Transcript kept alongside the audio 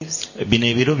bino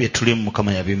ebiro bye tulimu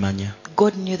Mukama yabimanya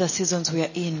God knew the seasons we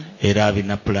are in, era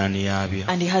alina pulaani yaabyo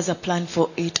and He has a plan for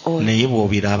it all. naye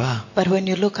bw'obiraba But when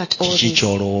you look at all kiki this,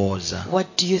 ky'olowooza? what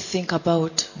do you think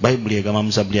about? Bayibuli egamba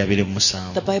mu Zabbuli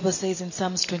 27 The Bible says in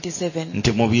Psalms 27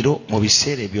 nti mu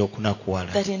biseera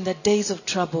eby'okunakuwala that in the days of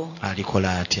trouble,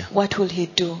 alikola atya? what will He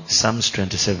do? Psalms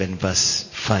 27 verse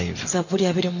 5. Zabbuli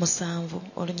 27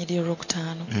 olunyiriri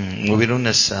olwokutaano. Mu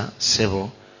birunasa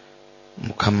ssebo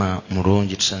Mukama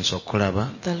mulungi tusanyusa okulaba.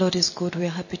 The Lord is good. We are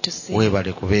happy to see.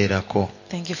 Weebale kubeerako.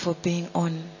 Thank you for being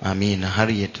on. Amiina.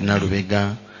 Harriet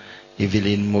Nalubega,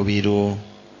 Evelyn Mubiru,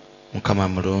 Mukama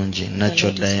mulungi.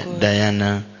 Nacho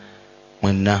Diana,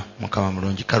 mwenna Mukama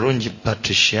mulungi. Karungi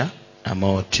Patricia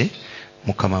Amoti,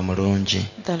 Mukama mulungi.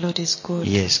 The Lord is good.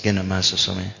 Yes, genda maaso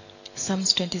some.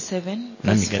 Psalms 27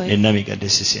 verse 5. Namigadde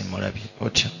sisi mulabi.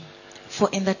 Otyo. For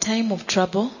in the time of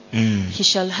trouble, He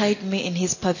shall hide me in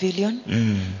His pavilion,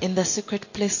 in the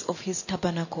secret place of His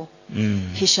tabernacle.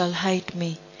 He shall hide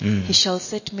me. He shall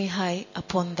set me high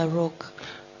upon the rock.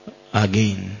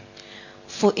 Again.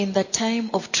 For in the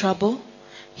time of trouble,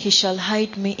 He shall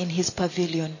hide me in His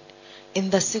pavilion,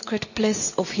 in the secret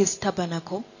place of His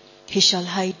tabernacle. He shall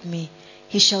hide me.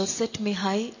 He shall set me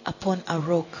high upon a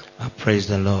rock. Praise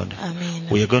the Lord. Amen.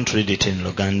 We are going to read it in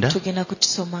Luganda. Tugenda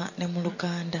kukisoma ne mu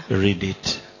Luganda. Read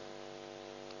it.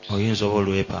 Oyinza oba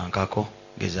olwepankako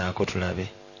gezaako tulabe.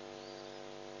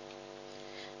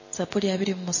 Zabbuli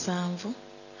 27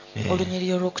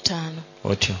 olunyiriri olwokutaano.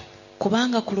 Otyo.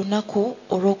 Kubanga ku lunaku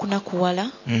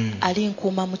olw'okunakuwala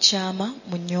alinkuuma mu kyama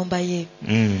mu nnyumba ye.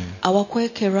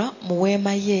 Awakwekerwa mu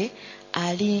weema ye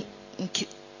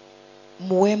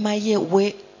mu weema ye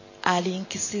we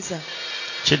alinkisiza.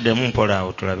 Kiddemu mpola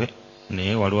awo tulabe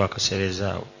naye waliwo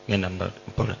akaseereza awo genda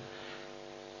mpola.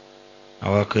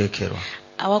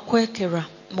 Awakwekerwa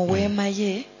mu weema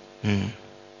ye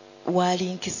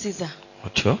walinkisiza.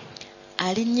 Otyo.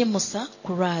 Alinnyimusa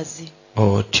ku lwazi.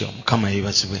 Otyo. Mukama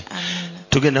yeebazibwe.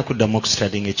 Tugenda kuddamu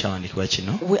okustudyinga ekyawandiikibwa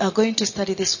kino. We are going to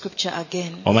study this scripture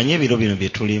again. Omanye ebiro bino bye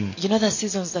tulimu. You know the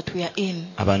seasons that we are in.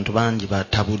 Abantu bangi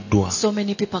batabuddwa. So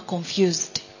many people are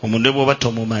confused. Omuntu bw'oba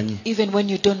tomumanyi Even when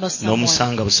you don't know someone,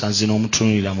 n'omusanga busanzi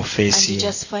n'omutunuulira mu and feesi you ye,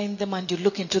 just find them and you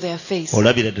look into their face,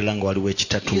 olabira ddala nga waliwo you see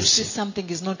ekitatuuse, something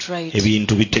is not right.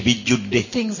 ebintu tebijjudde.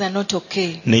 Things are not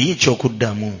okay. Naye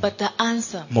ekyokuddamu But the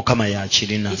answer, Mukama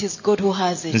y'akirina. it is God who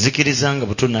has it. Nzikiriza nga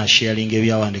bwe tunaasharinga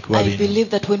ebyawandiikibwa I bino, believe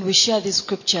that when we share these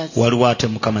scriptures, waliwo ate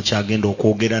Mukama kyagenda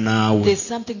okwogera naawe. there's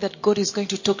something that God is going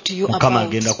to talk to you Mukama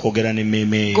about. agenda kwogera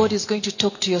n'emmeeme eyo. God is going to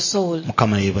talk to your soul.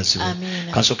 Mukama yeebazibwe.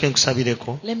 Amen. Kansooke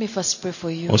nkusabireko, Let me first pray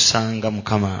for you. osanga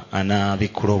Mukama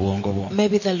anaabikkula obwongo bwo.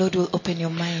 Maybe the Lord will open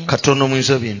your mind. Katonda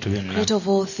omuyinza ebintu byonna. Creator of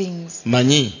all things,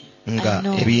 Manyi nga I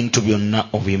know ebintu byonna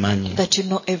obimanyi. that you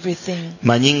know everything.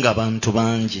 Manyi nga abantu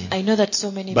bangi I know that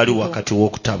so many bali people wakati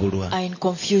w'okutabulwa. are in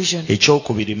confusion.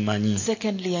 Ekyokubiri mmanyi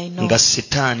Secondly, I know nga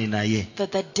Setaani naye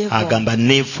that the devil agamba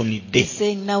neefunidde, is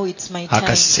saying, now it's my time.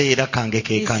 akaseera kange ke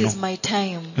This kano, is my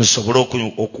time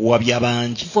nsobole okuwabya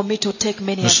bangi, for me to take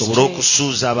many nsobole astray,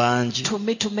 okusuuza bangi, to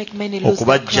me to make many lose their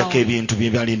okubaggyako crown, ebintu bye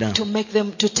balina. to make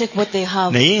them to take what they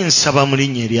have. Naye nsaba mu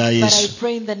linnya erya But I Yesu,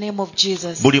 pray in the name of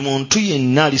Jesus, buli muntu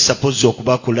yenna alisapozi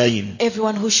okuba ku layini,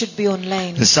 everyone who should be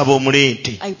online, nsaba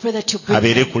omuleete I pray that you bring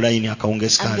abeere them, ku layini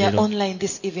akawungeezi and they are kaleero. online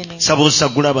this evening. Nsaba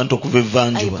osagula abantu okuva I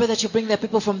evanjuba pray that you bring the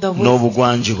people from the west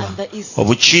n'obugwanjuba, and the east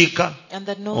obukiika, and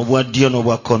the north obwa ddyo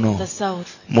n'obwa kkono, and the south.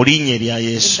 mu linnya erya In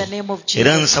Yesu. the name of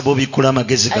Era Jesus, nsaba obikkula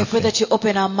amagezi I pray gaffe, that you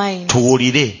open our minds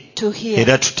tuwulire to hear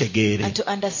era tutegeere. and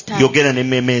to understand. Yogera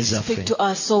n'emmeeme zaffe, Speak to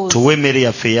our souls. tuwe emmere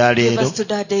yaffe eya Give leero us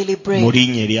to our daily mu bread.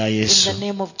 linnya erya In Yesu. the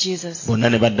name of Jesus. Bonna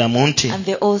ne baddamu nti And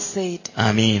they all said,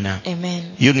 amiina. Amen.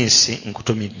 Eunice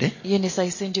nkutumidde, Eunice, I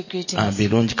send you greetings.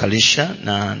 birungi Kalisha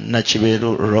na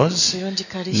Nakiberu Rose, Birungi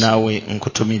Kalisha, naawe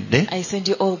nkutumidde. I send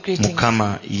you all greetings.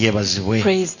 Mukama yeebazibwe.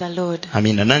 Praise the Lord.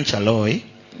 Amiina. Nankyaloi,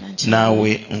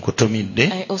 naawe nkutumidde.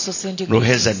 I also send you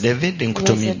Ruheza greetings. David Ruheza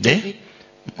nkutumidde. David.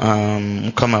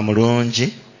 Mukama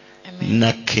mulungi.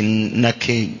 Amen.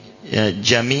 Nake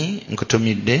Jami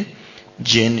nkutumidde.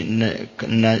 Jane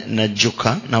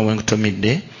Najuka naawe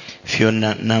nkutumidde.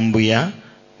 Fiona Nambuya,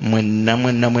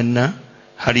 mwenna.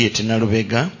 Harriet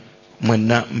Nalubega,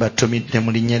 mwenna mbatumidde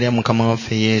mu linnya lya Mukama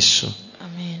waffe Yesu.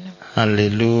 Amen.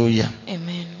 Haleluya.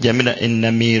 Amen. Jamila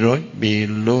Enamiro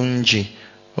birungi.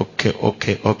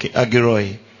 Okay. Agiroy,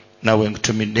 nawe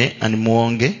nkutumidde. Ani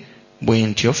muwonge bwe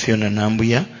ntyo. Fiona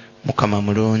Nambuya, Mukama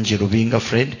mulungi. Rubinga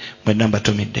Fred, mwenna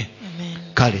mbatumidde. Amen.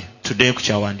 Kale tuddeyo ku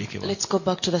kyawandiikibwa. Let's go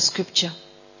back to the scripture.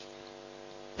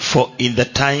 For in the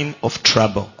time of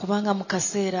trouble Kubanga mu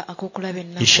kaseera ak'okulaba he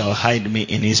ennaku shall hide me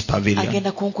in his pavilion.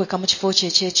 agenda kunkweka mu kifo kye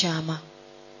ekyekyama.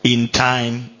 in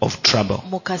time of trouble.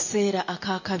 mu kaseera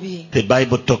ak'akabi. The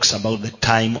Bible talks about the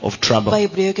time of trouble.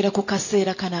 Bayibuli eyogera ku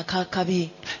kaseera kano ak'akabi.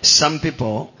 Some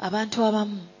people Abantu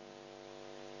abamu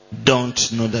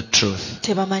don't know the truth.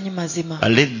 tebamanyi mazima.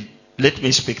 Let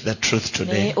me speak the truth Naye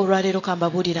today. olwaleero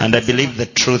kambabuulira And I amazima. believe the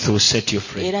truth will set you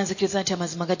free. Era nzikiriza nti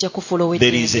amazima gajja kufuula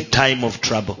There is a ow'eddembe. time of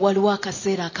trouble. Waliwo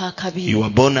akaseera ak'akabi. You are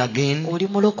born again. Oli You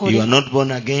are mulokole not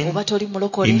born again. oba toli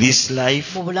mulokole. In this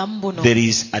life, Mu bulamu buno there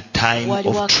is a time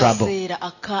waliwo of trouble. akaseera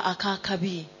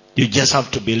ak'akabi. You just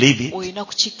have to believe it, Olina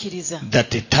kukikkiriza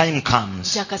that a time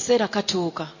comes nti akaseera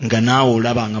katuuka. nga naawe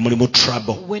olaba nga mulimu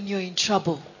trouble. When you're in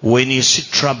trouble, When you see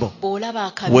trouble,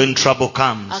 bw'olaba when akabi, trouble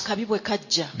comes, akabi bwe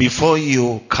kajja, before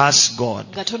you curse God,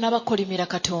 nga tonaba kolimira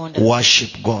Katonda,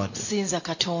 worship God. sinza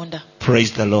Katonda.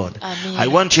 Praise the Lord. Amen. I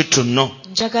want you to know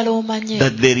Njagala omanye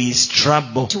that there is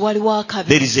trouble. nti waliwo akabi,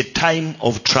 There is a time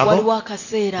of trouble. waliwo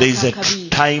akaseera There is a ak'akabi,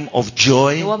 time of ne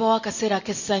joy. wabawo akaseera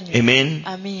ak'essanyu. Amen.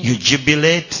 Amen. You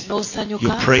jubilate. You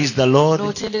N'osanyuka, praise the Lord.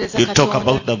 n'otendereza You talk Katonda,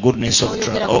 about the goodness of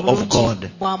n'oyogera ku of bulungi God.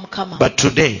 bwa Mukama. But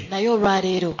today, Naye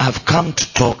olwaleero I've come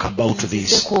to talk about nzize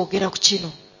this. kwogera ku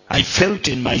kino. I felt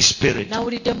in my spirit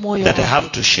Nawulidde mu mwoyo that I wange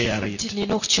have to share nti it.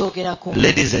 nina okukyogerako.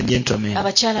 Ladies and gentlemen,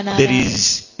 Abakyala there n'abaami,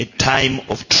 is a time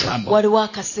of trouble. waliwo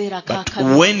akaseera But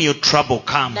ak'akabi. when your trouble Naye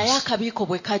comes, akabiiko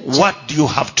bwe kajja, what do you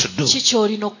have to do? ki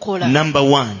ky'olina okukola? Number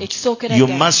one, Ekisookera you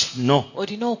ddala, must know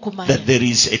olina okumanya that there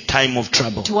is a time of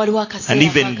trouble. nti waliwo And akaseera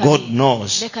even ak'akabi. God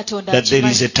knows Ne Katonda that there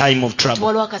is a akimanyi time of nti trouble.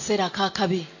 waliwo akaseera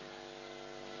ak'akabi.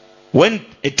 When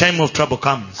a time of trouble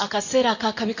comes, Akaseera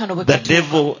ak'akabi kano bwe the katuuka,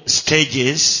 devil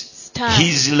stages Sitaani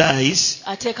his lies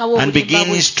ateekawo and obulimba bwe,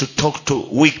 begins to talk to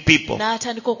weak people.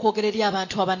 n'atandika okwogera eri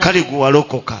abantu Kale abanafu. gwe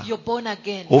walokoka, You're born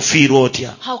again. ofiirwa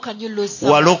otya? How can you lose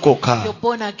someone? Walokoka, You're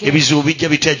born again. ebizibu bijja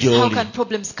bitya How gy'oli? can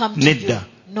problems come to Nedda. you?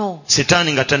 No.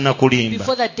 Setaani nga tannakulimba,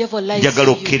 Before the devil lies njagala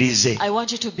to you, okkirize I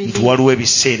want you to nti believe waliwo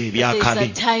ebiseera that ebyakabi. there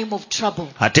is a time of trouble.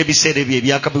 Ate ebiseera ebyo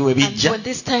ebyakabi bwe And bijja, when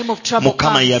this time of trouble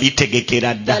Mukama comes,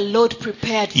 yabitegekera dda, the Lord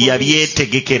prepared for it.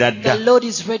 yabyetegekera dda. The Lord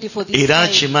is ready for this Era time.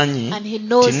 akimanyi And he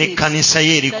knows nti it, n'ekkanisa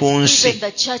ye eri that ku nsi even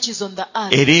the church is on the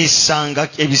earth era esanga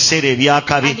ebiseera and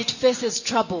ebyakabi, it faces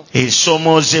trouble.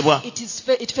 esoomoozebwa.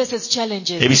 It faces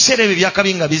challenges. Ebiseera ebyo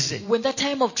ebyakabi nga bizze, When the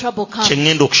time of trouble kye comes,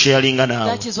 ŋŋenda okusharinga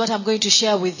naawe. that is what I'm going to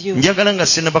share with you. Njagala nga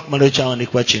sinnaba kumalayo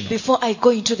kyawandiikibwa kino, Before I go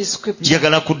into the scripture,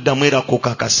 njagala kuddamu era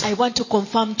kukakasa I want to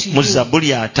confirm to mu you Zabbuli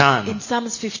 5 in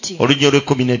Psalms 50, olunya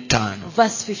olw'15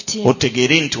 verse 15,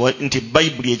 otegeere nti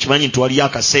Bayibuli ekimanyi nti waliyo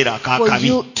akaseera for akakabi.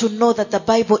 you to know that the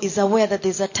Bible is aware that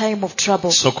there's a time of trouble.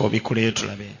 Sooka obikuleyo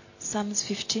tulabe. Psalms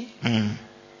 50,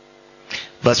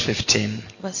 Verse 15.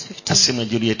 verse 15. Asimwe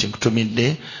Juliet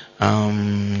nkutumidde,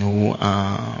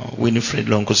 Winifred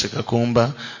Lonkose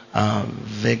Kakumba,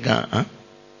 Vega,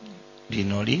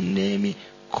 lino linneemi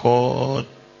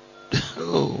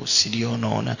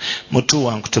siryonoona,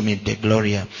 Mutuwa nkutumidde,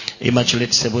 Gloria,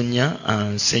 Immaculate Sebunya,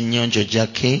 Ssenyonjo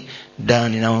Jackie,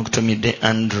 Dani nawe nkutumidde,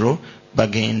 Andrew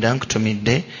Bagenda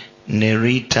nkutumidde, ne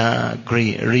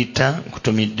Rita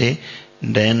nkutumidde,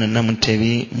 Diana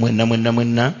Namutebi,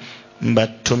 mwenna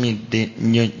mbatumidde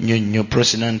nnyo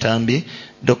Prosina Ntambi,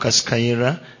 Dorcas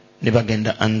Kaira ne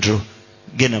bagenda Andrew.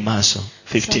 Gena maaso.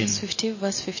 15. Psalms 50,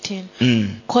 verse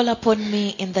 15. Call upon me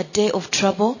in the day of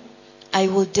trouble. I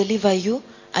will deliver you,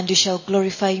 and you shall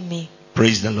glorify me.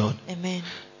 Praise the Lord. Amen.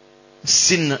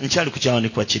 Nkyali ku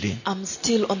kyawandiikibwa kiri. I'm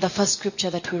still on the first scripture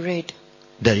that we read.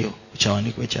 Ddayo ku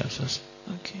kyawandiikibwa ekyasoose.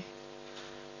 Okay.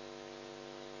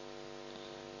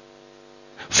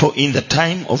 For in the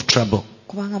time of trouble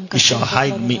he shall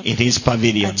hide me in his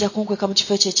pavilion. Ajja kunkweka mu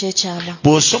kifo kye ekyekyama.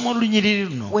 Bw'osoma olunyiriri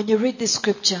luno When you read this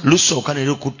scripture, lusooka ne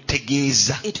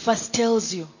lukutegeeza it first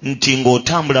tells you nti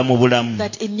ng'otambula mu bulamu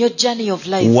that in your journey of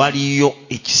life, waliyo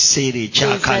ekiseera there is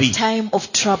ekyakabi, a time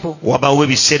of trouble. wabawo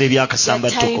ebiseera There are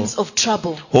ebyakasambattuko. times of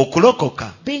trouble.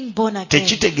 Okulokoka Being born again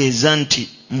tekitegeeza nti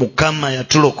Mukama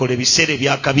yatulokola ebiseera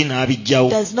ebyakabi n'abijjawo.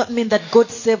 does not mean that God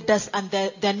saved us and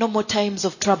there are no more times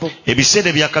of trouble. Ebiseera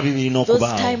ebyakabi birina Those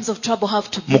okubaawo, times of trouble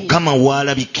have to be Mukama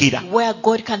w'alabikira. where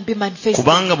God can be manifested.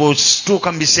 Kubanga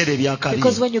bw'otuuka mu biseera ebyakabi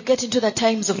Because when you get into the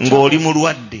times of ng'oli trouble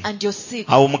mulwadde, and you're sick,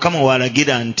 awo Mukama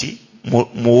w'alagira nti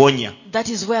muwonya. that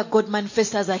is where God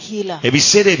manifests as a healer.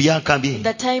 Ebiseera ebyakabi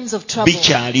The times of trouble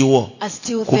bikyaliwo are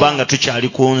still kubanga there tukyali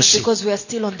ku nsi. because we are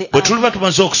still on the Bwe earth. tuliba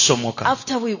tumaze okusomoka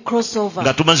After we cross nga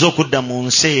over tumaze okudda mu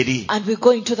nsi eri, and we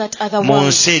go into that other mu world,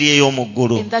 nsi eri ey'omu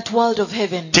ggulu, in that world of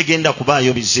heaven, tegenda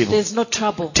kubaayo bizibu. there's no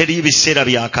trouble. Teriyo biseera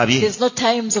byakabi. There's no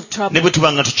times of Ne trouble. bwe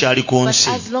tuba nga tukyali ku But nsi,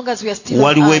 as long as we are still on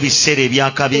waliwo earth, ebiseera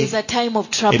ebyakabi. there's a time of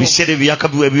trouble. Ebiseera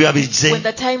ebyakabi bwe biba bizze, When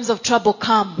the times of trouble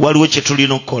come, waliwo kye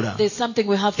tulina okukola. there's something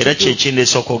we have Era to kye do.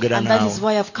 ekindeese okwogera And that is naawe.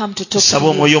 why I've come to talk Saba to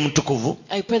you. omwoyo omutukuvu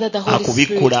I pray that the Holy Spirit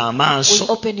akubikkula amaaso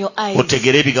will open your eyes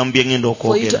otegere ebigambo bye ngenda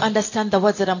for you to okwogera understand the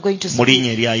words that I'm going to mu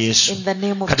linnya speak erya Yesu. in the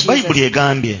name of Kati Bayibuli Jesus.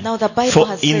 egambye, Now the Bible for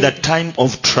has in the said, time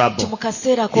of trouble mu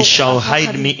kaseera he shall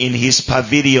hide me in his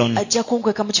pavilion. ajja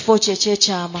kunkweka mu kifo kye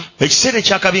ekyekyama. Ekiseera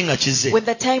ekyakabi nga kize, When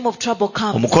the time of trouble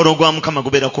comes, omukolo gwa Mukama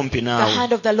gubeera kumpi the naawe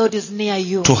hand of the Lord is near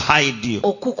you. to hide you.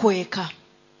 Okukweka.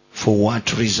 For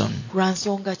what reason? Lwa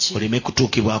nsonga ki? Oleme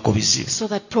kutuukibwako bizibu. So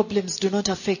that problems do not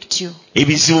affect you.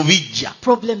 Ebizibu bijja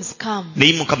Problems come,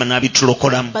 naye Mukama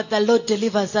n'abitulokolamu. but the Lord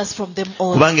delivers us from them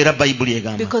all. Kubanga era Bayibuli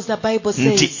egamba Because the Bible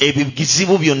nti says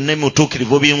ebizibu byonna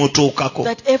mutuukirivu bimutuukako.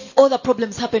 that if all the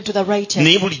problems happen to the righteous,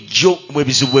 Naye bulijjo bwe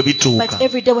bizibu bwe bituuka, but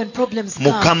every day when problems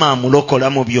come, Mukama amulokola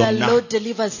mu the byonna. Lord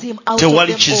delivers him out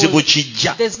Tewali of them kizibu all.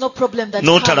 kijja There's no problem that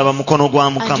n'otalaba comes mukono gwa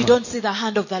and you Mukama, don't see the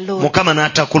hand of the Lord, Mukama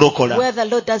n'atakulokola. where the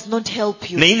Lord does not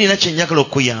help you. Naye nina kye njagala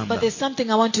okukuyamba But there's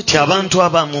something I want to nti tell you, abantu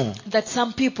abamu that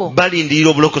some people, balindirira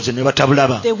obulokozi ne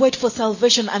batabulaba they wait for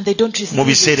salvation and they don't mu receive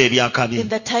biseera it ebyakabi. in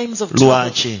the times of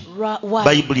Lwaki? trouble. Why?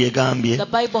 Bayibuli egambye The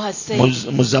Bible has said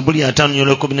mu Zabbuli ya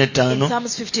 5:15 in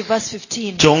Psalms 50 verse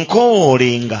 15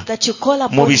 kyonkowoolenga that you call mu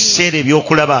upon me biseera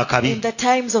ebyokulaba akabi. in the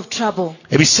times of trouble.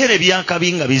 Ebiseera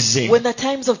ebyakabi nga bizze, When the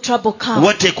times of trouble come,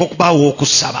 wateekwa okubaawo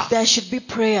okusaba, there should be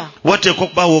prayer. wateekwa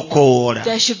okubaawo okukoowoola.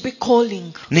 There should be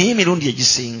calling. Naye emirundi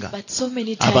egisinga But so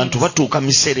many abantu times, batuuka mu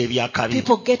biseera ebyakabi,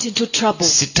 people get into trouble.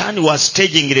 sitaani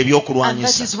wastagingira And that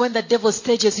ebyokulwanyisa is when the devil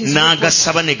stages his weapons,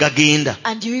 n'agasaba ne gagenda,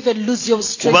 and you even lose your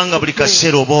strength kubanga to buli pray,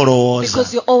 kaseera oba olowooza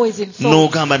because you're always in thought.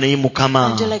 n'ogamba naye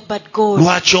Mukama And you're like, but God,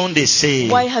 lwaki ondese,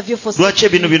 why have you lwaki forsaken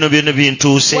ebintu me? bino byonna Why have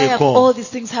bintuuseeko. all these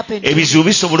things happened to me? Ebizibu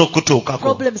bisobola okutuukako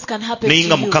Problems can happen naye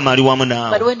nga to you, Mukama ali wamu but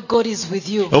naawe. when God is with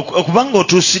you, Okubanga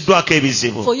otuusiddwako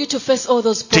ebizibu for you to face all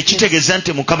those problems, tekitegeeza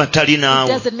nti Mukama tali it naawe.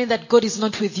 doesn't mean that God is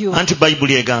not with you. Anti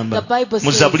Bayibuli egamba The Bible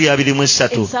mu says Zabbuli in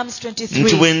 23 Psalms nti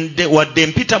 23, wadde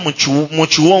mpita mu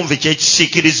kiwonvu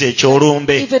eky'ekisiikirize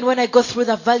eky'olumbe, even when I go through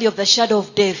the valley of the shadow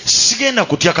of death, sigenda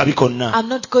kutya kabi konna, I'm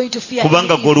not going to fear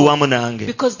kubanga any gw'oli evil, wamu nange.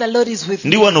 because the Lord is with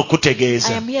Ndi me. wano I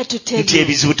okutegeeza am here to tell nti you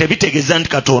ebizibu tebitegeeza nti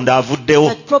Katonda avuddewo.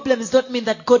 that problems don't mean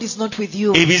that God is not with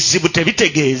you. Ebizibu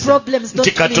tebitegeeza Problems don't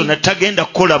nti Katonda mean tagenda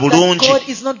kukola that bulungi. God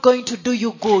is not going to do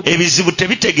you good. Ebizibu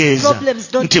tebitegeeza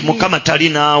Problems don't nti mean Mukama tali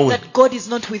naawe. That God is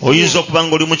not with Oyinza you. okuba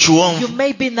ng'oli mu You kiwonvu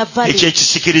may be in the valley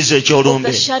eky'ekisiikirize of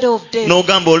eky'olumbe the shadow of death,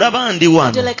 n'ogamba olaba ndi and you're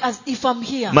wano, like, as if I'm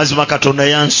here. mazima Katonda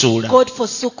yansuula. God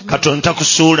forsook me. Katonda God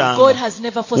takusuulanga has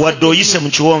never wadde forsaken oyise mu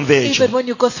you. kiwonvu ekyo. Even when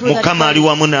you go through that Mukama ali valley,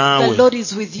 wamu the naawe. Lord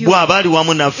is with you. Bw'aba ali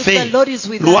wamu If the naffe, Lord is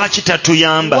with us, lwaki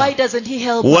tatuyamba? why doesn't He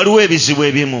help us? Waliwo ebizibu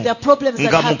ebimu There are problems that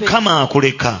nga happen, Mukama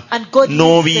akuleka and God leaves them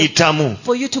n'obiyitamu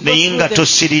for you to go naye through nga them.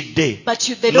 tosiridde, But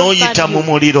they don't n'oyita burn mu you.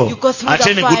 muliro You go through ate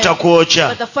the ne fire, gutakwokya.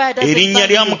 but the fire doesn't Erinnya burn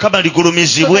lya you. Mukama So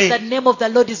ligulumizibwe. that the name of the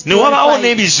Lord is Ne wabaawo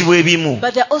glorified. n'ebizibu ebimu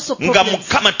But there are also nga problems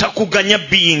Mukama takuganya where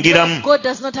biyingiramu, God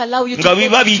does not allow you to nga go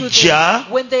biba through bijja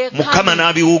them. When they are Mukama coming,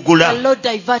 n'abiwugula. the Lord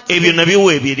diverts Ebyo them. nabyo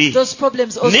weebiri. Those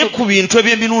problems Ne also. ku bintu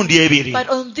eby'emirundi ebiri, But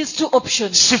on these two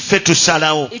options, si ffe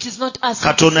tusalawo it is not us who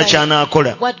Katonda decide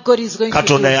ky'anaakola. what God is going to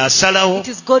Katonda do. yasalawo It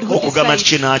is God who okugamba ti decides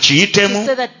kino to akiyitemu,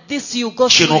 say that this you go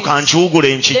through kino it. kankiwugule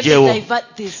Let me nkijjewo.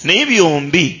 divert this. Naye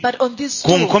byombi But on these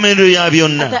ku two, nkomerero ya at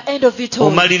byonna the end of it all,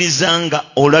 omaliriza nga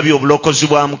olabye obulokozi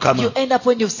bwa Mukama. you end up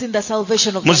when you've seen the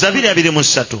salvation of Mu the Zabbuli Lord.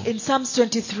 23 In Psalms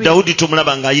 23, Dawudi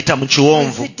tumulaba ng'ayita mu we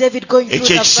kiwonvu see David going through the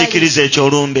valley eky'ekisiikirize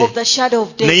eky'olumbe, of the shadow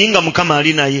of death, naye nga Mukama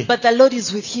ali naye. but the Lord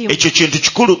is with him. Ekyo kintu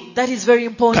kikulu. That is very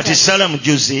important. Kati Sara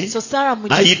mujuzi So Sarah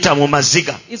Mujuzi ayita mu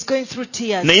maziga, is going through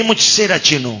tears. naye mu kiseera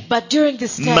kino But during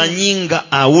this time, mmanyi nga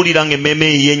awulira ng'emmeeme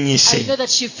ye I yennyise. know that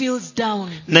she feels down.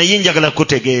 Naye njagala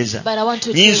kutegeeza, But I want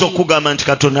to nnyinza tell you, okugamba nti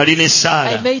Katonda ali ne I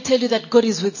Saara. may tell you that God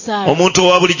is with Sarah. Omuntu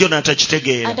owa bulijjo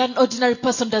n'atakitegeera. And an ordinary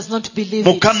person does not believe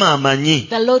it. Mukama amanyi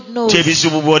The Lord knows ti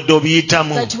ebizibu bw'odde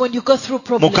obiyitamu. that when you go through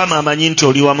problems, Mukama amanyi nti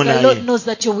oli wamu the naye. Lord knows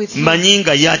that you're with him. Mmanyi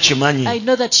nga ye akimanyi I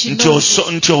know that she nti knows it,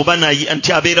 nti oba naye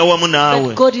nti abeera wamu naawe.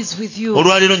 that God is with you.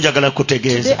 Olwaleero njagala Today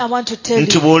kutegeeza I want to tell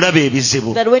nti you bw'olaba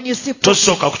ebizibu that when you see problems,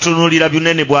 tosooka kutunuulira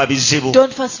binene bwa bizibu.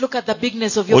 don't first look at the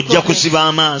bigness of your Ojja problem. kusiba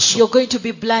amaaso. You're going to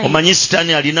be blind. Omanyi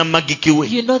sitaani alina magiki we.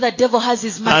 You know that devil has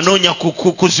his magic. Anoonya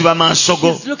kuziba maaso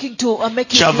go. He's looking to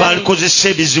make you Kyava blind. alikozesa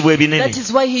ebizibu That ebinene.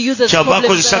 is why he uses Kyava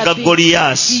problems akozesa that ga are big.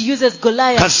 Goliyaasi. He uses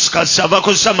Goliath. Kyava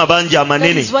akozesa amabanja That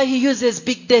amanene. is why he uses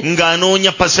big death.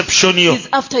 Ng'anoonya perception yo. He's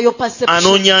after your perception.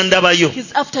 Anoonya ndaba yo.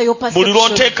 He's after your Buli perception.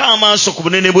 lw'oteeka amaaso ku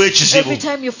bunene bw'ekizibu, Every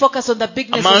time you focus on the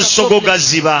bigness of amaaso the go problem,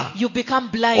 gaziba. you become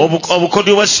blind.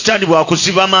 Obukodyo bwa sitaani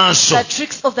bwakuziba maaso, The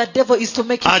tricks of the devil is to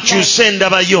make you blind, akyuse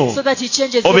endaba yo, so that he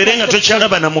changes your obeere nga perception,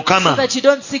 tokyalaba na so Mukama that you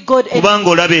don't see God anymore, kubanga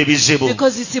olaba ebizibu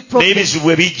because you see problems.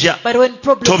 n'ebizibu ebijja But when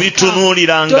problems come,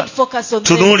 tobitunuuliranga don't focus on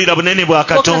them. tunuulira bunene bwa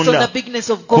Focus on the Katonda bigness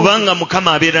of God. kubanga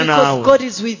Mukama abeera Because naawe. God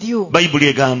is with you. Bayibuli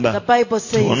egamba The Bible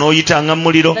says onooyitanga mu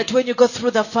muliro that when you go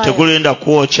through the fire, tegulenda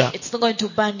kwokya. it's not going to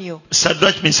burn you.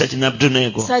 Sadraki, Mesaki ne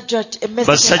Abeduneego Shadrach, Meshach, and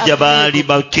basajja baali Abednego.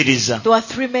 bakkiriza There were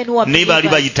 3 men who were naye baali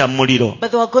believers, bayita mu muliro.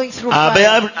 but they were going through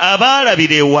fire.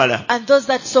 Abaalabira ewala And those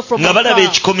that saw from nga balaba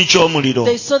afar, ekikomi ky'omuliro,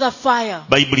 they saw the fire.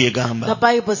 Bayibuli The egamba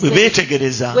Bible bwe says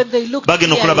beetegereza when they looked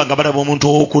bagenda okulaba clearly, nga balaba omuntu they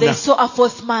owokuna, saw a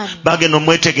 4th man. bagenda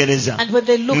omwetegereza And when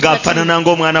they looked at him, ng'afaanana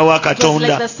ng'omwana wa it was like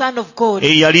Katonda the Son of God.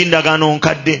 eyali ndagaano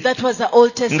nkadde That was the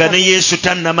Old nga ne Testament. Yesu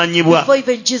tannamanyibwa, Before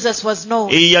even Jesus was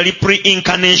known. eyali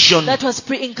pre-incarnation. That was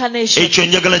pre-incarnation. Ekyo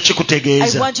njagala I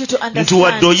kikutegeeza want you to nti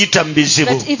wadde understand oyita mu bizibu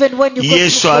that even when you go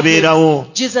Yesu through problems, abeerawo.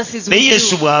 Jesus is Naye with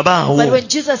Yesu you. bw'abaawo But when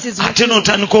Jesus is with ate you,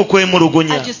 n'otandika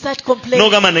okwemulugunya and you start complaining,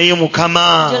 n'ogamba naye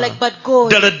Mukama you're like, but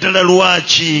God, ddala ddala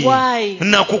lwaki why?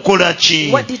 nakukola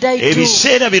ki? What did I do?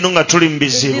 Ebiseera bino nga tuli mu In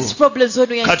bizibu, these problems when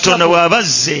we are in Katonda trouble,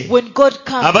 bw'abazze when God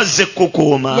comes, abazze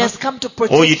kukuuma He has come to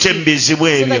protect oyite mu you bizibu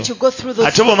so ebyo, that you go through those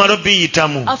ate bw'omala problems.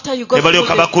 obiyitamu After you go ne through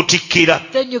balyoka them,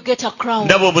 bakutikkira. then you get a crown.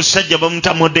 Ndaba omusajja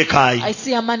bamuta Modekaayi. I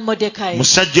see a man Mordecai.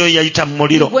 Musajja oyo yayita mu He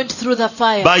muliro, went through the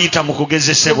fire. baayita mu He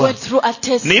kugezesebwa. went through a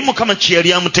test. Naye Mukama kye yali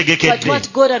But amutegekedde what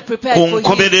God had prepared ku for him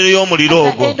nkomerero y'omuliro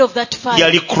at the ogwo end of that fire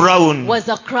yali crown, was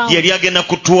a crown. yali agenda He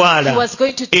kutwala was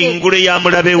going to take engule ya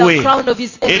mulabe we, the crown of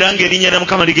his era enemy. ng'erinnya lya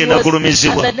Mukama He ligenda was- and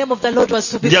kulumizibwa. the name of the Lord was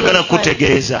to be Njagala glorified.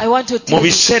 kutegeeza I want to mu tell you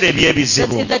biseera that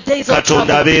eby'ebizibu in the days of Katonda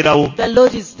trouble, abeerawo. the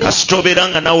Lord is there. Kasita obeera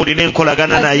nga nawe olina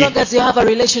enkolagana As naye. long as you have a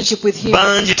relationship with Him.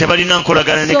 Bangi tebalina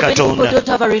nkolagana ne So many people Katonda. don't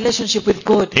have a relationship with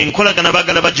God. Enkolagana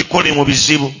baagala bagikole mu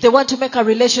bizibu. They want to make a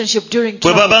relationship during Bwe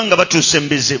trouble. baba nga batuuse mu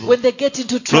bizibu, When they get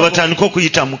into lwe trouble, batandika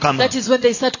okuyita Mukama. that is when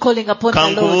they start calling upon the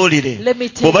Lord. Kankubuulire, Let me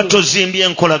tell bw'oba you, tozimbye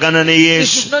enkolagana ne if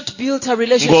Yesu you've not built a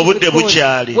relationship ng'obudde with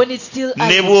bukyali, God, when it's still ne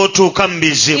early, bw'otuuka mu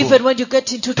bizibu even when you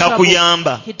get into trouble,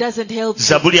 takuyamba. He doesn't help you.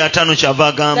 Zabuli 5 kyava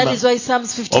That agamba, is why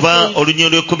Psalms 50 oba says, olunnyo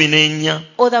lw'14,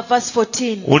 or the verse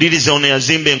 14, wuliriza ono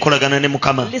yazimba enkolagana ne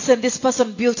Mukama. listen, this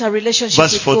person built a relationship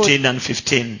Verse with God. 14 and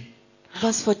 15.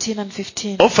 Verse 14 and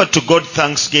 15. Offer to God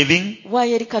thanksgiving Why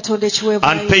eri Katonda and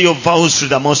ekiweebwayo, pay your vows to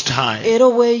the Most High. era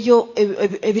oweeyo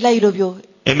ebirayiro byo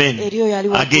Amen. eri oyo ali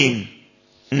waggulu. Again.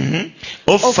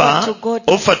 Offer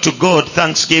Offer to God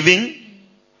thanksgiving.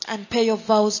 And pay your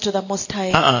vows to the Most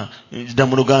High. Da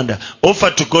mu Luganda.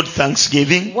 Offer to God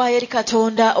thanksgiving Why eri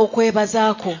Katonda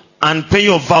okwebazaako, and pay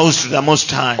your vows to the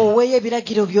Most High. oweeyo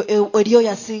ebiragiro byo eri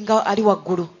oyo asinga ali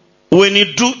waggulu. When you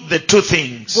do the two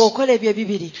things, Bw'okola ebyo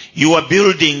ebibiri, you are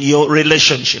building your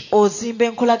relationship ozimba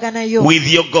enkolagana yo with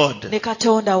your God. ne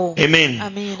Katonda wo. Amen.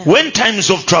 Amiina. When times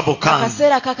of trouble come,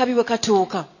 Akaseera akakabi bwe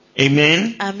katuuka.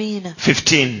 amen. Amiina.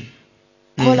 15.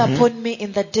 Call upon me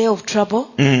in the day of trouble.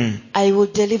 I will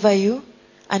deliver you,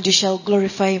 and you shall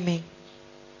glorify me.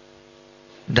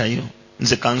 Dayo.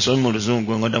 Nze kansome mu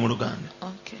Luzungu ngodda mu Luganda.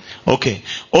 Okay. Okay.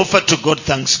 Offer to God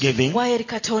thanksgiving Why eri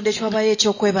Katonda ekiwabayo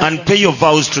ekyokwebaza. and pay your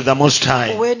vows to the Most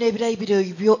High. Oweeyo n'ebirayiro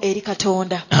byo eri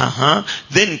Katonda.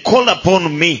 Then call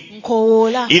upon me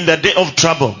Nkowoola in the day of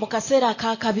trouble. mu kaseera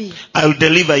akakabi, I will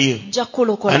deliver you nja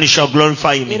kukulokola and you shall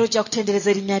glorify era me. ojja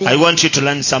kutendereza erinnya I lyange. want you to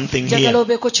learn something Njagala here.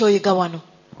 obeeko ky'oyiga wano.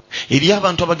 Eri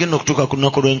abantu abagenda okutuuka ku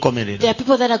lunaku There lw'enkomerero, are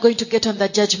people that are going to get on the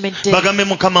judgment day, bagambe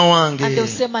Mukama and they'll wange,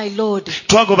 say, my Lord,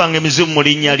 twagobanga emizimu mu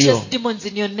linnya lyo. just demons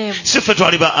in your name. Si ffe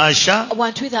twali ba Asha,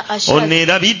 Want with the ushers.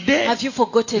 oneerabidde, Have you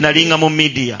forgotten nalinga me? mu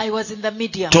media. I was in the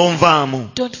media.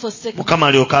 Tonvaamu. Don't forsake me. Mukama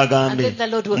alyoka And agambe, then the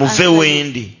Lord will muve answer you.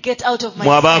 wendi, Get out of my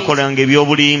mwe sight. abaakolanga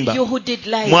ebyobulimba, You who did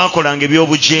lies. mwakolanga You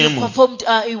ebyobujeemu, performed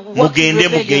work in mugende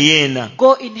mu rebellion. geyeena.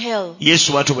 Go in hell.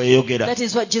 Yesu bw'atyo bwe yayogera. That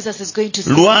is what Jesus is going to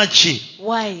say. Lwaki?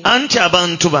 Why? Anti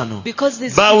abantu bano Because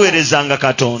these people baaweerezanga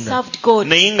Katonda, served God,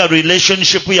 naye nga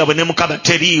relationship yabwe ne Mukama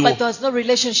teriiwo. but there was no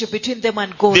relationship between them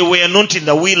and God. They were not in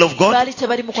the will of God. Baali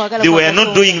tebali mu kwagala They kwa were not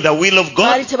Katonda. doing the will of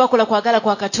Baali God. tebakola kwagala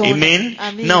kwa Katonda. Amen.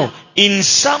 Amiina. Now, in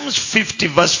Psalms 50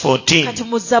 verse 14, Kati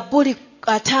mu Zabbuli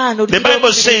 5 the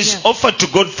Bible says, offer to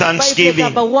God thanksgiving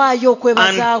egamba waayo and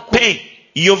okwebazaako pay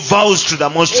your vows to the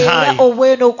Most era High.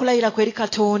 oweeyo n'okulayira kweri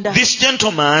Katonda. This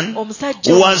gentleman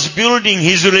Omusajja was building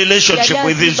his relationship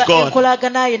with his azimba God.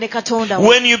 enkolagana ye ne Katonda we.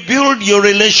 When you build your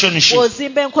relationship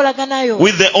Ozimba enkolagana yo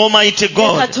with the Almighty ne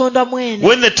God, Katonda mwene,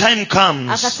 when the time comes,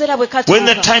 akaseera bwe when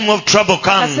the katuuka, time of trouble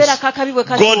comes, akaseera kakabi bwe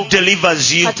God katuuka,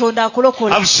 delivers you. Katonda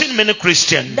akulokola. I've seen many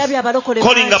Christians Ndabye abalokole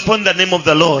calling bangi upon the name of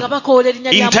the Lord nga bakoola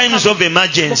erinnya lya in times Mukama of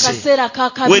emergency. mu kaseera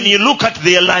akakabi. When you look at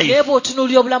their Naye life,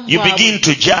 bw'otunuulira obulamu you bwabwe, begin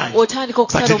to judge. otandika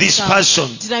But this person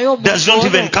does not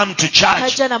even come to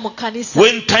church.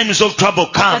 When times of trouble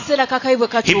come,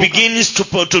 he begins to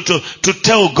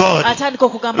tell God,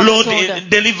 Lord,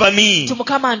 deliver me.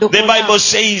 The Bible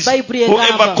says,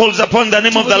 whoever calls upon the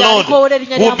name of the Lord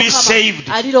will be saved.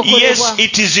 Yes,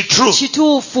 it is true.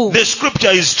 The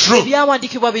scripture is true.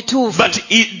 But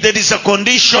there is a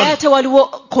condition.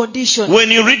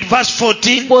 When you read verse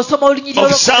 14 of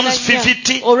Psalms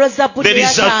 50, there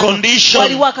is a condition.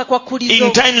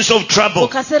 In times of trouble,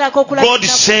 God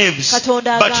saves,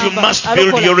 but you must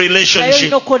build your relationship.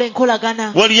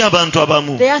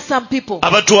 There are some people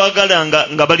abatwagala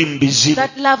nga bali mu bizibu,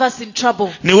 that love us in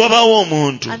trouble, ne wabawo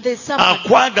omuntu and there's someone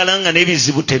akwagala nga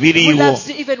n'ebizibu who tebiriiwo. loves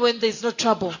you even when there's no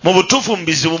trouble. Mu butuufu mu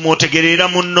bizibu mw'otegerera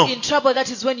munno. In trouble, that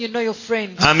is when you know your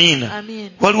friend. Amiina.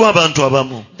 Amen. Waliwo abantu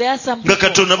abamu There are some nga people,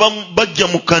 Katonda bajja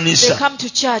mu they kkanisa, come to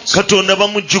church, Katonda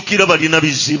bamujjukira balina they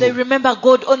bizibu. remember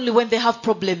God only when they have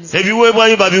problems.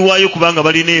 Ebiweebwayo babiwaayo kubanga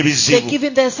balina They ebizibu. give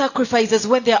in their sacrifices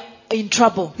when they are in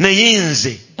trouble. Naye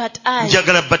nze But I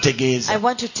njagala bategeeza,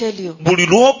 want to tell you, buli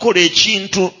lw'okola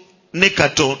ekintu ne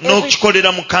Katonda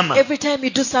n'okikolera Mukama every time you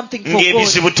do something for God,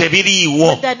 ng'ebizibu tebiriiwo,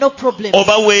 when there are no problems,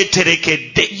 oba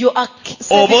weeterekedde, you are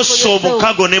saving oba for ossa yourself.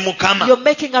 obukago ne Mukama, You're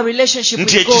making a relationship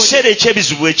nti with God. ekiseera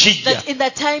eky'ebizibu ekijja, That in the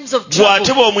times of bw'ate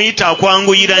trouble, bw'omuyita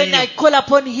akwanguyira when nnyo I call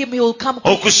upon Him, He will come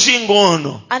quickly. okusinga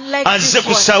ono Unlike azze this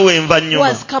ku one, ssaawa enva who nnyuma,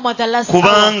 has come at the last hour,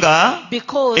 kubanga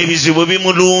because ebizibu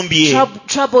bimulumbye.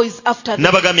 trouble is after them.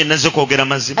 Nabagambye nazze kwogera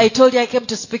mazima. I told you I came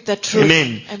to speak the truth.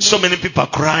 Amen. So many people are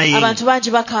crying, Abantu bangi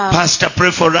bakaaba. Pastor, pray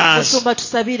for us. Musumba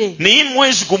tusabire. Naye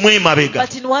mwezi gumu emabega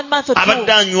But in 1 month or abadde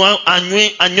two,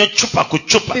 anywa cupa ku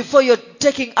cupa, before you're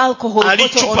taking alcohol, ali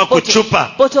bottle chupa on ku bottle,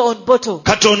 chupa. bottle on bottle,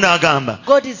 Katonda agamba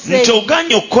God is saying, nti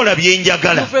oganye okukola bye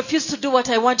njagala. you've refused to do what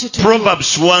I want you to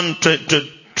Proverbs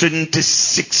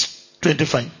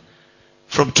 1:26-25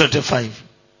 from 25. do.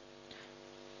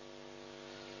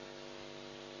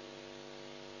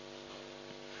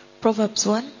 Proverbs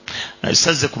 1.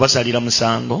 Saze kubasalira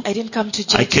musango. I didn't come to I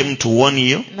judge came you. to warn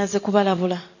you Naze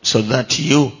kubalabula. so that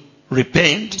you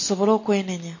repent, Musobole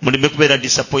okwenenya. muleme kubeera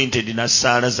disappointed na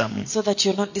ssaala zammwe. So that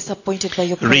you're not disappointed by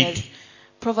your Read. prayers.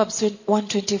 Proverbs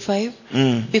 1:25.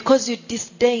 Mm. Because you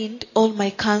disdained all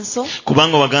my counsel,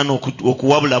 Kubanga wagaana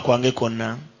okuwabula kwange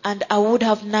kwonna, and I would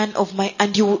have none of my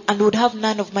would have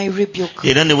none of my rebuke.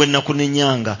 era ne bwe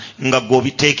nakunenyanga nga ggwe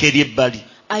obiteeka eri ebbali.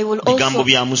 I will Bigambo also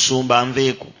bya musumba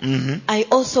nveeku. I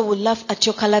also will laugh at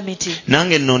your calamity.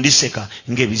 Nange nno ndiseka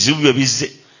ng'ebizibu byo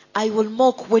bizze. I will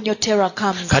mock when your terror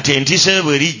comes. Kati entiisa yo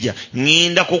bw'erijja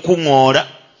ŋŋenda kukuŋŋoola.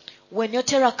 When your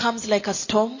terror comes like a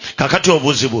storm, Kakati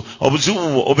obuzibu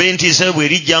bwo oba entiisa yo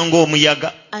bw'erijja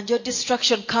ng'omuyaga, and your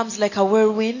destruction comes like a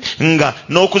whirlwind, nga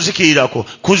n'okuzikirirako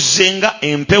kuzze nga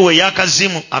empewo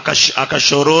ey'akazimu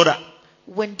akashorora.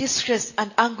 when distress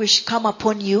and anguish come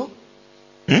upon you,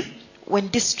 when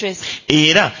distress,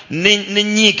 Era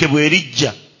n'ennyiike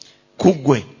bw'erijja ku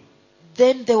ggwe,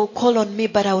 then they will call on me,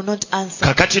 but I will not answer.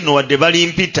 kakati nno wadde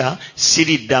balimpita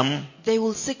siriddamu. They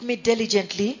will seek me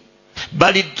diligently,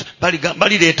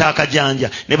 balireeta akajanja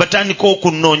ne batandika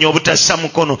okunnoonya obutassa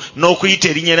mukono n'okuyita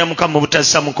erinnya lya Mukama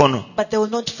obutassa mukono, but they will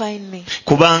not find me,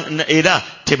 era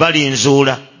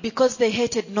tebalinzuula because they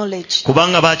hated knowledge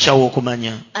kubanga baakyawa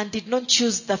okumanya, and did not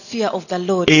choose the fear of the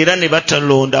Lord. era ne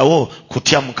batalondawo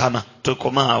kutya Mukama.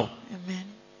 Tokomaawo. Amen.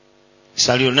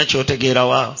 Sali olina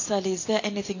kyotegeerawaawo. Sally, is there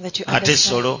anything that you Ate understand?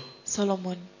 Solo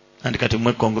Solomon, anti kati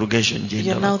mwe congregation you're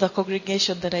gyendaba. now the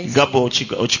congregation that I see. Gabo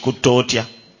okikutta otya?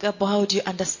 Gabo, how do you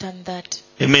understand that?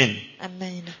 Amen.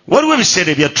 Amen. Waliwo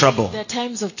ebiseera ebya trouble, There are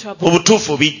times of trouble.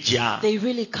 obutuufu bijja, They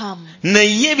really come.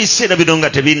 naye ebiseera bino nga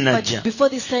tebinnajja, But before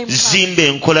this time comes, zimba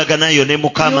enkolagana yo ne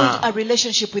build Mukama. a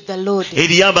relationship with the Lord.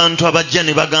 Eriyo abantu abajja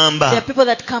ne There are bagamba, people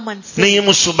that come and say, naye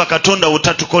musumba Katonda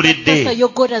Pastor, wotatukoledde, your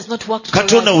God has not worked for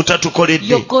Katonda us. wotatukoledde.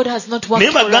 Your God has not Naye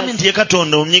worked for bagambye us. nti ye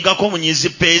Katonda omnyigako omunyizi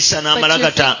peesa n'amala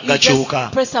But you gakyuka.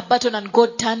 just press a button and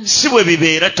God turns. Si bwe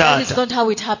bibeera That is taata. not how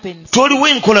it happens. Toliwo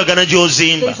enkolagana There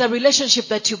gy'ozimba. is a relationship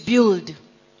that you build.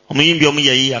 Omuyimbi omu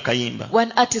yayiiya akayimba.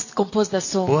 One artist composed a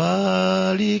song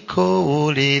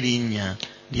Bw'alikoola erinnya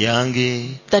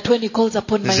lyange, that when he calls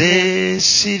upon my name, nze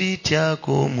siritya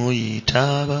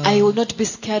kumuyitaba, I will not be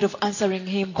scared of answering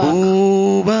him back,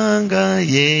 kubanga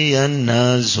ye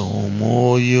yannaza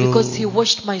omwoyo because he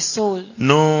washed my soul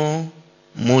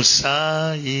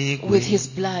n'omusaayi with gwe. his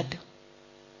blood.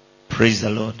 Praise the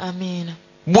Lord. Amen.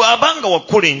 bw'abanga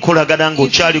wakola enkolagana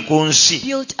ng'okyali ku nsi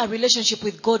built a relationship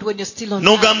with God when you're still on earth,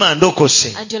 n'ogamba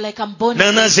ndokose and you're like, I'm born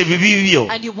again, n'anaaza ebibi byo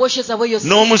and He washes away your sin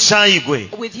n'omusaayi gwe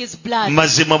with His blood.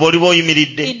 mazima bw'oliba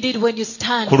oyimiridde Indeed, when you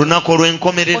stand ku lunaku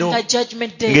olw'enkomerero on that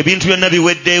judgment day, ng'ebintu byonna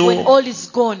biweddewo, when all is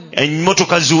gone,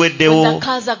 emmotoka when ziweddewo, the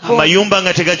cars are gone, amayumba nga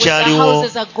when the tegakyaliwo,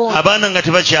 houses are gone, abaana nga when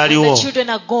tebakyaliwo, the children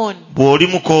are gone, bw'oli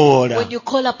mukoowoola when you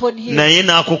call upon Him naye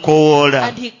n'akukoowoola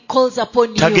and He calls upon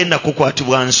you, tagenda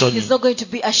kukwatibwa nsonyi He's not going to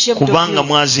be ashamed of kubanga you,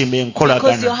 mwazimba because you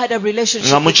enkolagana had a nga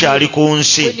relationship with mukyali Him ku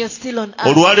nsi. when you're still on earth.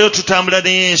 Olwaleero tutambula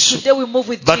ne Yesu, Today we move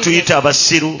with batuyita Jesus.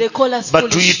 abasiru, They call us foolish,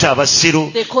 batuyita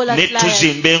abasiru, They call us ne liars.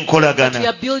 tuzimba but we enkolagana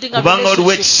are building a kubanga waliwo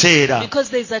relationship, ekiseera because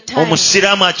there's a time.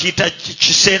 omusiraamu akiyita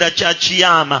kiseera kya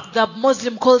kiyama. The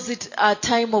Muslim calls it a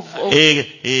time of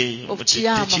of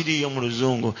kiyama. Tekiriyo mu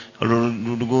luzungu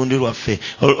olugundi lwaffe,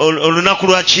 olunaku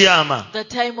lwa kiyama. the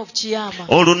time of Chiyama.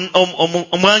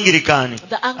 Omwangirikaani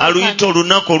The Anglican aluyita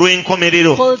olunaku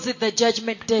olw'enkomerero. calls it the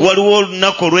judgment day. Waliwo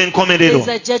olunaku olw'enkomerero,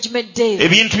 There's a judgment day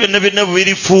ebintu byonna byonna bwe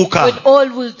birifuuka, when all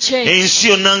will change ensi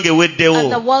yonna and the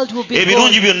ng'eweddewo, world will be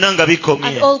ebirungi gone byonna nga and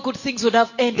bikomye, all good things would have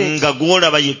ended, nga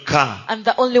gw'olaba yekka and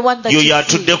the only one that yo you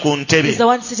y'atudde see ku ntebe is the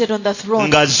one seated on the throne.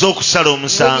 ng'azze okusala When he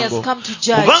has omusango. come to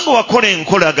judge, Kubanga wakola if you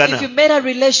enkolagana, made a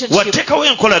relationship wateekawo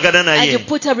enkolagana and you naye,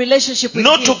 put a relationship with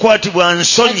him, n'otokwatibwa and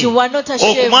nsonyi you were not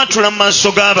ashamed okumwatula mu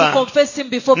maaso to g'abantu confess him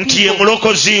before nti ye people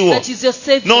mulokozi wo, that is your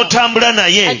Savior, n'otambula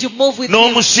naye, and you move with him,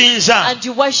 n'omusinza, and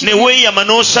you worship ne him, weeyama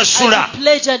n'osasula, and you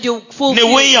pledge and you ne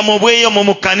fulfill, weeyama obweyomo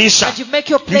mu kkanisa, and you make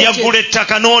your pledges, njagula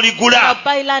ettaka and n'oligula, you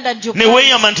buy land and you ne buy,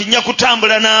 weeyama nti nja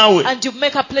kutambula naawe, and you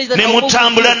make a pledge that ne I'll move with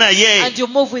mutambula you, naye, and you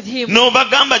move with him,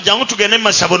 n'obagamba jangu tugende mu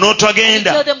masabo and you tell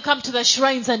n'otagenda, them come to the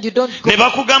shrines and you don't go, ne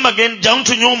bakugamba jangu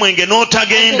tunywe omwenge and they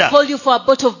n'otagenda, call you for a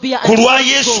bottle of beer ku and you lwa don't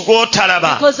Yesu go,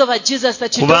 gw'otalaba. because of a Jesus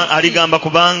that you Kuba don't see, aligamba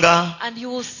kubanga and he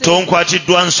will say,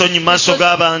 tonkwatiddwa nsonyi mu maaso because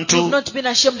you've g'abantu, not been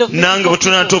ashamed of me nange before bwe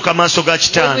people. tunaatuuka maaso ga When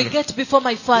we kitange get before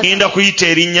my Father, ngenda kuyita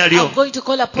erinnya lyo, I'm going to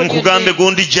call upon your nkugambe name,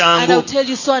 gundi and jangu I'll tell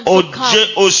you so and so ojje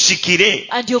come, osikire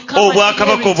and you come and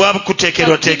obwakabaka inherit the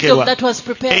kingdom obwakuteekerwateekerwa. that was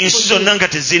prepared Ensi for you zonna nga before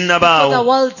the tezinnabaawo.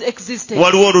 world existed.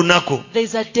 Waliwo olunaku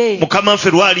There's a day Mukama waffe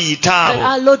lwaliyita that abo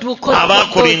our Lord will call upon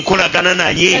abaakola those enkolagana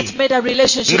naye that made a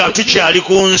relationship nga with him tukyali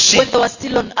ku nsi. when they were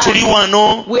still on Tuli earth.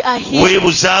 wano We are here.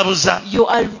 weebuzaabuza You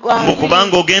are mu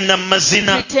kubanga really ogenda mu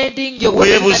mazina, pretending, you're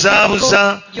wearing a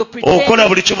weebuzaabuza, you're pretending, okola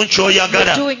buli kimu you're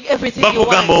ky'oyagala. doing everything you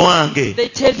Bakugamba want. wange They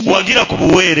tell you wagira ku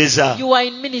buweereza, you are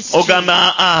in ministry.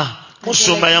 ogamba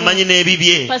musumba yamanyi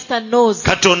n'ebibye, Pastor knows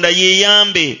Katonda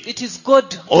yeeyambe, it is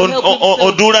God to help himself.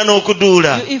 oduula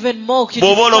n'okuduula. You even mock, you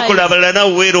Bw'oba olokola despise. abalala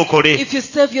nawe weerokole. If you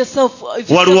save yourself, if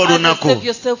you Waliwo save others, olunaku. save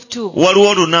yourself too. Waliwo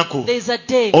olunaku, There is a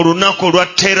day, olunaku olwa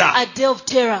ttera. a day of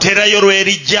terror. Ttera yo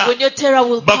lw'erijja, When your terror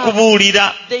will come,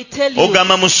 bakubuulira, they tell you,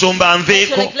 ogamba musumba that you're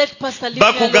anveeko, like, let Pastor leave me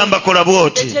bakugamba alone. kola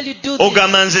bw'oti, They tell you do this.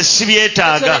 ogamba nze That you're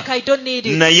sibyetaaga. like, I don't need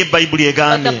it. Naye Bayibuli But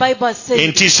the egambye Bible says,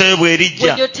 entiisa yo bw'erijja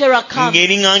when your terror comes,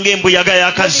 ng'eringa ng'embuyaga when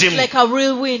y'akazimu, it's like a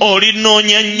real wind,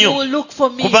 olinoonya you nnyo will look for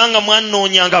me. kubanga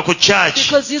mwanoonyanga ku kyaki,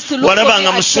 Because you used to look for me walabanga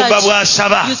at musumba church.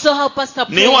 bw'asaba, You saw how Pastor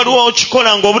naye prayed. waliwo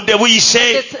okikola ng'obudde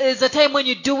buyise, There's a time when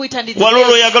you do it and it's waliwo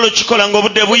late. lw'oyagala okikola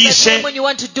ng'obudde There's a buyise. time when you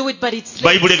want to do it but it's late.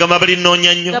 Bayibuli egamba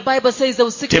balinoonya nnyo, The Bible says they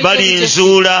will seek me diligently,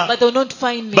 tebalinzuula, but they will not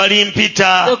find me.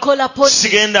 balimpita, They'll call upon me,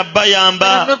 sigenda but I'm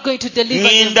bayamba, not going to deliver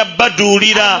them. ngenda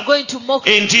baduulira, I'm going to mock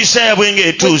them. entiisa yabwe When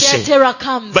their ng'etuuse. terror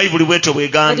comes, Bayibuli bw'etyo that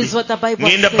bw'egambye, is what the Bible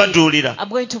ngenda says. baduulira I'm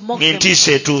going to mock them ng'entiisa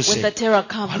when etuuse. the terror Waliwo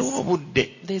comes. obudde,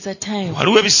 There's a time.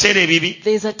 waliwo ebiseera ebibi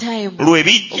There's a time lwe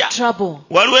bijja, of trouble.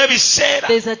 waliwo ebiseera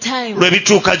There's a time lwe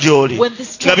bituuka gy'oli when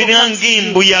this nga trouble biri comes to you,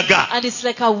 ng'embuyaga, and it's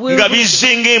like a nga whirlwind. bizze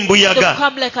They'll ng'embuyaga.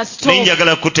 come like a Naye storm.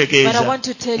 njagala But I kukutegeeza want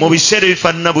to tell mu you biseera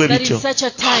ebifaanana bwe that bityo, in such a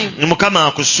time, Mukama the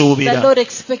akusuubira Lord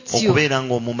expects you okubeera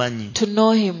ng'omumanyi, to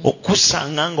know Him,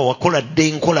 okusanga nga wakola dde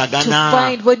to enkolagana.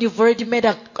 find when you've already made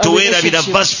a Teweerabira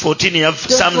relationship. verse 14 ya Don't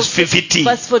Psalms forget 50.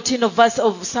 verse 14 of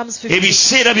Psalms 50.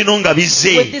 Ebiseera bino nga When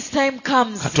bizze, this time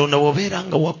comes, Katonda bw'obeera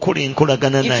nga wakola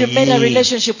enkolagana if you made a naye,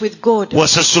 relationship with God,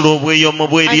 wasasula obweyomo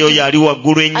bw'eriyo And you- yali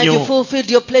waggulu and you ennyo. fulfilled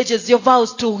your pledges, your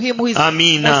vows to Him who is Most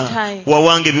Amiina. High,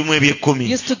 Wawanga ebimu eby'ekkumi,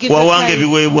 used to give wawanga your tithe,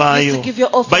 ebiweebwayo. used to give your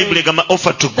offering. Bayibuli egamba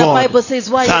offer to The Bible God, says,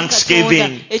 why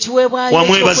thanksgiving. ekiweebwayo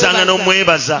Wamwebazanga eky'okwebaza.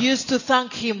 n'omwebaza. You used to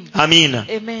thank Him. Amiina.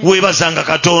 Amen. Weebazanga You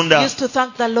Katonda. used to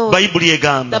thank the Lord. Bayibuli The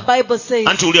egamba Bible says,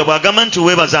 anti ulya bw'agamba nti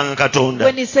weebazanga Katonda,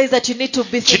 when He says that you need to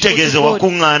be thankful kitegeeza to God,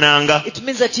 wakuŋŋaananga, it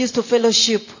means that you used to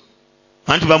fellowship.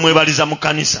 anti bamwebaliza mu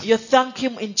kkanisa. You thank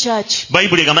Him in church.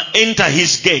 Bayibuli egamba enter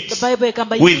his The gates Bible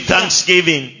egamba with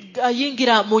thanksgiving.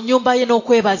 yingira mu nnyumba ye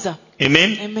n'okwebaza.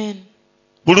 Amen. Amen.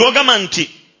 Buli ogamba nti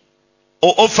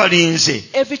offerings,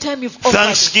 every time you've offered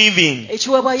thanksgiving,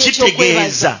 ekiweebwayo kitegeeza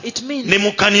ekyokwebaza, it means ne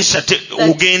mu kanisa that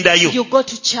ugendayo. you go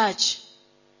to church.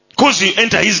 Because you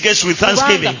enter his gates with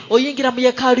thanksgiving. Kubanga oyingira mu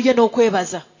yeekaalu ye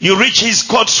n'okwebaza. You reach his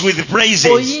courts with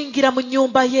praises. Oyingira mu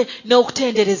nnyumba ye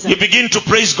n'okutendereza. You begin to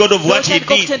praise God of what he N'otandika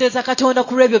did. okutendereza Katonda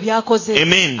ku lw'ebyo by'akoze.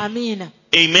 Amen. Amiina.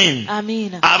 Amen.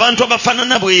 Amiina. Abantu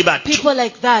abafaanana bwe batyo People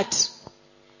like that,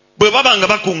 bwe baba nga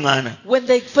bakuŋŋaana when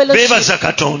they fellowship, beebaza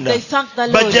Katonda, they thank the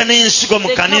Lord. bajja n'ensigo mu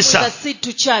They come with kanisa, a seed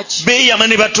to church. beeyama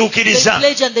ne They batuukiriza.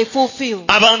 pledge and they fulfill.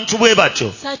 Abantu bwe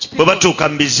batyo Such bwe people, batuuka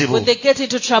mu bizibu when they get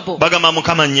into trouble, bagamba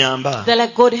Mukama nnyamba. they're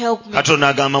like, God help me. Katonda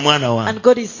agamba mwana wange, And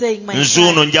God is saying, my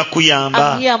nzuuno son, nja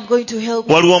kuyamba. I'm here, I'm going to help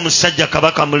you. Waliwo omusajja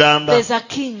kabaka mulamba, There's a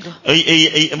king.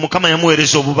 Mukama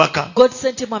yamuweereza obubaka God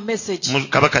sent him a message mu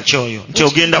kabaka kyoyo nti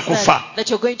which ogenda means kufa. that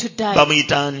you're going to die.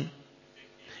 Bamuyitaani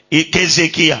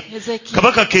Keezeekiya. Hezekiah,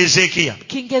 Kabaka Keezeekiya.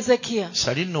 King Hezekiah.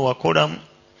 Sali nno wakolamu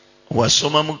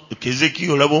wasomamu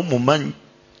Keezeekiya olaba omumanyi.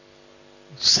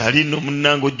 Sali nno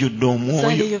munnange ojjudde Suddenly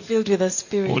omwoyo. you're filled with the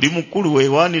Spirit. Oli mukulu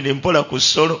weewaanire mpola ku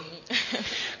ssolo.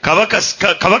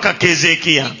 Kabaka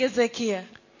Keezeekiya King Hezekiah,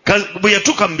 bwe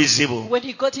yatuuka mu bizibu, when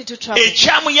he got into trouble,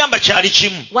 ekyamuyamba kyali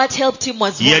kimu. what helped him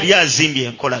was one. Yali azimbye He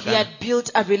enkolagana. had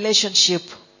built a relationship.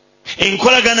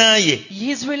 Enkolagana ye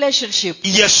His relationship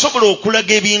yasobola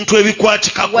okulaga ebintu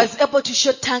ebikwatikako. was able to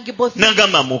show tangible things.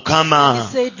 N'agamba Mukama, And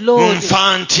he said, Lord, nfa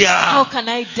how ntya? can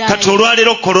I Kati die?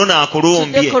 olwaleero korona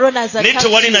akulumbye, Today corona has naye attacked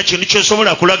tewali you. na kintu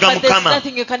ky'osobola kulaga But there's Mukama.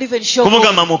 nothing you can even show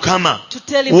Kumugamba God. Mukama, To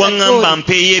tell him that waŋŋamba God,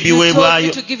 mpeeyo you told me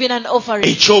ebiweebwayo. to give in an offering.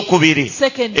 Ekyokubiri,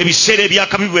 Second, ebiseera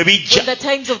ebyakabi bwe when bijja, the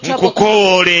times of trouble come,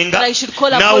 nkukowoolenga, that I should call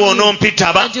naawe upon you,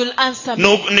 onompitaba, and you'll answer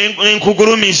me, ne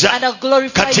nkugulumiza. and I'll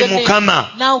glorify Kati your name.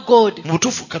 Mukama, Now God, mu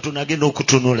butuufu Katonda agenda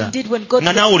okutunula indeed when God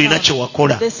nga looks naawe olina down, kye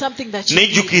wakola. there's something that you did.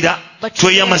 Nejjukira But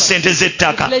tweyama remember, ssente you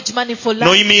z'ettaka, pledge money for land,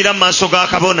 n'oyimirira mu maaso ga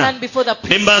kabona, stand before the ne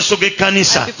priest, mu maaso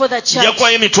g'ekkanisa, and before the church. nja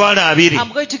kuwayo emitwalo 20, I'm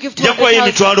going to give nja kuwayo 200,000.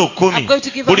 emitwalo 10. I'm going to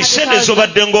give Buli ssente 100,000.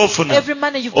 z'obadde ng'ofuna Every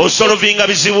money you've been getting, osolovinga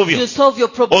bizibu byo, you solve your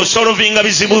problem. osolovinga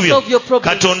bizibu You byo. solve your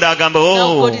problems. Katonda agamba,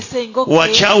 Now oh, God is saying, okay,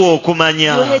 wakyawa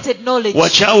okumanya, you hated knowledge.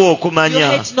 wakyawa You okumanya.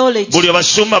 hate knowledge. Buli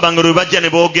abasumba bange lwe bajja ne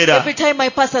boogera, Every time my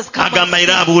pastors come agamba and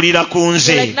era speak, abuulira ku they're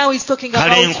nze. like, now he's talking Kale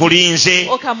about me. nkulinze,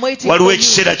 Okay, I'm waiting waliwo for you.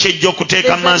 ekiseera kyejja okuteeka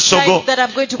There's mu a maaso time go that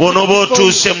I'm going to put bw'onooba before you.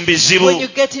 otuuse mu bizibu. When you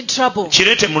get in trouble,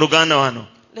 Kireete mu Luganda wano,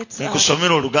 let's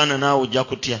nkusomera Oluganda naawe ojja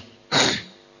kutya.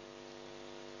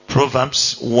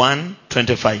 Proverbs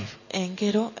 1:25.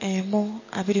 engero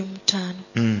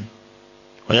 1:25.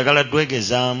 Oyagala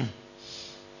twegezaamu?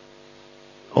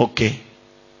 Okay.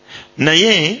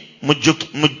 Naye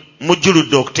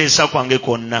mujjuludde okuteesa kwange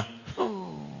kwonna.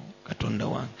 Katonda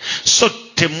wange. So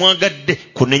temwagadde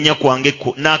kunenya kwange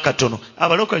n'akatono.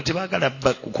 Abalokole tebaagala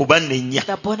kubanenya.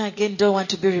 The born again don't want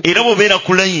to be Era rebuked. bw'obeera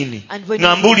ku layini And when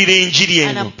nga you mbuulira enjiri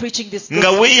and I'm eno preaching this nga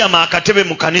gospel, weeyama akatebe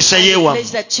mu kanisa and you yeewamu,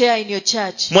 place that chair in your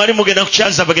church, mwali mugenda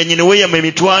kukyaza bagenyi ne weeyama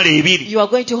emitwalo 2. you are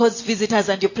going to host visitors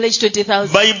and you pledge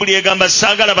 20,000. Bayibuli egamba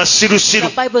saagala basirusiru.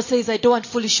 The Bible says, I don't want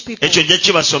foolish people. Ekyo nja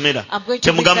kibasomera. I'm going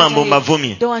to read Temugamba that mbu ahead.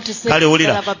 mbavumye. Don't want to say Kale that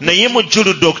wulira, I've abused naye you.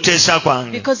 mujjuludde okuteesa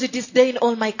kwange, Because you disdain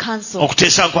all my counsel,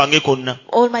 okuteesa kwange kwonna.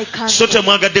 all my So counsel,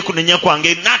 temwagadde kunenya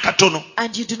kwange n'akatono.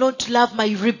 and you do not love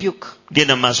my rebuke.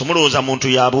 Genda mu maaso, mulowooza muntu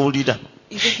y'abuulira.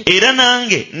 You think it- Era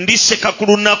nange ndiseka ku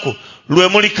lunaku lwe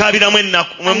mulikaabiramu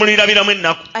ennaku, mwe mulirabiramu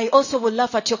ennaku. I also will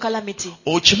laugh at your calamity.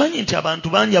 Okimanyi nti abantu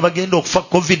bangi abagenda okufa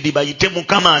COVID bayite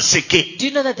Mukama aseke. Do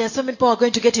you know that there are so many people who are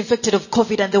going to get infected of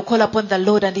COVID and they'll call upon the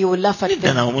Lord and he will laugh at Nedda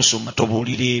them? nawe musumba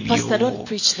tobuulira Pastor, don't ebyo.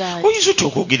 preach that. Oyinza otya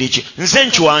okwogera eki? Nze Say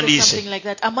nkiwandiise. something like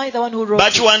that. Am I the one who wrote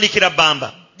it? Bakiwandiikira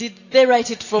Bamba. Did they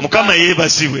write it from Mukama God?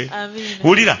 yeebazibwe. Amen.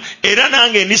 Wulira, era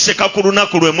nange ndiseka ku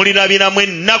lunaku lwe mulirabiramu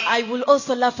ennaku. I will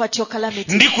also laugh at your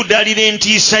calamity. Ndikudaalira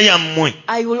entiisa yammwe.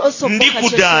 I will also mock at your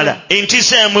Ndikudaala terror.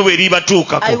 entiisa yammwe bwe I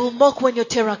eribatuukako. will mock when your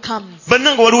terror comes.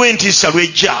 Bannange waliwo entiisa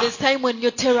lw'ejja. There's time when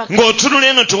your terror comes Ng'otunula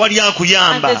eno tewali and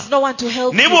akuyamba. there's no one to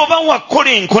help Ne you. bw'oba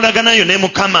wakola enkolagana yo ne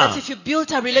Mukama, But if you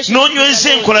build a relationship with n'onyweza the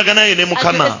Lord enkolagana yo ne and you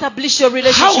Mukama, establish your how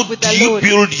relationship with do the you Lord,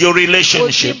 build your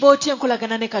relationship? ozimba otya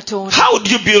enkolagana ne Katonda? How do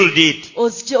you build it?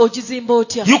 Ogizimba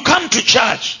otya? You come to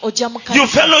church. Ojja mu You kanisa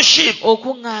fellowship.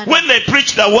 okuŋŋaana. When they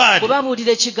preach the Bwe word,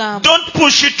 babuulira ekigambo don't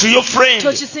push it to your friend.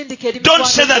 tokisindika eri Don't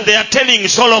say that they are telling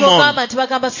Solomon. togamba nti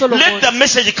bagamba Solomon. Let the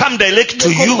message come direct to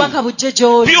Leka you. obubaka bujje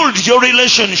gy'oli. Build your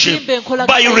relationship Zimba enkolagana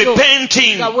by yo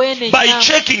repenting, nga weenenya, by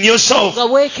checking yourself. nga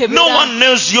weekebera. No one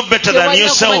knows you better than Tewalina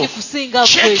kumanyi yourself. kusinga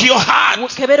Check gwe. your heart.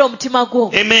 Kebera omutima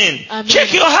gwo. Amen. Amen.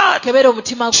 Check your heart. Kebera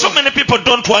omutima So gwo. many people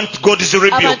don't want God's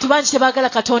rebuke. Abantu bangi tebaagala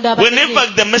Katonda abatenye.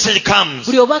 Whenever the message comes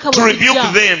Buli obubaka to bwe rebuke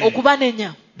bujja them,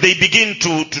 okubanenya. they begin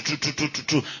to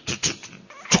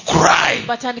cry.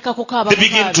 batandika kukaaba They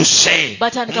begin to say,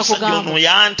 batandika "Omusajja kugamba, ono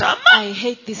yantama." I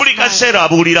hate this Buli man. kaseera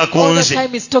abuulira ku All the nze. time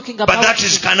he's talking But about that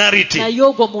is me. carnality. Naye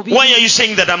ogwo mubiri. Why are you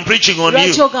saying that I'm preaching on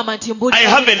Lwaki you? ogamba nti mbulira I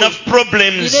have gwe? enough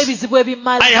problems. Nina ebizibu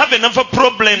ebimala. I have enough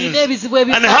problems. Nina ebizibu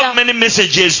And I have ebimala. many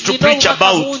messages to Nina preach obubaka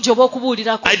about. bungi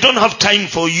obw'okubuulirako. I don't have time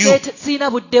for you. Siina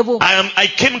budde bwo. I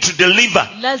came to deliver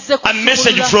Nazze a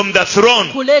message kusuubula from the throne.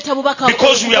 kuleeta bubaka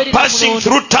Because we are obubeerera passing mulondo.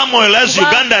 through turmoil as Kuba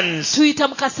Ugandans. tuyita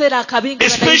mu kaseera akabi nga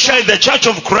Especially the Church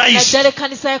of Christ. naddala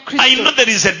ekkanisa ya I know Kristo. there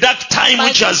is a dark time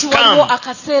which has Manyi waliwo come.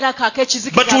 akaseera ako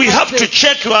ak'ekizikiza But we have to akazze.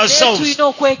 check ourselves tulina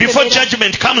okwegerera. before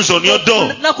judgment comes on your door.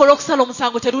 Olunaku olw'okusala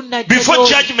omusango terunnajja Before gy'oli.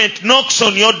 judgment knocks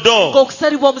on your door.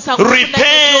 Ng'okusalibwa omusango Repent.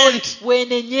 terunnajja gy'oli.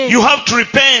 Weenenye. You have to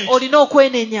repent. Olina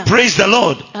okwenenya. Praise the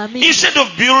Lord. Amen. Instead of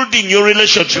building your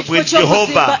relationship Ekifo with ky'okuzimba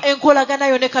Jehovah, enkolagana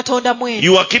yo ne Katonda mwenu.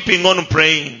 you are keeping on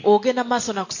praying. Ogenda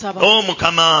maaso na kusaba. Oh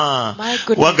Mukama, My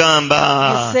goodness.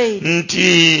 wagamba You said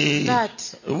nti that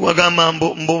wagamba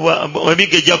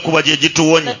ebige jakuba gye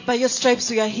gituwonya that by your stripes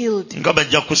we are healed. nga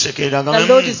bajja kusekerera The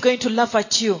Lord is going to laugh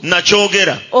at you.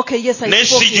 nakyogera Okay, yes, I naye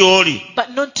spoke si it, gy'oli.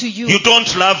 but not to you. You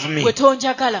don't love me. Gwe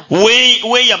tonjagala.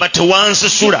 Weeyama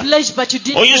tewansasula. You pledged, but you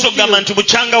didn't Oyinza okugamba fulfill. nti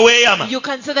bukyanga weeyama You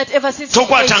can say that ever since you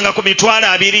tokwatanga ku mitwalo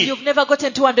abiri pledged, you've never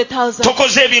gotten 200,000.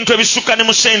 tokoze ebintu ebisukka ne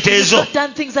mu ssente You've ezo not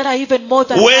done things that are even more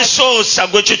than that. weesoosa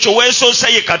gwe kyekyo weesoosa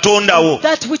ye katonda wo.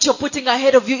 That which you're putting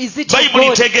ahead of you, is it your bayibuli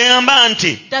God? tegamba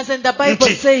nti Doesn't the Bible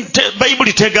say?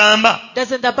 bayibuli tegamba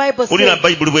Doesn't the Bible olina say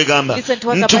bayibuli bwegamba Listen to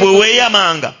what the nti Bible bwe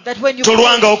weeyamanga that when you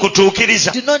tolwangawo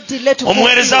kutuukiriza. do not delay to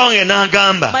omuweereza fulfill? wange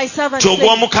n'agamba My servant ti said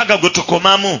ogw'omukaaga gwe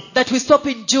tukomamu that we stop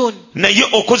in June, naye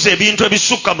okoze ebintu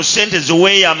ebisukka mu ssente ze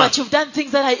weeyama. but you've done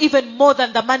things that are even more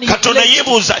than the money you katonda pledged.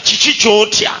 yeebuuza kiki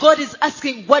ky'otya? God is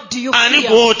asking, what do you ani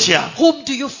fear? gw'otya? Whom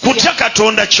do you fear? kutya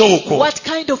katonda kyokwo What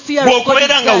kind of fear of God is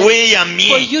bw'okubeera nga that? For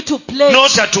weeyamye you to pledge,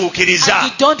 n'otatuukiriza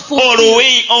and you don't fulfill. olwo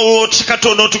oti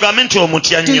katonda otugambe nti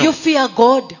omutya do you nnyo. fear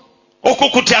God? okwo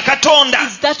kutya katonda.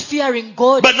 Is that fearing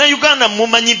God? bannayuganda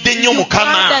mumanyidde nnyo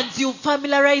mukama. Ugandans, you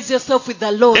familiarize yourself with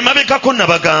the Lord. emabekako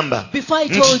nabagamba Before I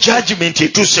nti told you, judgment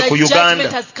etuuse the ku judgment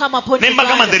uganda. has come upon ne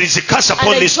mbagamba Uganda. there is a curse And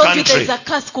upon I this told you there country. is a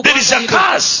curse ku There is a Uganda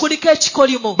lino. curse. Kuliko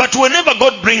ekikolimo. But whenever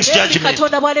God brings Naye judgment,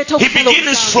 Katonda bw'aleeta he okusala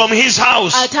begins omusango, from his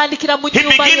house. atandikira mu He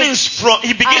nnyumba ye. begins from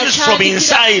Atandikira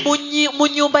inside. mu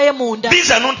nnyumba ye munda.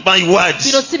 These are not my words.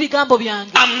 Bino si bigambo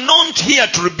byange. I'm not here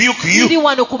to rebuke Ndi you.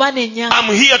 wano kubanenya. I'm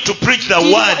here to preach the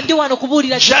Ndi word. wano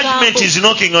kubuulira Judgment kigambo. is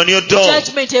knocking on your door.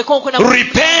 Judgment ekonkona mu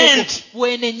Repent. mulyango gwo.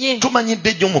 Weenenye.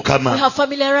 Tumanyidde nnyo We mukama. have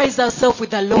familiarized ourselves with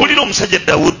the Lord. Wulira omusajja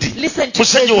Dawudi, Listen to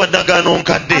musajja David, wa ddagaano a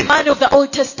nkadde, man of the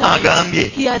Old Testament. agambye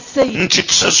He has said nti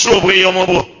tusasule obweyomo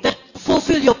bwo. that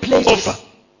fulfill your pledges. Ofa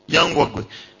yanguwa ggwe.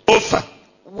 Ofa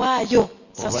Waayo.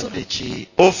 obadde ki?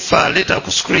 Ofa leeta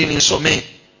ku screen nsome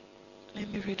Let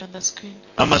me read on the screen.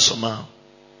 amasomo awo.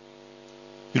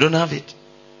 You don't have it?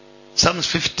 Psalms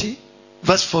 50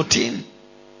 verse 14.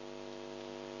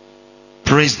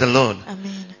 Praise the Lord.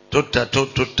 Amen.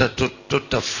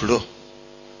 Tota flow.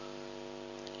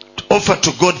 Offer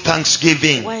to God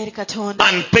thanksgiving Waeri Katonda.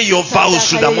 and pay your vows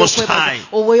to the Most High.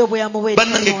 Oweyo bweyamo bw'eri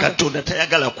Bannange Katonda. Katonda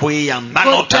tayagala kweyamba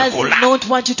God does n'otakola. not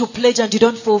want you to pledge and you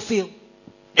don't fulfill.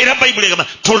 Era bayibuli egamba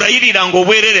tolayirira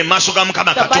ng'obwerere mu maaso ga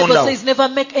Mukama The Bible Katonda wo. says never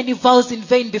make any vows in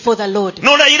vain before the Lord.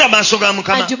 N'olayira maaso ga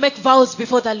Mukama. And you make vows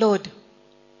before the Lord.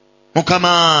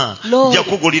 Mukama Lord, nja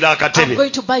kugulira I'm akatebe.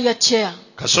 going to buy you a chair.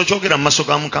 Kasooka okyogera mu maaso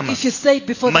ga Mukama. If you say it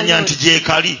before the Manya Lord, nti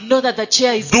gyekali. know that the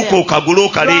chair is Dduka there. okagule Run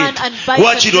okaleeta. and buy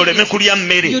Waakiri something. oleme kulya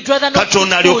mmere. You'd rather not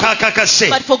Katonda eat food, alyoke akakase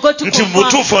but for God to nti mu confirm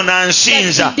butuufu that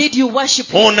onansinza. indeed you worship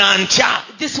Him. Onantya.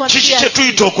 This one Kiki fears kye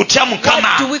tuyita okutya What do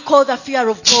Mukama? we call the fear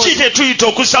of God? Kiki kye tuyita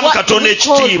okussamu What do Katonda we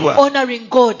call ekitiibwa? honoring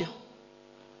God?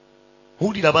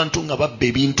 Owulira abantu nga babba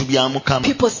ebintu bya Mukama.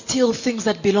 People steal things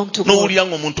that belong to God. N'owulira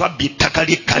ng'omuntu abba ettaka Where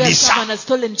ly'ekkanisa. someone has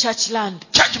stolen church land.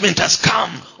 Judgment has come.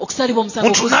 Okusalibwa omusango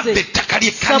Omuntu n'abba kuzze. ettaka Someone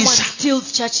ly'ekkanisa.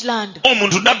 steals church land.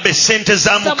 Omuntu n'abba essente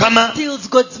za Someone Mukama. steals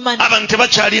God's money. Abantu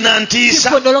tebakyalina ntiisa.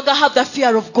 People no longer have the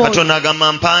fear of God. Katonda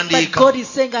agamba But mpandiika. God is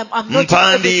saying, I'm not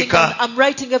everything Mpandiika. down. I'm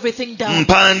writing everything down.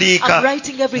 Mpandiika. I'm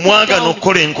writing everything Mwagaana down.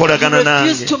 okukola enkolagana You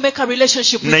refuse nange. to make a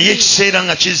relationship with Naye me. ekiseera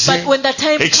nga kizze. But when the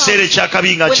time Ekiseera comes,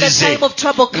 ekyakabi nga when the kizze. time of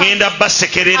trouble comes, Ngenda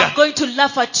basekerera. I'm going to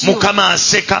laugh at you. Mukama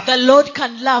aseka. The Lord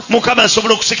can laugh. Mukama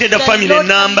asobola okusekerera The family Lord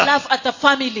can ennamba. laugh at the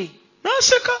family.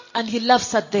 N'aseka. And He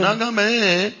laughs at them.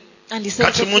 N'agamba And he said,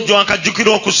 kati okay, mujjo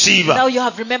akajjukira okusiiba now you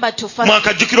have remembered to fast.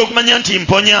 mwakajjukira okumanya nti Now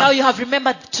mponya you have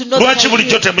remembered to know that lwaki I bulijjo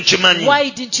heal. temukimanyi Why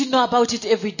didn't you know about it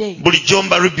every day? bulijjo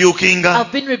mba rebukinga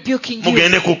I've been rebuking you.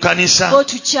 mugende ku kkanisa Go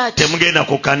to church. temugenda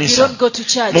ku You kkanisa don't go to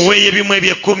church. muweeyo ebimu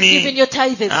eby'ekkumi Even your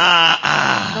tithes.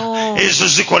 No. ezo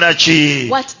zikola ki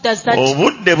What does that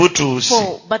obudde butuuse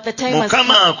for? But the time has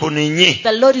mukama come. akunenye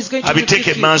The Lord is going to abiteeke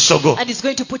rebuke you. maaso go And he's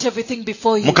going to put everything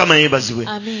before you. mukama yeebazibwe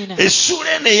Amen.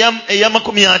 essuula eno eya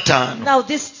 50 Now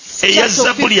this eya chapter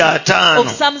of Zabbuli 50 of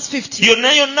 5 Psalms 50.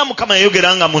 yonna yonna mukama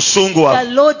yayogera nga The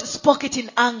musunguwavu Lord spoke it in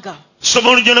anger. soma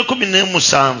olugero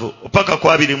 17 paka ku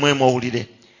 21 owulire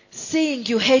Seeing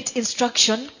you hate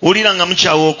instruction wulira nga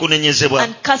mukyawa okunenyezebwa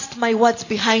and cast my words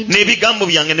behind you. n'ebigambo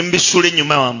byange ne mubisuula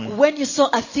ennyuma wammwe When you saw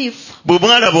a thief, bwe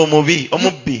mwalaba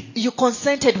omubbi you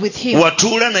consented with him.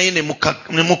 watuula naye ne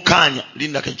mukkaanya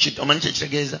lindako omanyi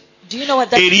kyekitegeeza Do you know what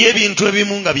that eriyo means? ebintu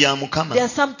ebimu nga bya mukama There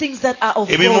are some things that are of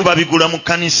ebimu God. babigula mu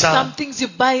kkanisa Some things you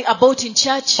buy about in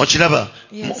church. okiraba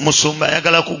Yes. musumba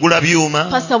ayagala kugula byuma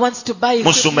Pastor wants to buy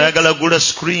musumba equipment. ayagala kugula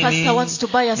screen Pastor wants to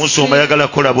buy a musumba screen. ayagala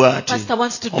kukola bw'ati Pastor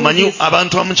wants to do omanyi this.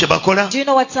 abantu abamu kye bakola Do you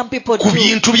know what some people ku do?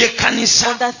 bintu by'ekkanisa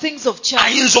On the things of church,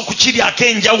 ayinza okukiryako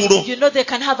enjawulo you know they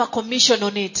can have a commission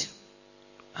on it.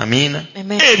 amiina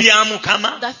Amen. ebya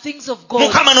mukama The things of God.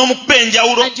 mukama n'omukuba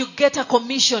enjawulo And you get a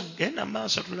commission. genda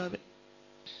maaso tulabe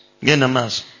genda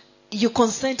maaso You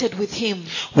consented with him.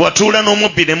 watuula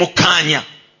n'omubbi ne mukkaanya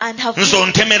And have nze been,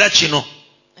 ontemera kino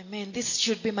amen, this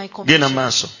should be my genda commission.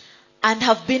 maaso And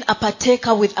have been a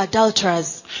partaker with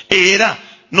adulterers. era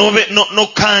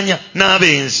n'okkaanya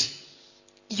n'abenzi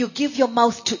You give your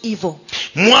mouth to evil.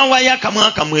 mwawayo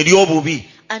akamwa kammwe eri obubi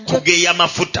And your, kugeya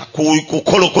mafuta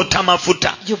kukolokota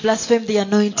mafuta you blaspheme the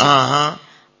anointing. aha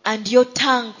And your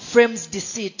tongue frames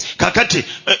deceit. kakati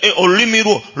olulimi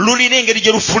lwo lulina engeri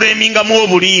gye lufuleemingamu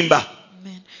obulimba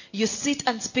Amen. You sit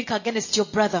and speak against your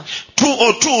brother.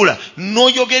 otuula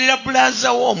n'oyogerera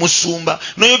bulaza wo omusumba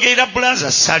n'oyogerera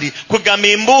bulaza sali kwegamba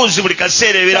emboozi buli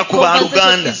kaseera ebeera The ku conversation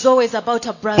baaluganda is always about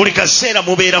a brother. buli kaseera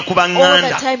mubeera ku All the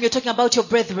baŋŋanda time you're talking about your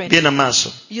brethren. genda maaso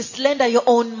You slander your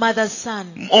own mother's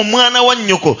son. omwana wa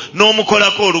nnyoko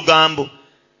n'omukolako olugambo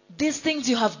These things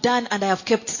you have done and I have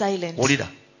kept silent. wulira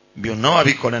byonna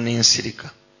wabikola n'ensirika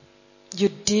You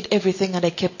did everything and I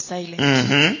kept silent.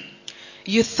 Mhm.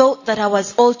 You thought that I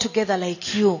was altogether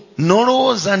like you.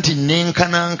 n'olowooza nti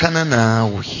nenkanankana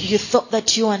naawe You thought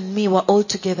that you and me were all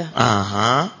together.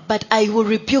 aha But I will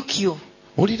rebuke you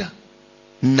wulira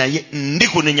naye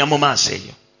ndikunenya mu maaso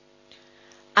eyo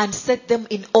and set them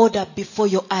in order before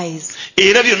your eyes.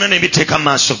 era byonna ne biteeka mu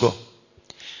maaso go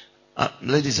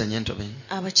ladies and gentlemen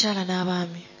Abakyala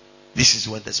n'abaami. this is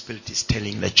what the spirit is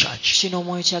telling the church Kino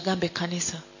omwoyo kyagamba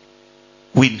ekkanisa.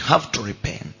 we have to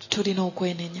repent Tulina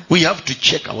okwenenya. we have to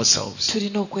check ourselves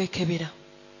Tulina okwekebera.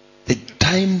 the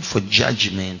time for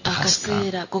judgment has come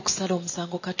Akaseera k'okusala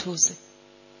omusango katuuse.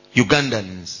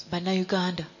 Ugandans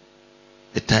Bannayuganda,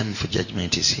 the time for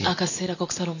judgment is here akaseera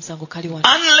k'okusala omusango kali wano.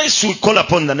 unless we call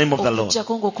upon the name of the Lord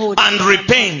Okuggyako ng'okowulira and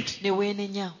repent ne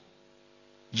weenenya.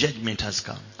 judgment has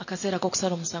come. Akaseera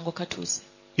k'okusala omusango katuuse.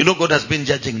 You know God has been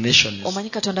judging nations. Omanyi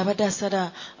Katonda abadde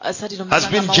asalira Has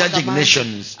been omusango judging amawanga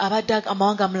nations. abadde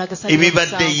amawanga amala gasalira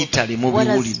Ebibadde omusango. Italy What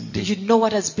has- mubiwulidde. You know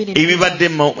what has been in Ebibadde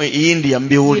India You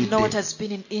know what mbiwulidde. has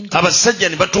been in India. Abasajja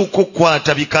ne batuuka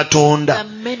okukwata The bikatonda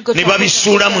men got ne to a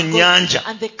babisuula point mu of nnyanja.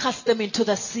 and they cast them into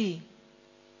the sea.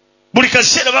 Buli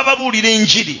kaseera bababuulira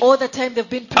enjiri. All the time they've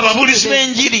been preaching Ababuulizi to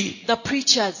them. b'enjiri. The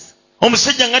preachers.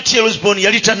 Omusajja nga T.L. Osborne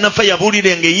yali tannafa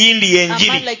yabuulira ng'eyindi A man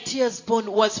enjiri. like Tearsborn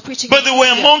was preaching. But they were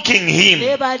in India. mocking him,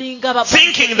 Naye balinga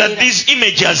thinking that these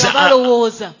images nga are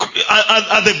balowooza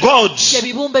the gods.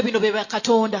 ebibumbe bino bye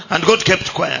bakatonda. And God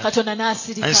kept quiet Katonda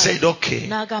n'asirika and said, okay,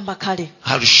 n'agamba kale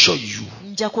I'll show you.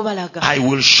 nja kubalaga. I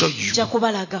will show you. Nja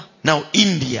kubalaga. Now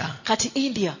India Kati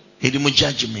India, eri mu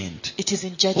judgment it is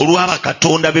in judgment.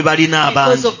 olw'abakatonda be balina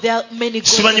Because abangi. of their many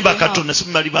gods Simanyi that they bakatonda have.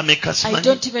 simanyi bameka I simanyi.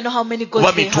 don't even know how many gods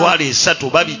Oba they mitwalo have. esatu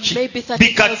oba biki. Maybe 30,000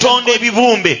 Bikatonda gods.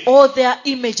 ebibumbe. All their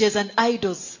images and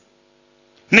idols.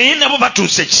 Naye nabo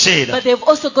batuuse ekiseera. But they've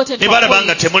also gotten Ne to a balaba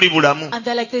nga point. temuli bulamu. And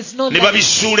they're like, there's no Ne life.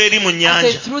 babisuula eri mu And they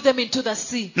nnyanja. threw them into the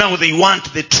sea. Now they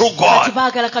want the true Kati God.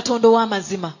 baagala Katonda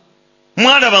ow'amazima.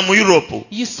 Mwalaba mu Europe.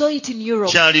 You saw it in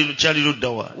Europe. Kyali ludda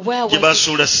wa. Where was Gye it?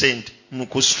 basuula ssente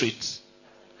ku streets.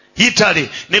 Italy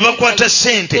ne bakwata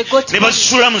ssente They got ne money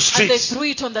basula mu and they streets. threw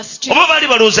it on the street. Oba baali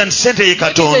balowooza nti ssente ye Maybe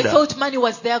they Katonda. thought money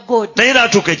was their God. Naye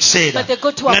n'atuuka ekiseera But they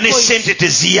got to a nga ne point. ssente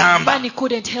teziyamba. Money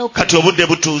couldn't help Kati them. obudde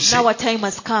butuuse. Now a time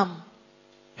has come.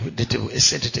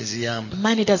 Ssente teziyamba.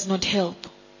 Money does not help.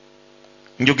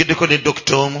 njogeddeko ne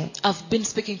dokita omu I've been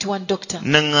speaking to one doctor,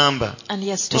 naŋŋamba and he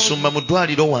has told musumba me, mu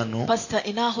ddwaliro wano Pastor,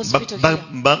 in our hospital here,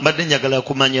 badde njagala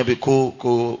kumanya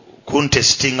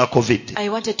kuntestinga covid I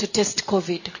wanted to test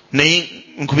COVID, naye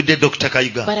nkubidde dokita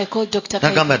Kayiga but I called Dr.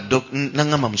 nagamba Kayiga,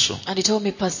 naŋŋamba muso and he told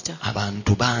me, Pastor,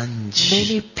 abantu bangi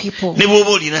many people, ne bw'oba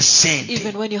olina ssente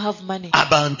even when you have money,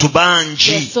 abantu there are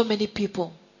bangi so many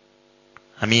people.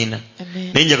 amiina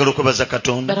Amen. naye njagala okwebaza But I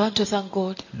Katonda want to thank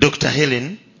God. Dr.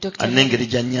 Helen Dr. alina engeri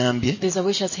Helen, gy'annyambye there's a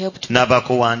way she has helped me,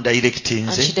 n'abaako and she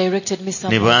wandayirekitinze directed me ne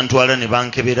somewhere. bantwala ne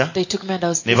bankebera They took me and I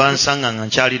was ne tested, bansanga nga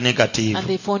nkyali and negatiivu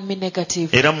they found me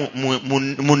negative. era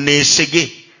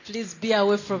munneesege Please be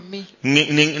away from me.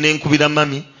 ne nkubira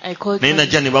mami I called naye Mommy,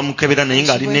 najja ne bamukebera naye and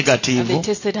ng'ali she went, and they negatiivu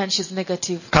tested her and she's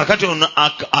negative. kaakati ono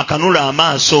akanula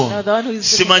amaaso Now the one who is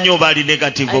simanyi oba ali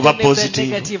negatiivu I oba don't know if they're positive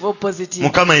negative or positive.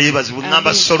 mukama yeebazibwe ŋŋamba Amen.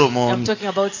 I'm solomoni talking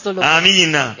about Solomon.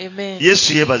 amiina Amen.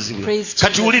 yesu yeebazibwe Praise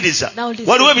kati Jesus. wuliriza Now listen.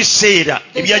 waliwo ebiseera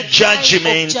There's ebya a time of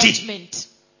judgment judgment.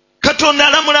 katonda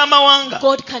alamula amawanga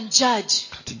God can judge.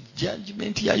 kati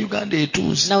judgment ya uganda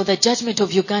etuuse Now the judgment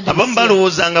of Uganda abamu is here.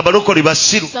 balowooza nga balokole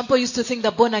basiru Some people used to think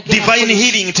the born again are divine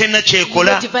foolish. healing tenna You know,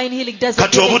 kyekola divine healing doesn't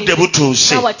kati do obudde anything.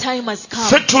 butuuse Now our time has ffe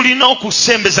come. tulina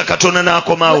okusembeza katonda We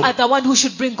n'akomawo are the one who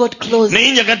should bring God close.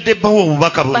 naye njagadde bbawo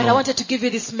obubaka But I buno wanted to give you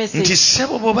this nti message.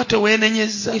 ssebo bw'oba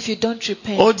teweenenyezza If you don't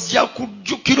repent, ojja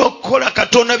kujjukira okukola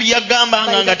katonda bye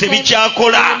yagambanga by nga the time you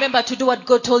tebikyakola remember to do what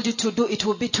God told you to do, it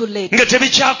will be too late. nga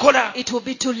tebikyakola It will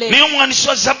be too late. naye omwanisi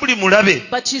wa zabbuli mulabe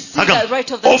But you see agamba, the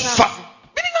right of the offer Psalms.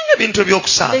 biringanga ebintu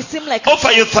ebyokusaala They seem like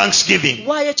offer your thanksgiving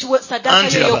Waayo sadaka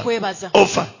Anti ye laba, y'okwebaza.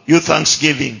 offer your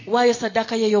thanksgiving Waayo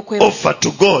sadaka ye y'okwebaza. offer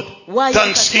to God Waayo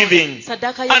thanksgiving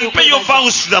sadaka ye and pay your y'okwebaza.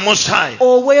 vows to the Most High.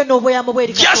 Oweeyo n'obweyamo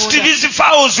bw'eri Just Katonda. these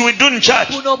vows we do in church,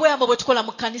 Buno obweyamo bwe tukola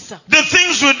mu kkanisa. the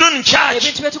things we do in church,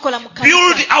 Ebintu bye tukola mu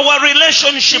build kkanisa. our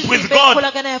relationship with Bizimba God.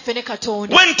 enkolagana yaffe ne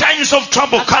Katonda. When times of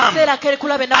trouble come Akaseera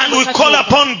kerekula ennaku and we bwe call katuuka,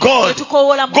 upon ne God,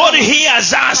 tukoowola God Mukama,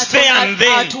 hears us there and Katonda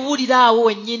then. atuwulira awo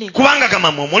wennyini. Kubanga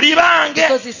gamamwe muli bange,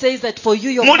 Because he says that for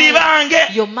you, muli bange,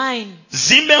 your mind,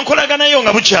 zimba enkolagana yo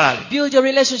nga bukyali, build your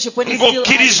relationship when it's still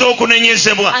ng'okkiriza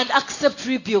okunenyezebwa, and accept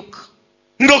rebuke.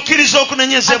 ng'okkiriza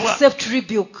okunenyezebwa. Accept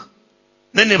rebuke.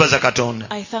 Ne neebaza Katonda.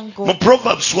 I thank Mu God.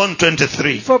 Proverbs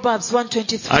 1:23 Proverbs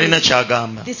 1:23. alina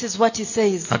kyagamba. This is what he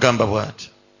says. Agamba bw'ati.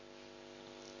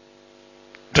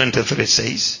 23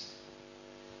 says,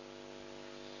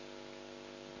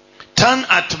 turn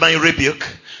at my rebuke,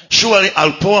 surely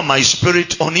I'll pour my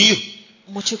spirit on you.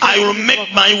 I will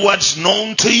make my words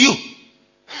known to you.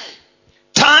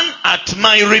 Turn at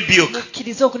my rebuke.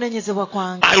 Mukkirize okunenyezebwa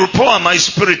kwange. I will pour my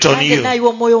spirit on Nange you. naayiwa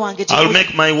omwoyo wange gye I will muli.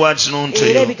 make my words known to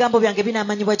Era you. ebigambo byange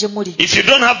binaamanyibwa gye muli. If you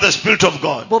don't have the spirit of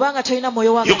God, Bw'obanga tolina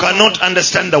mwoyo wa you cannot Katonda,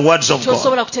 understand the words of God.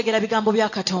 tosobola kutegeera bigambo bya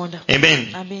Katonda.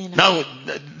 Amen. Amen. Now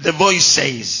the voice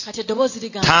says, Kati eddoboozi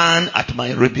ligamba, turn at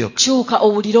my rebuke. kyuka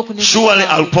owulire okunenyezebwa Surely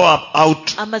I'll kwange. pour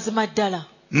out Amazima ddala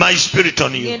my spirit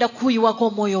on you. ngenda kukuyiwako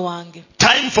omwoyo wange.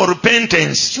 Time for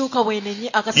repentance. Kyuka weenenye.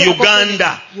 Akaseera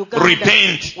Uganda, k'okwenenya.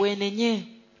 repent. Weenenye.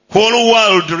 Whole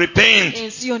world, repent.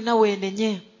 Ensi yonna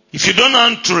weenenye. If you don't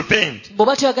want to repent,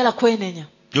 Bw'oba toyagala kwenenya,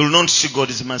 you will not see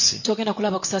God's mercy. togenda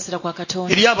kulaba kusaasira kwa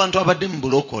Katonda. Eri abantu abadde mu There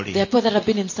bulokole are people that have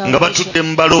been in nga salvation, batudde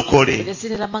mu balokole they're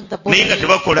seated among the born naye nga again,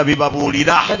 tebakola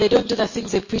bibabuulira. but they don't do the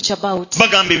things they preach about.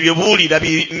 Bagamba ebyo buulira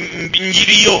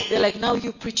njiriyo. They're like, now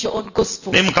you preach your own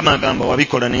gospel. Naye Mukama agamba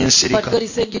wabikola But n'ensirika. God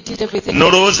is saying you did everything.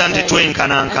 Nolowooza nti right.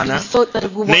 twenkanankana. And you thought that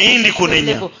we were Naye on the same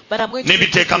ndikunenya. level. But I'm going to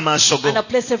N'ebiteeka mu maaso go. and I'll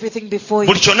place everything before you.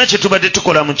 Buli kyonna kye tubadde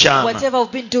tukola mu kyama. Whatever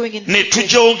we've been doing in Ne secret,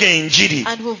 tujooga enjiri.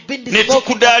 and we've been Ne smoking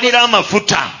tukudaalira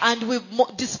amafuta. and we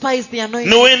despise the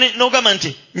anointing. N'ogamba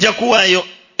nti nja kuwaayo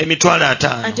emitwalo And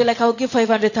 5. you're like, I'll give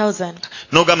 500,000.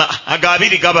 N'ogamba aga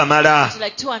 2 gabamala. You're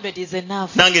like, 200 is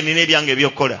enough. Nange nina ebyange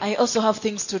ebyokukola. I also have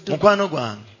things to do. Mukwano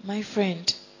gwange. My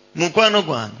friend.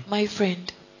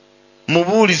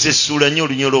 Mubuulize essuula nnyo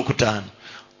olunya olwokutaano.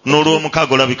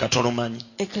 N'olwomukaaga olabika tolumanyi.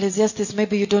 Ecclesiastes,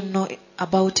 maybe you don't know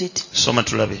about it. Soma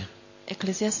tulabe.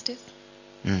 Ecclesiastes?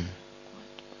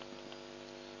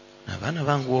 Abaana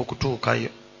bangu okutuukayo.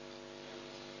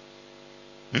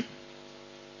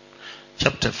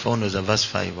 Chapter 4 noza verse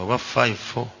 5 oba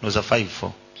 5:4 noza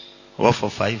 5:4 oba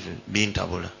 4:5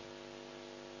 bintabula.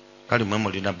 Kale mwe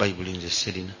mulina Bible nze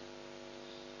sirina.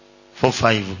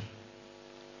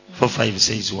 4:5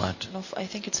 says what? No, I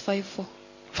think it's 5:4.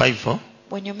 5:4?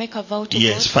 When you make a vow to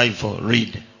Yes, God. 5:4.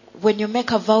 Read. When you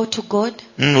make a vow to God,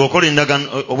 Okola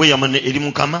endagaano obweyamo eri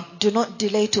Mukama do not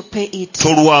delay to pay it,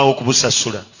 tolwawo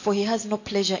kubusasula. for he has no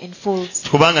pleasure in fools.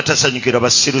 Kubanga tasanyukira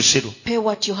basirusiru. Pay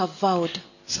what you have vowed.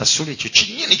 Sasula ekyo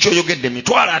kinnyini ky'oyogedde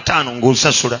emitwalo 5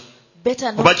 ng'osasula. Better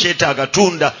Oba not to, kyetaaga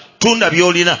tunda tunda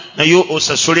byolina nayo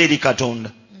osasula eri Katonda.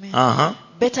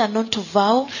 Better not to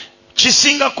vow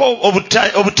kisingako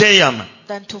obuteeyama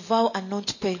than to vow and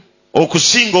not pay.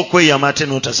 okusinga okweyama ate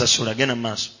n'otasasula. Genda mu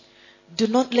maaso. Do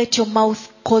not let your mouth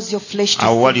cause your flesh to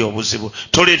awo wali sin, obuzibu.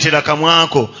 Toleetera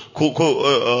kamwako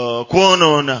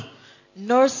kwonoona.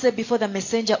 nor say before the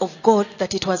messenger of God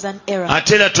that it was an error.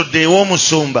 Ate era todde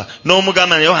ew'omusumba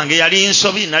n'omugamba naye wange yali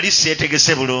nsobi nali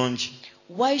seetegese bulungi.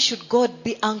 Why should God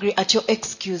be angry at your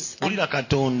excuse? Wulira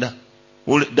Katonda.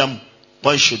 Ddamu.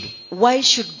 Why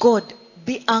should God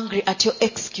be angry at your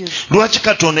excuse lwaki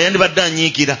Katonda yandibadde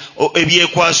anyiigira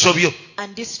ebyekwaso byo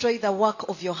and destroy the work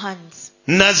of your hands?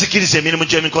 N'azikiriza emirimu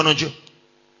gy'emikono gyo.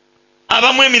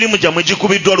 Abamu emirimu gyammwe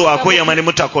gikubiddwa lwakweyama ne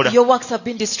mutakola. Your works have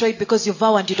been destroyed because you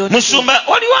vow and you don't. Musumba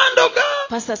wali wandoga.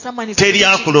 Pastor, someone is teri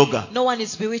akuloga. No one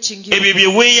is bewitching you. Ebyo bye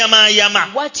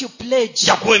weeyamayama. What you pledge.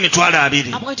 Njakuwa emitwalo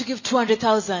 2. I'm going to give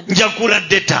 200,000. Njagula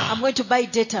data. I'm going to buy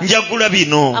data. Njagula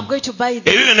bino. I'm going to buy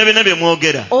this. Ebyo byonna bye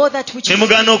mwogera. All that which you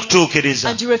mugaana okutuukiriza.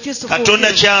 and you refuse to Katonda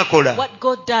fulfill. kyakola. What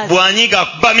God does. Bw'anyiga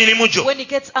akuba mirimu gyo. When he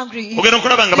gets angry, ogenda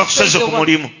okulaba nga bakusaze ku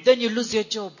mulimu. then you lose your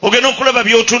job. Ogenda okulaba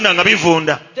by'otunda nga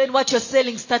bivunda. Then what you're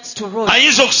selling starts to roll.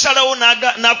 Ayinza okusalawo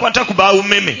n'akwata ku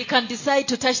baawumeme. You can decide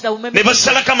to touch the women. Ne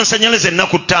basalako amasannyalaze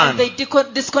ennaku 5. They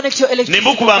disconnect your electricity.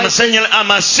 Ne bukuba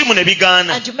amasimu ne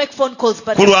bigaana. And you make phone calls,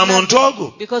 but ku lwa muntu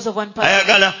ogwo because of one person.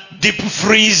 ayagala deep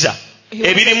freezer.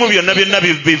 Ebirimu byonna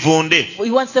bivunde.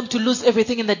 He wants them to lose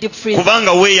everything in the deep freezer.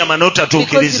 Kubanga weeyama Because you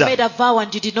n'otatuukiriza. made a vow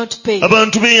and you did not pay.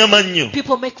 Abantu beeyama nnyo.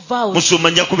 People make vows.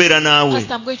 Musumba nja kubeera naawe.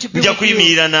 Pastor, I'm going to be Nja with you.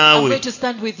 kuyimirira I'm naawe. going to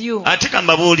stand with you. Ate ka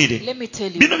mbabuulire. Let me tell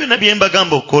you. Bino byonna bye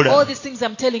mbagamba All okukola. these things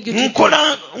I'm telling you to do.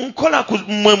 Nkola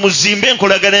mwe muzimbe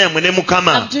enkolagana yammwe ne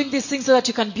Mukama. I'm doing these things so that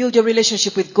you can build your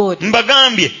relationship with God.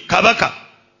 Mbagambye kabaka.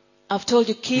 I've told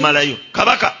you, King. Malayo.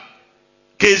 Kabaka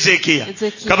Kezekiya.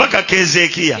 Kabaka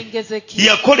Kezekiya. King Hezekiah.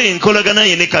 Yakola enkolagana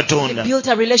ye ne Katonda. He built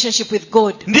a relationship with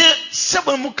God. Ne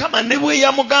sabwe Mukama ne bwe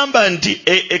yamugamba nti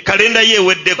kalenda ye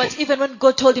eweddeko. But even when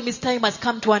God told him his time has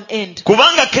come to an end.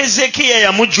 Kubanga Kezekiya Because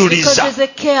yamujuliza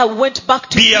Hezekiah went back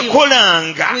to him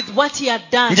byakolanga. with what he had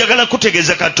done. Njagala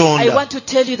kutegeeza I Katonda. want to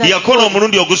tell you that Yakola God,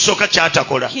 omulundi ogusooka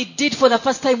kyatakola. he did for the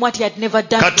first time what he had never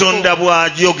done Katonda before.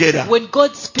 bw'ajogera. When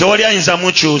God speaks, Tewali ayinza no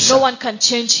mukyusa. one can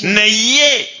change him.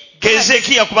 Naye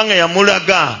Kezekiya kubanga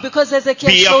yamulaga Because Hezekiah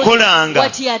showed him byakolanga.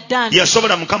 what he had done,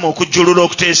 Yasobola Mukama okujjulula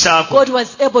okuteesaako. God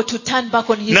was able to turn back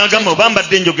on his N'agamba judgment.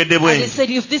 bambadde njogedde And he bwe. said,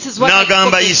 if this is what I N'agamba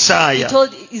spoken, he Isaaya.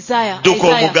 told Isaiah, Dduka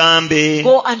omugambe.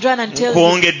 go and run and tell him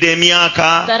Nkwongedde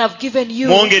emyaka. that I've given you,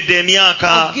 Mwongedde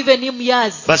emyaka. I've given him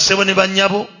years. Bassebo ne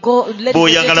bannyabo. Go, let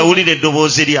Bw'oyagala him wulira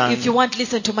eddoboozi if you lyange. want,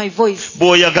 listen to my voice.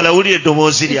 Bw'oyagala wulira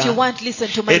eddoboozi If you lyange. want, listen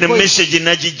to my Eno voice. message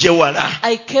nagiggye wala.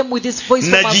 I came with this voice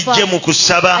from Nagiggye mu afar.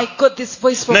 kusaba. I got this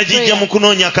voice from Nagiggye prayer. mu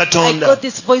kunoonya I Katonda. got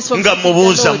this voice from Nga seeking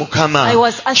mubuuza the Lord. Mukama. I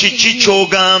was asking Kiki you,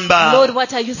 ky'ogamba. Lord,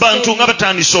 what are you Bantu saying? nga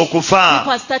batandise People okufa.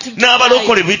 are starting to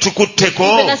N'abalokole die.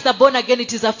 bitukutteko. Even as the born again,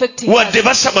 it is affecting Wadde us.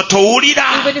 basaba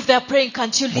towulira. Even if they are praying,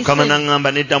 can't you Mukama listen?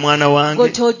 n'aŋŋamba nedda mwana God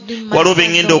wange. told me, my Waliwo son, bye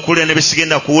ŋŋenda no. okuwulira ne bye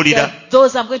sigenda kuwulira. That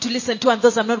those I'm going to listen to and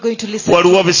those I'm not going to listen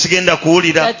Waliwo to. bye sigenda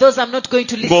kuwulira. That those I'm not going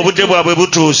to listen Ng'obudde to. bwabwe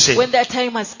butuuse. When their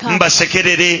time has come,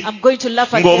 Mbasekerere. I'm going to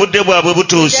laugh at them. Ng'obudde bwabwe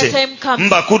butuuse. When their time comes, I'm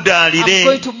Mbakudaalire.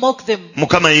 going to mock them.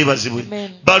 Mukama yeebazibwe.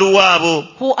 Amen. Baluwa abo.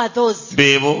 Who are those?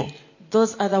 Beebo.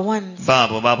 Those are the ones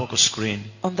Baabo ku screen.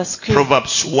 on the screen.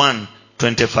 Proverbs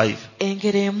 1:25.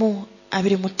 Engero emu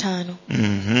 25.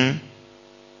 Mhm.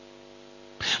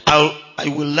 I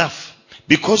will laugh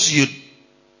because you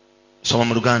soma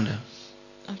mu Luganda.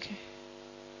 Okay.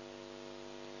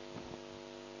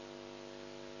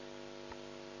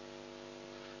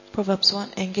 Proverbs 1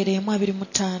 engero emu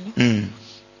 25.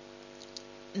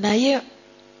 Naye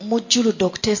mujjuludde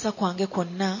okuteesa kwange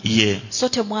kwonna, Yeah. so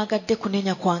temwagadde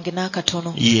kunenya kwange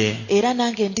n'akatono. Yeah. Era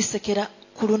nange ndisekera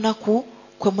ku lunaku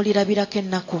kwe mulirabirako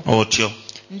ennaku. Otyo.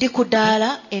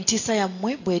 Ndikudaala entiisa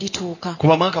yammwe bw'erituuka.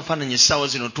 Kuba mu akafaananyi essaawa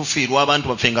zino tufiirwa abantu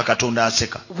baffe nga Katonda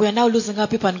aseka. We are now losing our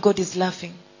people and God is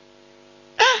laughing.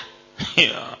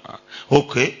 Yeah.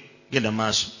 Okay. Genda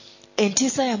maaso.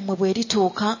 Entiisa yammwe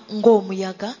bw'erituuka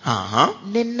ng'omuyaga,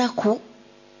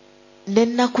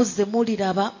 n'ennaku ze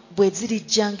muliraba bwe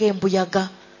zirijja ng'embuyaga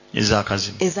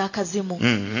ez'akazimu.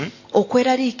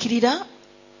 Okweraliikirira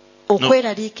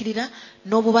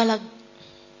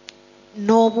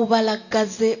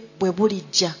n'obubalagaze bwe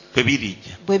birijja.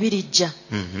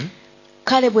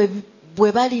 Kale bwe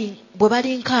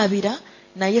balinkaabira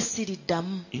naye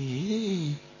siriddamu.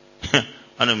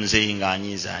 Ano muzeeyi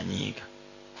ng'anyiiga.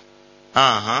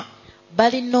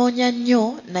 Balinoonya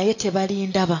nnyo naye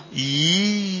tebalindaba.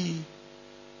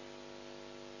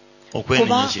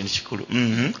 okwenenya kintu kikulu.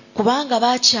 Kubanga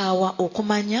baakyawa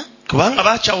okumanya. Kubanga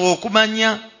baakyawa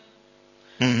okumanya.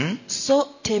 So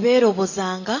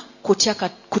tebeerobozanga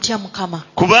kutya Mukama.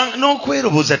 Kubanga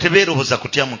n'okweroboza tebeeroboza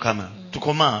kutya Mukama.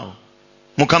 Tukomaawo.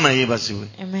 Mukama yeebazibwe.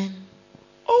 Amen.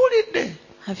 Owulidde?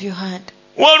 Have you heard?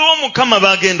 Waliwo Mukama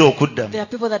bagenda okuddamu. There are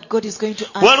people that God is going to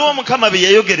answer. Waliwo Mukama be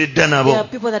yayogeredda nabo. There are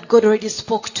people that God already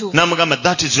spoke to. N'amugamba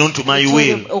that is not my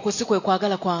will. Okusikwe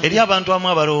kwagala kwange. Eri abantu abamu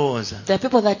abalowooza. There are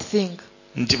people that think.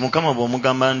 Nti Mukama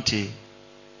bw'omugamba nti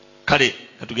kale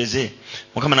katugeze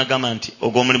Mukama nagamba nti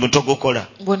ogw'omulimu togukola.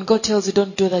 When God tells you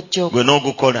don't do that job. Gwe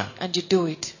n'ogukola. And you do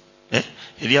it.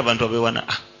 Eri abantu abeewana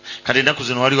kale ennaku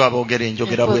zino waliwo aboogera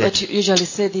enjogera bwe. That you usually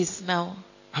say this now.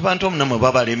 Abantu omunamu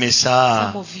babalemesa.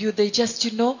 Some of you, they just,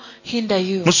 hinder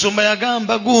you. Musumba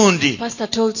yagamba gundi. Pastor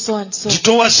told so and so.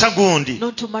 Titowasa gundi.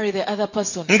 Not to marry the other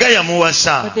person. Nga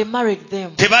yamuwasa. But they married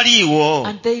them. Tebaliiwo.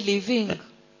 And they living.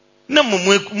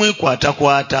 Nammwe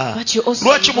mwekwatakwata. But you also.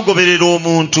 Lwaki mugoberera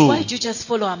omuntu? Why do you just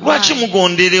follow a man? Lwaki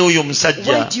mugondera oyo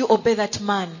musajja? Why do you obey that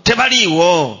man?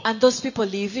 Tebaliiwo. And those people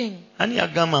living. Ani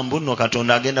agamba mbu nno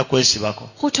Katonda agenda kwesibako?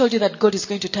 Who told you that God is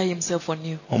going to tie himself on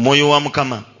you? Omwoyo wa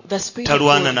Mukama. The Spirit of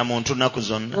talwana na muntu naku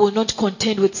zonna. will not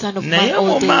contend with Son of Man Naye all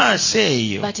mu days. maaso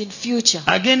eyo But in future,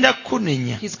 agenda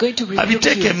kunenya. He's going to rebuke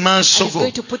Abiteeke you. maaso And He's go.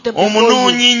 going to put them before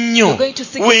Omunoonyi you. nnyo. You're going to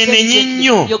seek Weenenyi diligently.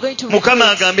 nnyo. You're going to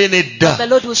Mukama repent. agambe nedda. And the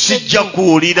Lord will say Sijja no.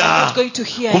 kuwulira. I'm not going to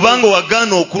hear Kubanga you.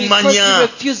 wagaana Because okumanya. you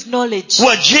refuse knowledge.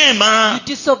 Wajeema. You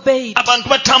disobeyed. Abantu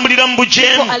batambulira mu People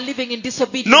bujeemu. are living in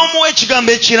disobedience. N'omuwa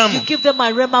ekigambo ekiramu. You give them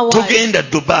a rhema word. Togenda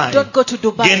Dubai. Don't go to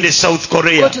Dubai. Gende South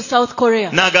Korea. Go to South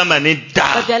Korea. N'agamba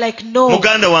nedda. But they're like, no.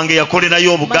 Muganda wange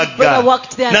yakolerayo My obugagga. brother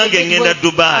worked there. Nange And ngenda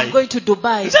Dubai. I'm going to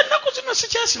Dubai. Nze ennaku zino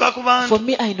sikyasiba ku bantu. For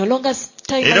me, I no longer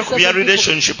tie Era ku myself bya on people-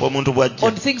 relationship omuntu bw'ajja.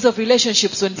 on things of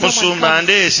relationships. When someone Musumba comes,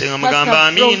 ndeese nga Pastor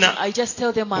mugamba brought, amiina. I just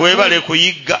tell them, Weebale "Amen.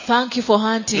 kuyigga. Thank you for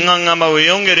hunting." Nga ngamba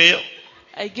weeyongereyo.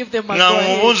 I give them a Nga go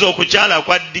ahead. mubuuza okukyala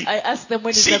kwa ddi. I ask them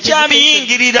when is the visitation.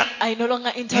 Sikyabiyingirira. I no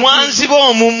longer intervene. Mwanziba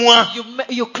omumwa.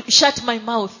 You shut my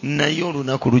mouth. Naye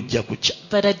olunaku lujja kukya.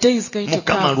 But a day is going to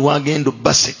Mukama come lwagenda when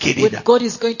obbasekerera. God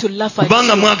is going to laugh at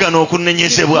Kubanga you mwagaana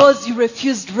okunenyezebwa. because you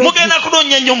refused refuge. Mugenda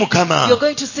kunoonya nnyo Mukama. You're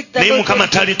going to seek the Naye Lord, Mukama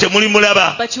tali temuli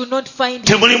mulaba. but you will not find him.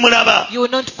 Temuli mulaba. You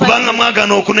will not find Kubanga him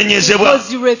mwagaana okunenyezebwa.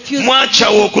 because you refused.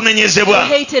 Mwakyawa You okunenyezebwa.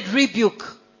 hated rebuke.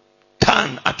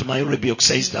 Turn at my rebuke,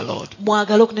 says the Lord.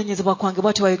 Mwagala okunenyezebwa kwange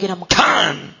bw'ati bw'ayogera Mukama.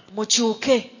 Turn.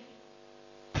 Mukyuke.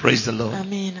 Praise the Lord.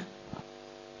 Amen.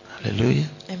 Hallelujah.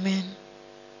 Amen.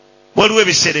 Waliwo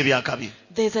ebiseera ebyakabi.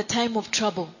 There's a time of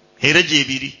trouble. Era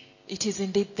gyebiri. It is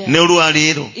indeed there. Ne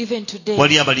olwaleero Even today,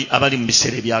 wali abali mu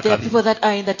biseera there are ebyakabi. people that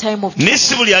are in the time of Ne trouble.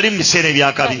 si buli ali mu biseera But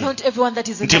ebyakabi. not everyone that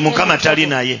is in Nti the time Mukama of tali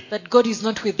trouble, naye. that God is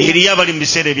not with them. Eriyo abali mu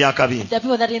biseera ebyakabi. There are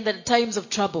people that are in the times of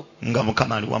trouble, Nga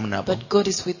Mukama ali wamu nabo. but God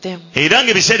is with them. Era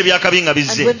ng'ebiseera ebyakabi nga And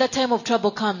when bizze. the time of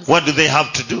trouble comes, What do they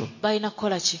have to do? balina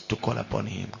kukola ki? To call upon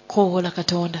Him. Kwowola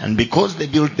Katonda. And because they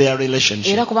built their Era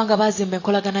relationship, kubanga baazimba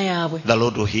enkolagana yaabwe, the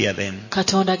Lord will hear them.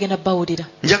 Katonda agenda bawulira.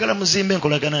 Njagala muzimbe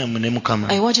enkolagana yammwe ne Mukama.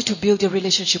 I want you to build your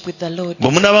relationship with the Lord.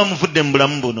 Bwe munaba muvudde mu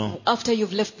bulamu buno, After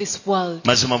you've left this world,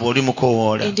 mazima bw'oli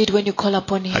mukoowoola, indeed when you call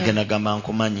upon Him, agenda gamba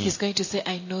nkumanyi, He's going to say,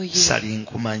 I know you. sali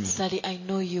nkumanyi. Sally, I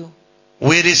know you.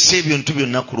 Weerese ebintu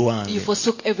byonna ku You lwange.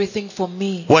 forsook everything for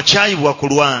me. Wakyayibwa ku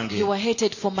lwange. You were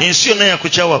hated for my Ensi sake. yonna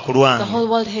yakukyawa ku The lwange. whole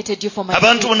world hated you for my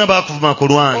Abantu sake. bonna baakuvuma ku All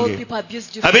lwange. people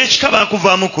abused you for Ab'ekika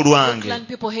baakuvaamu ku Your lwange. clan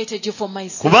people hated you for my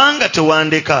sake. Kubanga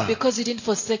tewandeka, Because you didn't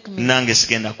forsake me, nange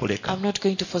sigenda kuleka. I'm not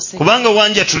going to forsake you. Kubanga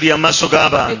wanjatulira mu maaso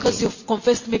g'abantu, Because you've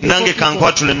confessed me before nange people,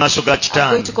 kankwatule mu maaso ga I'm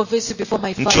going kitange. to confess you before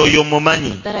my Nti Father oyo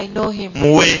mumanyi, that I know Him.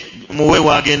 muwe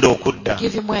wagenda okudda.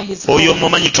 Give Him where He's Oyo going.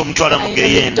 mumanyi tomutwala mu I know Him.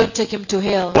 geyeena. Don't take Him to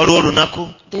hell. Waliwo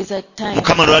olunaku There's a time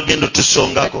Mukama lwagenda that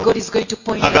otusongako. God is going to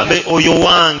point at Agambe us oyo and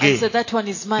wange, say that one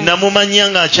is mine. namumanya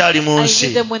ng'akyali mu I knew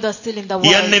nsi. them when they're still in the world.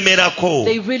 Yannemerako.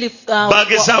 They really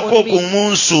Bagezaako were on me.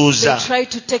 okumunsuuza. They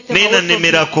tried to take them Naye away from me,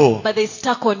 nannemerako. but they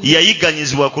stuck on me.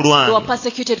 Yayigganyizibwa ku They were lwange.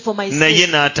 persecuted for my Naye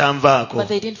sake, n'atanvaako. but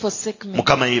they didn't forsake me.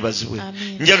 Mukama yeebazibwe.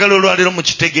 Amen. Njagala olwaleero Today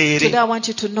mukitegeere. I want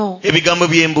you to know Ebigambo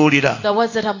bye mbuulira. the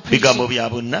words that I'm Bigambo preaching, bya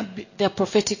bunnabbi. they are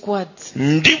prophetic words.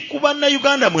 Ndi ku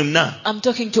bannayuganda mwenna. I'm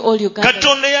talking to all Ugandans.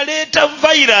 Katonda yaleeta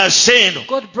vayiraasi eno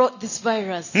God brought this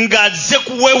virus. ng'azze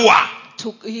kuwewa.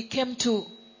 He came to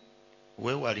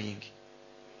Weewalingi.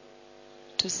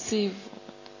 save.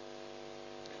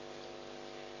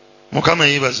 Mukama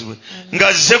yeebazibwe.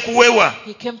 Ng'azze kuwewa.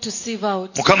 He came to sieve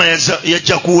out. Mukama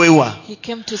yajja kuwewa. He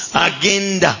came to sieve.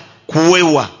 Agenda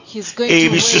kuwewa. He's going to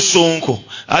ebisusunku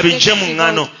abijje mu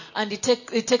ngano. and it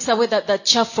takes away the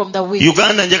chaff from the wheat.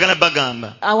 Uganda njagala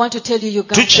bagamba I want to tell you,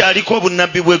 Uganda, tukyaliko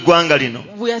obunnabbi bw'eggwanga lino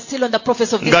we are still on the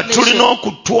prophets of this nga tulina nation.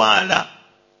 okutwala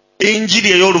enjiri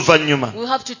ey'oluvannyuma We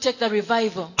have to take the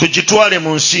revival tugitwale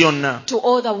mu nsi yonna. to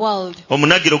all the world.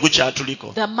 Omunagiro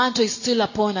gukyatuliko The mantle is still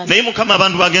upon us. naye Mukama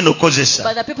abantu bagenda okukozesa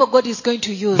But the people God is going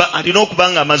to use, alina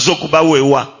okuba nga amaze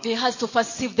okubawewa. He has to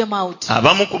first sieve them out.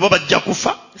 Abamu ku bo bajja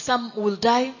kufa, Some will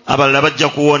die, abalala bajja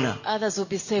kuwona, others will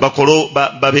be saved.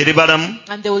 babeere balamu,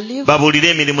 And they will live babuulire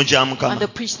emirimu gya and Mukama. they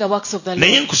preach the works of the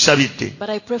Naye Lord. nkusabidde But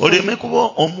I pray for oleme you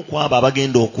kuba omu ku abo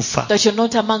abagenda okufa. that you're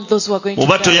not among those who are going to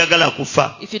Oba die. toyagala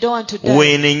kufa, If you don't want to die,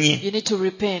 weenenye, you need to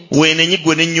repent. weenenye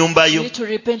gwe n'ennyumba You yo. need to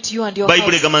repent, you and your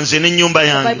Bayibuli house. egamba nze n'ennyumba The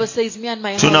Bible yange says, me and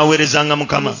my house tunaaweerezanga will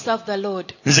Mukama. serve the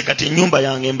Lord. Nze kati ennyumba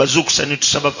yange mbazuukusa ne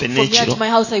tusaba ffenna For me ekiro. and my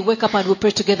house, I wake up and we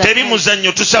pray together. Teri at night.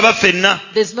 muzannyo, tusaba ffenna.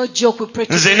 There's no joke, we pray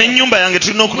Nze together. n'ennyumba yange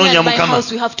tulina Me okunoonya and my Mukama.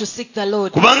 house, we have to seek the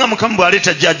Lord. Kubanga Mukama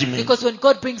bw'aleeta judgment Because when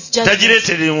God brings judgment,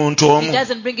 tagireetere muntu He omu,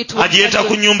 doesn't bring it to one agireeta ku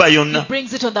person. nnyumba He yonna.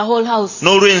 brings it on the whole house.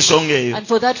 N'olw'ensonga eyo And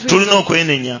for that tulina reason,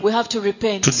 okwenenya, we have to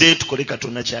repent tuddeyo tukole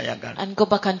Katonda ky'ayagala. and go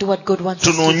back and do what God wants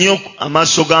us to Tunoonye do.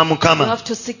 amaaso ga We Mukama, have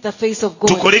to seek the face of God.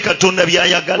 tukole Katonda We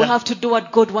by'ayagala. have to do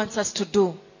what God wants us to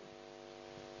do.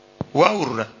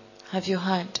 Wawulira? Have you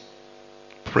heard?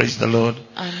 Praise the Lord.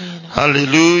 Amen.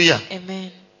 Hallelujah.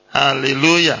 Amen.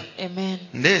 Hallelujah. Amen.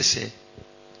 Ndeese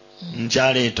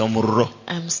nkyaleeta omurro.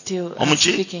 I'm still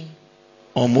Omuki? speaking.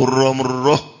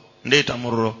 Omurro. Ndeeta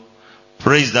murro.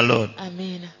 Praise the Lord.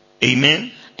 Amen.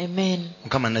 Amen. Amen.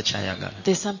 Mukama nakyayagala.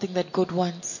 There's something that God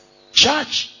wants.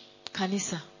 Church,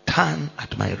 Kanisa, turn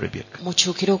at my rebuke.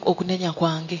 mukyukire okunenya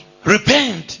kwange.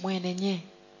 Repent. Mwenenye.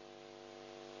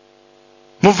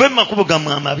 Muve mu makubo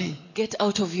gammwe amabi. Get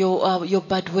out of your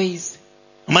bad ways.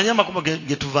 Omanyi amakubo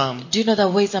ge tuvaamu. Do you know the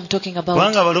ways I'm talking about?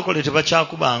 Kubanga abalokole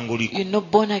tebakyakuba nguliko. You're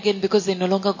not born again because they no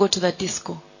longer go to the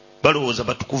disco. Balowooza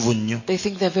batukuvu nnyo. They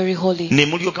think they're very holy. Ne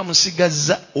mulyoka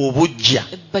musigazza obujja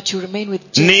But you remain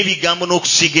with Jesus. n'ebigambo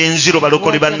n'okusiga enziro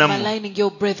balokole Words and bannammwe. maligning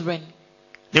your brethren.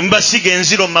 Ne mubasiga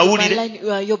enziro mu mawulire.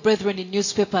 Malign your brethren in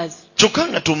newspapers. Kyokka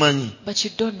nga tumanyi But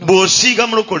you don't know. bw'osiiga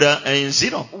mulokole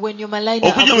enziro When you malign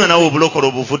okujja nga nawe obulokole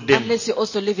obuvuddemu. unless you're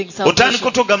also living Otandika salvation.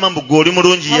 otogamba mbu gwe oli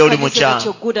mulungi ye How oli can you say that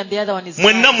you're mukyamu. good and the other one is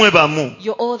Mwenna bad? mwe bamu.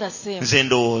 You're all the same. Nze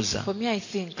ndowooza For me, I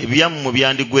think ebyammwe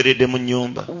byandigweredde mu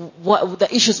nnyumba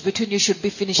the issues between you should be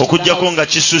finished in the okuggyako house. nga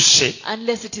kisusse.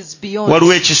 Unless it is beyond.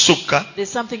 Waliwo ekisukka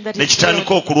There's something that ne is kitandika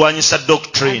beyond. okulwanyisa And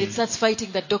doctrine. it starts fighting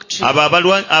the doctrine. abo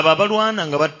abalwana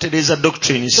nga batereeza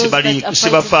doctrine Those that are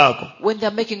sibafaako. fighting when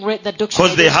they're making right the doctrine.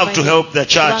 Because they have to help the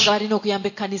church. Kubanga balina okuyamba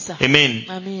ekkanisa. Amen.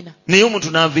 Amina. Naye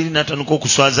omuntu n'aviiri n'atandika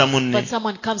okuswaza munne. But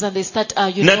someone comes and they start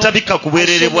N'atabika ku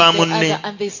bwereere bwa shaming the munne. other,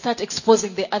 and they start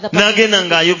exposing the other N'agenda person.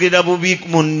 ng'ayogera bubi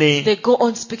munne. They go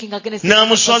on speaking against the other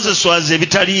person. N'amuswazaswaza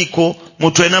ebitaliiko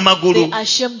mutwe They n'amagulu.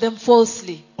 ashame them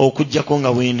falsely Okuggyako nga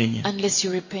weenenya. unless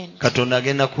you repent. Katonda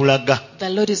agenda kulaga. The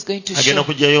Lord is going to Agenda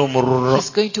show. kuggyayo omurro.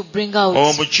 He's going to bring out.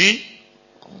 Omuki?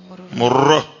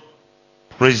 Murro.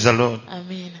 Praise the Lord.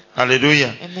 Amen.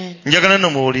 Hallelujah. Amen. Njagala nno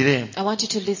muwulire I want you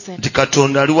to listen. nti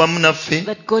Katonda ali wamu naffe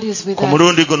That God is with ku us.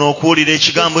 mulundi guno okuwulira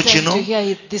ekigambo It's time kino to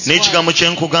hear this n'ekigambo word. kye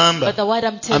nkugamba. But the word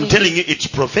I'm I'm telling telling you, you it's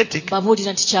prophetic.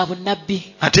 mbabuulira nti kya bunnabbi.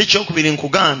 Ate ekyokubiri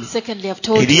nkugambye Secondly, I've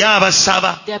told you, eriyo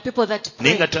abasaba there are people that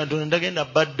naye pray, nga Katonda ndagenda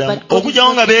baddamu but God is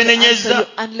okugyawo not nga going to answer beenenyezza. you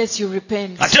unless you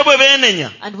repent. Ate bwe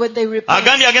beenenya And when they repent,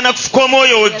 agambye agenda kufuka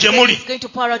omwoyo He has gye said muli He's going to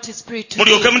pour out His Spirit to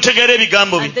mulyoke you. mutegeere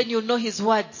ebigambo And bye. then you'll know His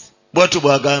words. Bw'atyo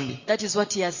bw'agambye. That is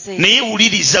what He has said. Naye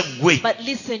wuliriza ggwe But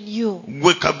listen, you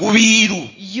kagubiiru.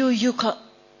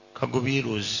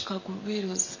 kagubiruzi.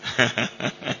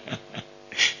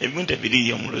 Ebintu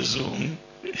ebiriyo mu Luzungu.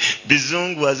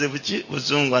 Bizungwaze buki?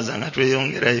 Buzungwaza nga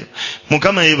tweyongerayo.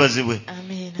 Mukama yeebazibwe.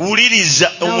 Amen.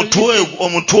 Wuliriza Now omutwe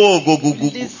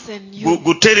ogwo Listen, you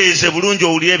gutereeze bulungi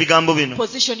owulire ebigambo bino.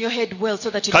 position your head well so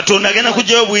that you Katonda agenda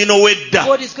kuggyayo bwino ow'edda.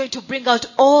 God is going to bring out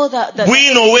all the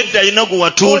Bwino ow'edda alina gwe all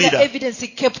the watuulira. evidence He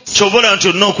kept. Kyobola nti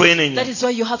olina That okwenenya. is why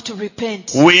you have to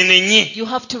repent. Weenenye. You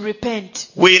have to repent.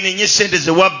 Weenenye sente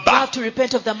ze You wabba. have to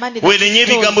repent of the money that Weenenye you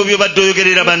ebigambo stole. by'obadde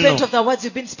oyogerera Repent banno. of the words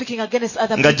you've been speaking against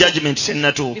other Nga people judgment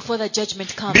sennatuuka. before the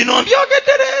judgment comes. Bino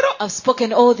mbyogedde leero. I've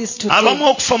spoken all this today. Abamu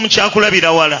okufa mu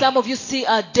kyakulabira wala. Some of you see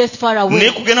death far Naye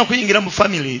away, kugenda kuyingira mu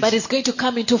families. but it's going to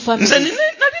come into Nze families. nali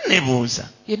nebuuza.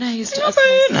 You know, I used to ask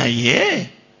Naye myself, naye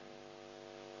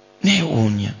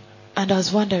neewuunya. and I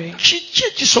was wondering, Kiki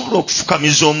ekisobola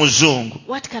okufukamiza omuzungu?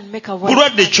 what can make a white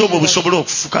Bulwadde man ki obwo die? busobola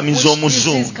okufukamiza Which disease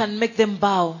omuzungu? can make them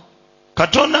bow?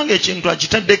 Katonda ng'ekintu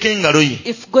akitaddeko engalo ye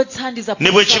If God's hand is upon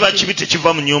ne bwe kiba something, kibi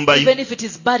tekiva mu nnyumba ye even if it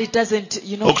is bad, it doesn't,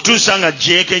 okutuusa nga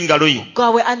aggyeeko engalo ye. go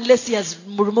away unless he has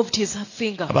removed his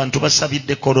finger. Abantu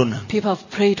basabidde korona. People have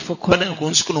prayed for Bana corona. ku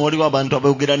nsi kuno waliwo abantu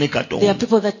aboogera ne There are Katonda.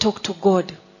 people that talk to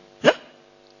God.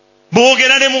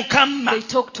 Boogera ne Mukama. They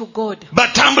talk to God.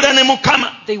 Batambula ne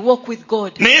Mukama. They walk with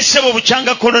God. Naye ssebo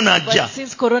bukyanga korona ajja. But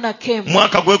since corona came,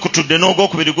 Mwaka gwekutudde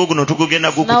n'ogwokubiri guno tugugenda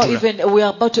now gukutula. even we are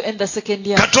about to end the second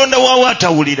year, Katonda waawe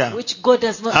atawulira. which God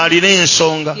does not. Alina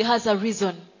ensonga. He has a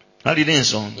reason. Alina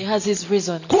ensonga. He has his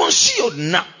reason. Ku nsi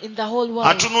yonna In the whole world,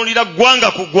 atunuulira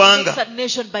ggwanga ku ggwanga. looks at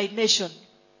nation by nation.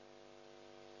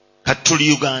 Kati tuli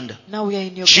Uganda. Now we are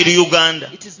in Kiri Uganda.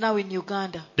 Uganda. It is now in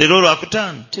Uganda. Leero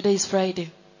Lwakutaano. Today is Friday.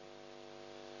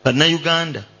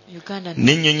 Bannayuganda Uganda.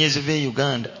 n'ennyonyi eziva e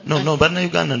Uganda. No,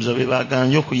 bannayuganda nzo be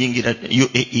baaganye okuyingira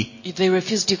UAE. They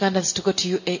refused Ugandans to go to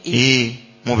UAE.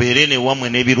 Mubeere ne wammwe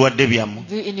n'ebirwadde byammwe.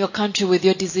 Be in your country with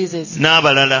your diseases.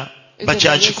 N'abalala Even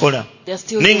bakyakikola. they are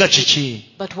still Naye nga doing it. kiki?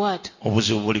 But what?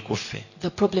 Obuzibu buli ku ffe. The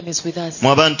problem is with us. Mu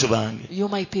abantu bange You,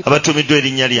 my people, abatumiddwa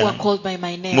erinnya who are lyange. called by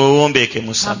my name, Mwewombeeke humble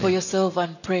musabe. yourself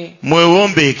and pray.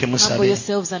 Mwewombeeke Humble musabe.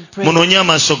 yourselves and pray. Munoonye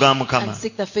amaaso ga Mukama. And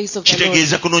seek the face of the Lord.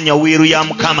 Kitegeeza kunoonya weeru ya It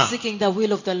means Mukama. seeking the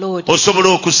will of the Lord. Osobola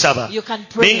okusaba. You can Naye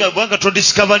pray. nga bwanga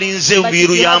todiscoverinze But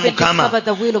weeru if you ya haven't Mukama. discovered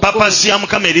the will of Papasi ya God,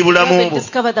 Mukama eri you bulamu haven't bwo.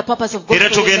 discovered the purpose of God Era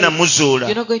for your togenda life, muzuula.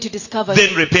 you're not going to discover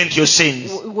Then repent your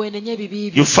sins. wenenye ebibi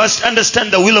You byo. first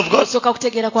understand the will of God. Osooka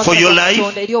kutegeera kwa for your life,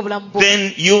 Katonda eri obulamu bwo.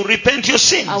 Then you repent your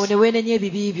sins. Awo ne weenenya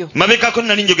ebibi byo. Mabekako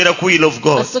nali njogera ku will of I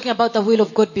God. was talking about the will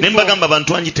of God Ne before. mbagamba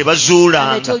abantu bangi And I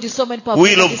tebazuulanga told you so many people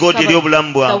will have of God eri discovered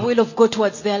obulamu the bwabwe. will of God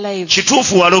towards their lives.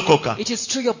 Kituufu walokoka. It is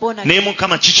true you're born Naye again.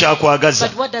 Mukama kikyakwagaza.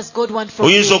 But what does God want from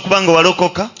Oyinza you? okuba nga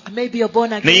walokoka Maybe you're born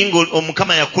naye again, nga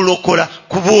Omukama yakulokola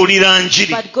kubuulira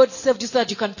njiri. but God saved you so that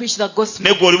you can preach the gospel.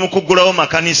 Ne gwe oli mu kuggulawo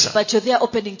makanisa. But you're there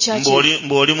opening churches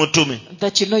Mbw'oli mutume.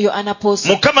 that you know you're an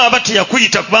apostle. Mukama aba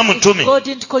teyakuyita kuba mutume. God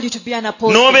didn't call you to be an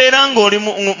apostle. N'obeera ng'oli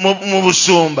mu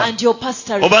busumba. And you're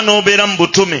pastoring. Oba n'obeera mu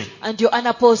butume. And you're an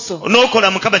apostle.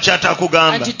 N'okola Mukama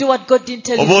ky'ataakugamba. And you do what God didn't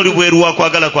tell you Oba oli to do. bweru wa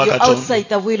kwagala kwa You're Katonda. outside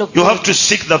the will of You have God. to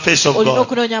seek the face of Olina God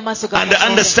okunoonya amaaso ga and Katonda.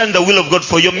 understand the will of God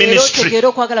for your Era ministry. otegeere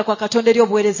okwagala kwa Katonda eri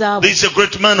obuweereza bwo. There is a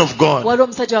great man of God. Waliwo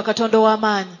omusajja wa Katonda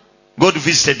ow'amaanyi. God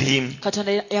visited him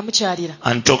Katonda yamukyalira.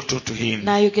 and talked to him.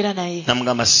 N'ayogera naye.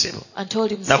 Namugamba ssebo. And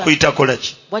told him, son, Nakuyita kola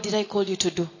ki? what did I call you to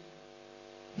do?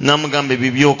 Namugamba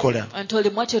ebyo by'okola. And told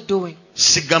him, what you're doing.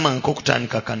 Sigamba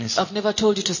nk'okutandika kanisa. I've never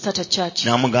told you to start a church.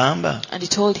 Namugamba And he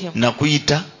told him,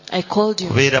 nakuyita I called you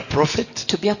kubeera prophet,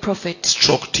 to be a prophet,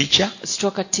 stroke teacher,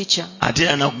 stroke a teacher. ate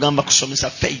era nakugamba kusomesa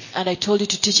faith. And I told you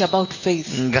to teach about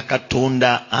faith. Nga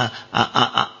Katonda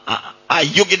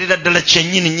ayogerera ddala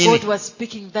kyennyini nnyini. God was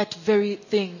speaking that very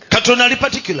thing. Katonda ali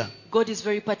particular. God is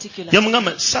very particular.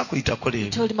 Yamugamba saakuyita kola He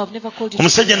ebyo. told him, I've never called you to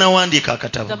Omusajja do that. n'awandiika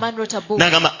akatabo. The man wrote a book.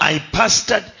 N'agamba I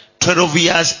pastored 12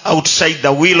 years outside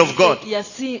the will of God.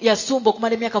 Yasumba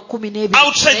okumala emyaka 12.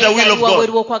 Outside the will of God.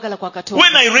 Wabweru w'okwagala kwa Katonda.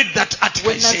 When I read that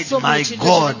article I When said, nasoma my ekintu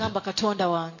God. ngamba Katonda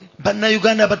wange.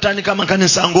 Bannayuganda batandika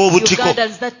amakanisa ng'obutiko.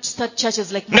 Ugandans that start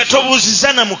churches like Nga mushrooms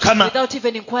tobuuziza na Mukama. without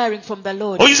even inquiring from the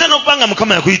Lord. Oyinza n'okuba nga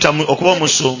Mukama yakuyita okuba The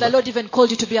omusumba. Lord even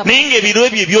called you to be a Naye ng'ebiro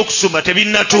ebyo eby'okusumba But your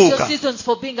tebinnatuuka. seasons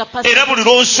for being a pastor. Era buli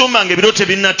lw'osumba ng'ebiro And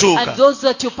tebinnatuuka. those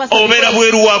that you pastor Obeera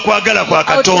bweru wa kwagala kwa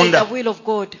outside Katonda. the will of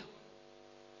God.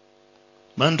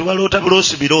 Bantu baloota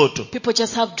buloosi birooto. People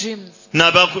just have dreams.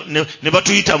 Ne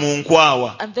batuyita mu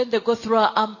nkwawa. And then they go through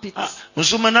our armpits.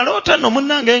 Musumba naloota nno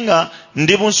munnange nga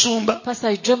ndi musumba. Pastor,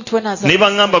 I dreamt when I was Ne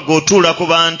baŋŋamba g'otuula ku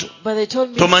bantu. but they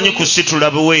told me Tomanyi you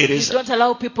kusitula buweereza. don't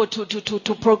allow people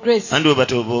to progress. Andi bwe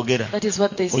batyo boogera. That is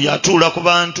what they say. Oyo atuula ku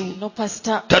bantu. No,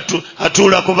 Pastor.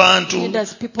 Atuula ku bantu. He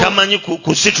does people- Tamanyi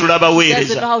kusitula Doesn't know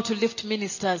baweereza. how to lift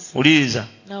ministers. Wuliriza.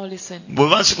 Now listen. Bwe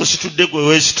mba sikusitudde gwe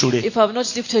weesitule. If I have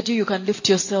not lifted you, you can lift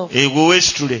yourself. Gwe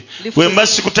weesitule. Lift Bwe mba yourself.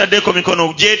 sikutaddeko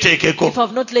mikono gyeteekeko. If I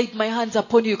have not laid my hands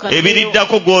upon you, you can lay your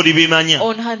Ebiriddako gw'oli bimanya.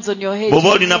 own hands on your head. Bw'oba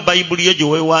You olina know. bayibuli yo gye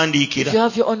If weewandiikira. you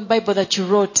have your own Bible that you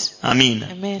wrote,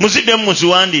 Amiina. Amen. Muziddemu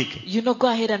muziwandiike. you know, go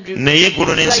ahead and Naye eggulu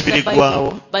write n'ensi the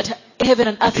biriggwawo. Bible. But heaven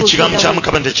and earth will Ekigambo fade kya away.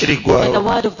 Mukama But the tekiriggwawo.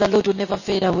 word of the Lord will never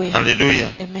fade away. Haleluya.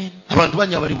 Amen. Abantu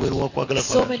bangi abali bweru wa kwagala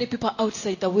So kwa. many people are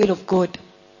outside the will of God.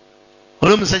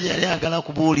 Oli omusajja yali ayagala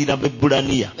kubuulira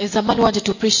Bebbulaniya. There's a man who wanted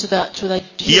to preach to the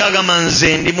Yagamba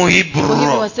nze ndi for him he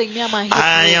Muhibru. was saying, "Me, I'm a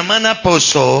I Hebrew." am an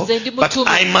apostle, Nze ndi but mutume.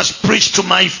 I must preach to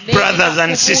my Naye brothers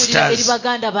and nina kubuulira eri sisters.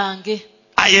 baganda bange.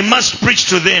 I must preach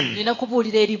to them. Nina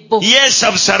kubuulira eri bo. Yes,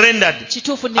 I've surrendered.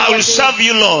 Kituufu I will serve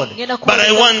you, Lord, Ngenda but I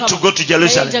kuweereza want to Mukama. go to Naye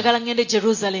Jerusalem. njagala ngende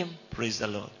Jerusalem. Praise the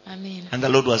Lord. Amen. And the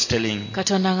Lord was telling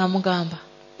Katonda nga mugamba.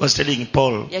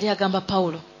 Paul, Yali agamba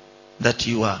Pawulo. that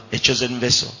you are a chosen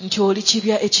vessel nti oli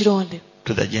kibya ekironde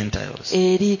to the Gentiles.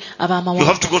 eri You abamawanga.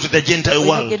 have to go to the Gentile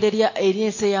world. eri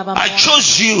ensi I ey'abamawanga.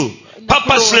 chose you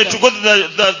purposely to go to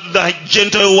the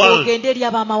Gentile world. ogende eri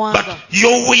abamawanga. But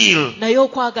your will, naye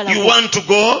okwagala you want to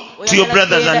go to your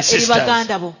brothers and eri sisters.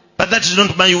 baganda bo. But that is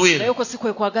not my naye will. ko si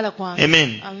kwe kwagala kwange.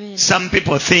 Amen. Amen. Some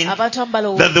people think abantu abamu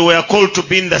balowooza that they were called to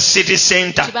be in the city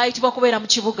center. nti baayitibwa kubeera mu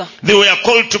kibuga. They were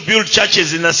called to build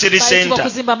churches in the city baayitibwa center.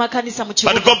 kuzimba amakanisa mu But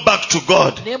kibuga. go back to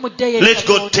God. naye muddeeyo eri Let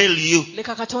God Katonda. tell you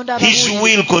leka Katonda His ababuulire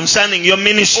will concerning your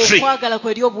ministry. okwagala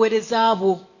kwe eri obuweereza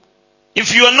bwo.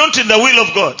 If you are not in the will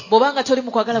of God, bw'obanga toli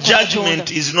mu kwagala kwa judgment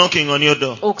Katonda, is knocking on your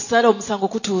door. okusala omusango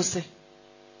kutuuse.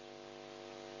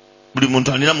 Buli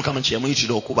muntu alina Mukama kye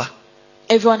yamuyitira okuba.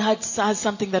 Everyone has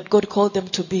something that God called them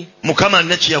to be. Mukama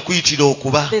alina kye yakuyitira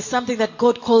okuba. There's something that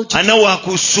God called you to Alina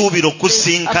waakusuubira There's a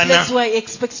okusinkana. place where He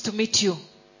expects to meet you.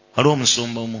 Waliwo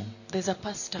omusumba omu There's a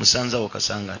pastor. musanzawo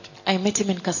Kasangati. I met him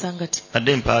in Kasangati.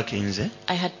 Badde mpaakinze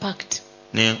I had parked.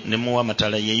 ne muwa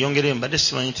amatala yeeyongerayo mbadde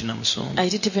simanyi nti namusumba. I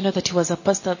didn't even know that he was a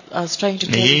pastor. I was trying to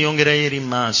Ne tell him yeeyongerayo eri mu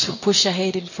to maaso. push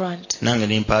ahead in front Nange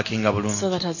ne mpaakinga so bulungi.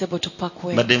 that I was able to park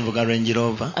well. Badde nvuga Range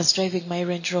Rover. I was driving my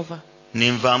Range Rover. Ne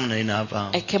nvaamu naye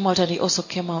n'avaamu. I came out and he also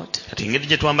came out. Kati engeri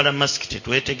gye twambala masiki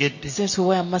tetwetegedde. Since we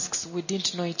wear masks, we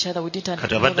didn't know each other. We didn't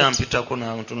Kati know abadde that. ampitako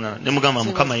n'antuna ne mugamba So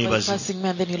he Mukama was yeebaze. bypassing me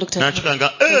and then he looked at me.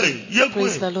 N'akigamba, "Hey,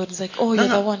 Praise the yegwe. Lord. He's like, oh, you're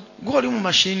the one. Gwe oli mu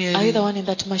mashini Are you the eri." one in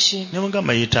that machine? Ne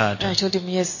mugamba ye And taata. I told him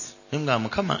yes. Ne mugamba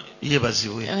Mukama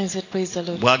yeebazibwe. And I said, praise the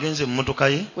Lord. Bw'agenze mu mmotoka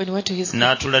ye When he went to his car,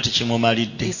 n'atula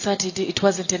tekimumalidde. he sat, it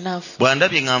wasn't enough.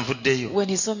 Bw'andabye nga nvuddeyo When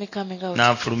he saw me coming out,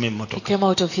 n'afuluma he emmotoka. came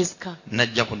out of his car.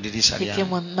 N'ajja ku ddirisa He came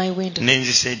lyange. on my window. Ne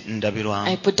nzisa I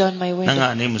ndabirwamu. put down my window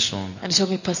Nanga ne musumba. and he told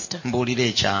me, Pastor, Mbuulira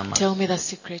ekyama. tell me the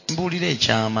secret. Mbuulira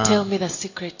ekyama. Tell me the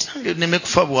secret. Nange nneme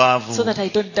kufa bwavu. So that I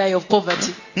don't die of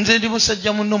poverty. Nze ndi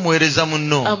musajja munno muweereza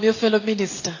munno. I'm your fellow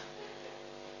minister.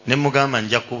 Ne mugamba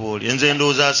nja kubuulira. Nze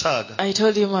ndowooza asaaga. I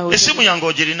told him I was. Essimu yange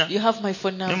ogirina? You have my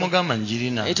phone Ne number. mugamba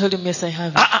ngirina. I told him, yes, I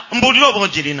have it. Mbuulira oba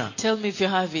ogirina. Tell me if you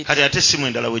have it. Kati ate essimu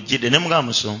endala wejjidde ne mugamba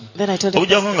musumba. Then I told him,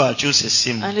 Obujjako ng'akyusa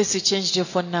essimu. unless you changed your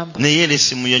phone number. Naye era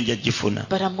essimu yo nja gifuna.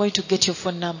 But I'm going to get your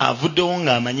phone number. Avuddewo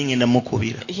ng'amanyi ngenda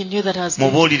mukubira. He knew that I was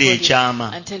going to Mubuulire call him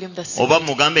ekyama. and tell him the Oba secret.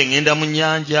 mugambe ngenda mu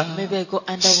nnyanja. Maybe I go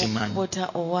Simanyi. underwater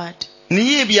or what.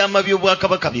 Naye ebyama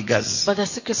by'obwakabaka bigazi. But the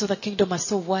secrets of the kingdom are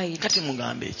so wide. Kati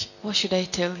mugambe eki? What should I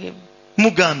tell him?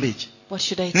 Mugambe eki? What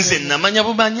should I tell Nze him? namanya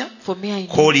bumanya For me, I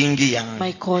know koolingi yange.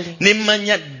 my calling. Ne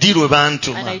mmanya ddi lwe And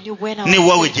bantuma. I knew when I Ne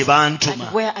wawe was gye sent bantuma.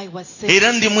 and where I was sent.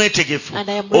 Era ndi mwetegefu And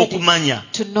I am ready okumanya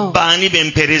to know baani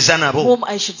bempereza nabo. whom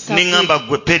I should serve Ne with. ŋŋamba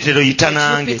gwe Peetero yita That you,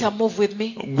 nange. Peter, move with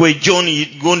me. Gwe John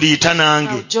gondi yita Now,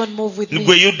 nange. John, move with me.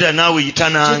 Gwe Yuda naawe yita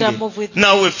Judah, nange. move with me.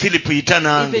 Naawe Filipu yita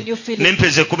nange. Even you, Philip. Ne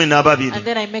mpeze 12. And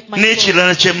then I make my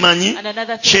N'ekirala kye mmanyi And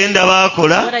another thing, kye ndaba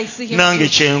akola what I see him nange do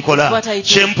kye is nkola. what I do.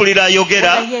 Kye mpulira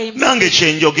ayogera What I hear him nange kye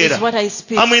is njogera. what I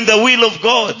speak. I'm in the will of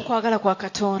God. Kwagala kwa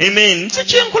Katonda. Amen. Nze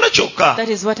kye nkola kyokka. That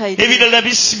is what I do. Ebirala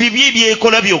bibi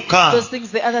byekola byokka. Those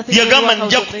things, the other things, Yagamba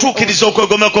nja kutuukiriza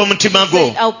okwegomba kw'omutima gwo.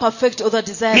 saying, I'll perfect all the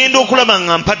desires. Ngenda okulaba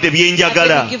nga mpadde And then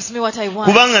byenjagala. he gives me what I want.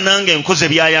 Kubanga nange nkoze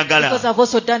by'ayagala. Because I've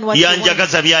also done what he wants.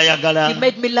 Yanjagaza by'ayagala. He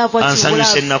made me love what he Ansanyusa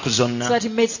loves. ennaku So zonna. that he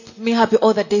makes me happy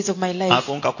all the days of my life.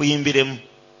 Ako nkakuyimbiremu.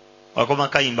 Wakoma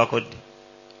kayimbako ddi.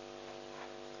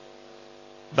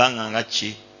 Banga nga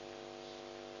ki.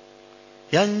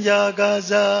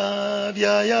 Yanjagaza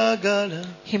by'ayagala.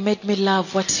 He made me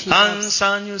love what he loves.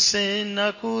 Ansanyuse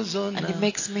ennaku And zonna. he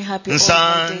makes me happy all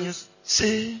my days.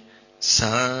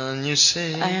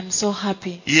 Sanyuse. I am so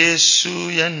happy Yesu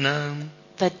yanna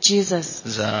that Jesus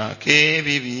zaake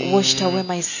ebibi. washed away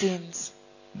my sins.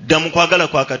 Dda mu kwagala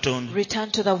kwa Katonda. Return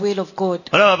to the will of God.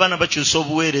 Olaba abaana bakyusa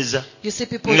obuweereza You see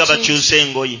people nga change bakyusa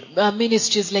engoye.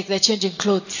 ministries like they're changing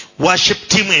clothes. Worship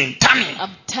team entamye.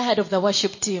 I'm tired of the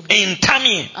worship team.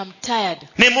 Entamye. I'm tired.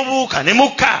 Ne mubuuka ne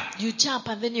mukka. You jump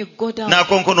and then you go down.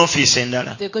 N'akonkona ofiisi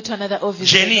endala. They go to another office.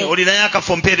 Jenny, They go, olinayo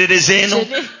akafo mpeerereza eno?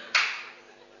 Jenny,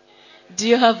 do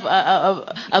you have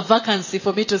a vacancy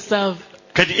for me to serve?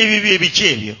 Kati ebibyo ebiki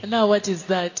ebyo? Now what is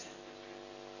that?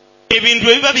 Ebintu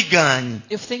ebiba bigaanye.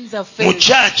 If things have Mu failed,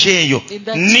 church eyo. In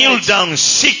that Kneel church. down,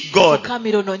 seek God.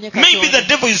 Maybe the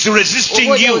devil is resisting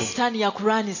you.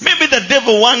 Maybe the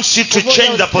devil wants you to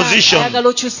change the position.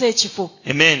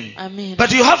 Amen. Amen.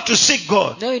 But you have to seek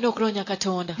God.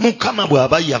 Mukama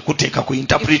bw'aba yakuteeka ku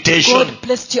interpretation God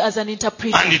blessed you as an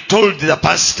interpreter. and he told the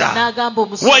pastor,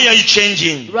 why are you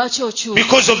changing?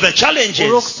 Because of the challenges.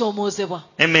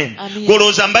 Amen. Amen.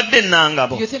 Golowooza mbadde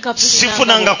nangabo. You think I've been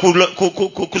Sifunanga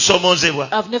kusobola kusomoozebwa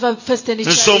I've never faced any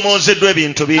challenge. nsomoozeddwa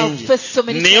ebintu bingi I've faced so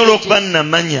many naye olw'okuba challenges.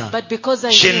 namanya But because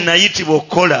I kye knew nayitibwa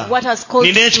okukola what has called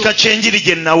nina me ekika to, ky'enjiri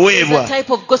gye the naweebwa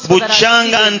type of gospel that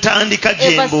bukyanga I've given, ntandika gye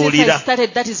ever since I mbuulira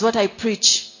started, that is what I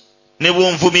preach. ne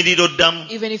bw'onvumirira oddamu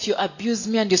Even if you abuse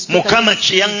me and you speak mukama against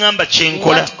kye me, yaŋŋamba kye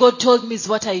nkola what God told me is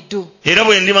what I do. era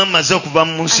bwe ndiba mmaze okuva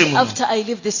mu nsi And muno after I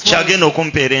leave this kyagenda world,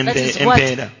 okumpeera that is what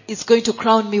empeera. is going to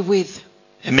crown me with.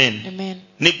 Amen. Amen.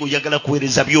 Ne gwe oyagala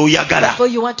kuweereza by'oyagala Before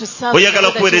you want to serve, oyagala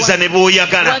the people kuweereza that ne you want, you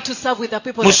b'oyagala want to serve with the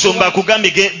people that you musumba want.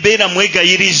 akugambye beera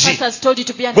mwegayirizi Pastor has told you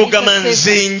to be an kugamba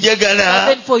intercessor. nze njagala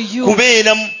But then for you,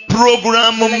 kubeera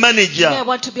programu like, me, I manager.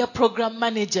 want to be a program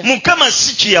manager. Mukama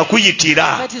si kye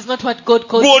yakuyitira That is not what God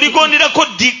calls gwe you to be. oligonderako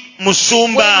ddi When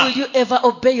musumba. will you ever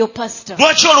obey your pastor?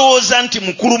 Lwaki olowooza nti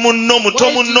mukulu munno muto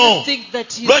Why do you munno? think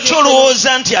that he's Lwaki your fellow?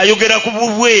 olowooza nti ayogera ku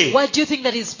bubwe? Why do you think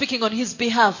that he's speaking on his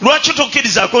behalf? Lwaki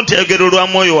tokkirizaako nti ayogera olwa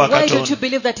mwoyo wa Why don't you Katonda?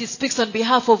 believe that he speaks on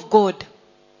behalf of God?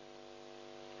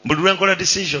 Buli lwe nkola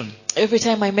decision Every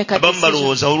time I make a abamu decision,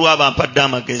 balowooza olwaba ampadde some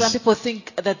amagezi people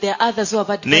think that there are others who have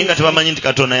naye nga advised me, tebamanyi nti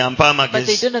Katonda yampa but they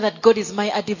amagezi. don't know that God is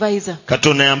my advisor.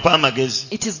 Katonda yampa amagezi.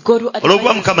 It is God who Olw'okuba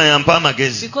advises me. Mukama yampa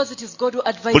amagezi, Because it is God who buli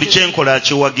advises kye me, nkola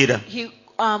akiwagira. he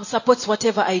supports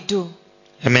whatever I do.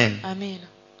 Amen. Amen.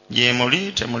 Gye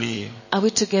muli temuliyo. Are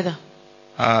we together?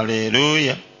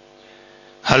 Haleluya.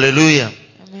 Haleluya.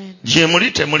 Amen. Gye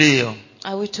muli temuliyo.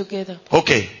 Are we together?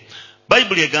 Okay.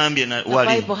 Bayibuli egambye The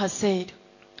wali Bible has said,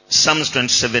 Psalms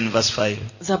 27 verse 5.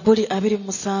 Zaburi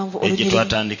 27 Egye olunyiriri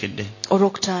twatandikidde.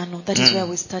 olwokutaano. That is Mm. where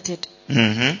we started.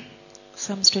 Mhm.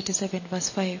 Psalms 27 verse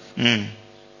 5. Mm.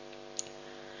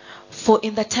 For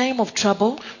in the time of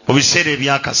trouble, Mu biseera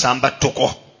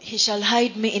ebyakasambattoko he shall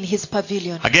hide me in his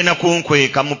pavilion, agenda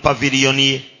kunkweka mu paviliyoni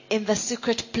ye. in the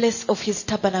secret place of his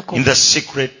tabernacle. In the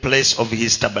secret place of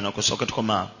his tabernacle. Soka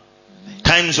tukoma awo.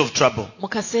 Times of trouble. Mu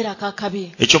kaseera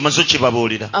ak'akabi, Ekyo maze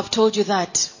kibabuulira. I've told you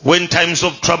that. When times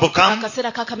of trouble come,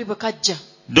 Akaseera ak'akabi bwe kajja,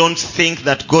 don't think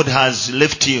that God has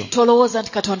left you. tolowooza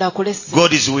nti Katonda akulesse.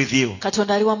 God is with you.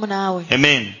 Katonda ali wamu naawe.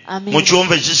 Amen. Amen. Mu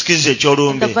kiwonvu ekisikiriza In the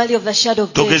eky'olumbe valley of the shadow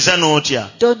of death, togeza n'otya.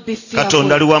 don't be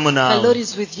Katonda ali fearful. wamu The Lord naawe.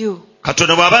 is with you.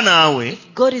 Katonda bw'aba naawe,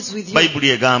 If God is with you, Bayibuli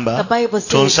egamba the Bible says,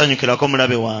 tonsanyukirako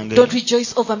mulabe wange. don't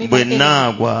rejoice over me, my Bwe enemy.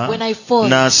 naagwa When I fall,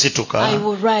 n'asituka, I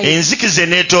will rise. enzikiza The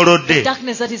eneetoolodde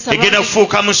darkness that is egenda surrounding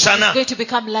kufuuka me musana. is going to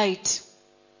become light.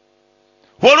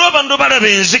 Waliwo abantu balaba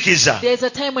enzikiza There is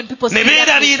a time when people ne see darkness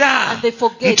beerabira and they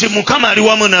forget nti Mukama ali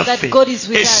wamu that naffe. God is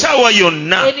with us. Essaawa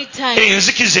yonna Anytime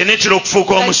enzikiza eneetera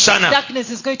okufuuka that omusana.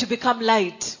 darkness is going to become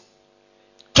light.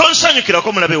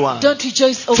 Tonsanyukirako mulabe wange. Don't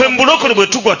rejoice over Ffe mu bulokole me. bwe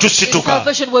tugwa In tusituka.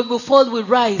 salvation, when we fall, we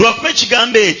rise. Lwakuba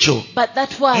ekigambo ekyo But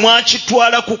that one,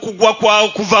 mwakitwala ku kugwa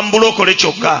kuva mu bulokole you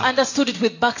kyokka. understood it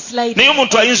with backsliding. Naye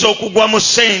omuntu ayinza okugwa mu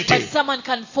ssente. But someone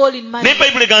can fall in money. Naye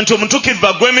Bayibuli egamba nti omutuukirivu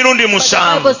agwa emirundi But the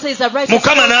musanvu. Bible says a righteous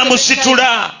Mukama falls 7 n'amusitula.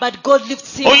 times, but God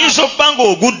lifts him Oyinza up. okuba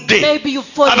ng'ogudde. Maybe you've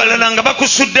fallen. Abalala nga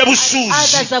bakusudde Others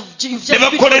busuuzi. have you've Ne just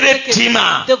been bakolera forsaken.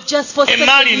 ettima. They've just forsaken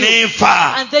Emaali you.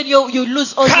 n'enfa. And then you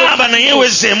lose all your Kaaba naye capital.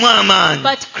 wezeemu amaanyi.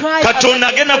 But cry Katonda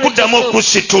and agenda encourage kuddamu yourself.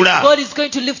 okusitula. God is going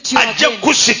to lift you Ajja again.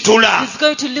 kukusitula. He's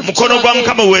going to lift Mukono you gwa again.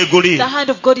 Mukama weeguli. The hand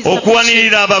of God is sufficient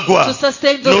Okuwanirira abagwa. to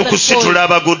sustain those that N'okusitula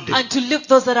fall abagudde. and to lift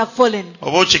those that have fallen.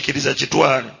 Oba okikkiriza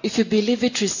kitwale. If you believe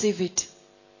it, receive it.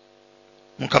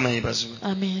 Mukama yeebazibwe.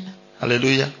 Amen.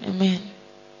 Hallelujah. Amen.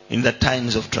 In the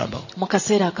times of trouble. Mu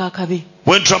kaseera ak'akabi,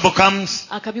 When trouble comes,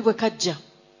 akabi bwe kajja,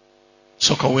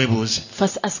 sooka weebuuze.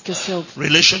 first ask yourself,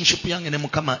 Relationship yange ne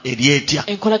Mukama eri etya?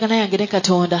 enkolagana yange ne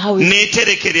Katonda, how is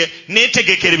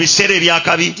Neetegekera ebiseera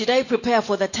ebyakabi. Did I prepare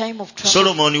for the time of trouble?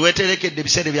 Solomon weeterekedde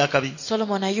ebiseera ebyakabi?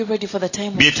 Solomon, are you ready for the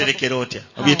time of trouble? Byeterekera otya?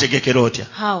 Obyetegekera otya?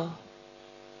 How?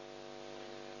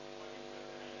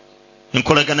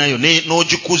 Enkolagana yo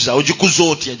n'ogikuza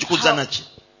otya? Ogikuza How? naki?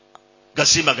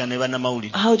 Gasimbagana ne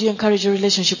bannamawulire. How do you encourage your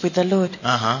relationship with the Lord?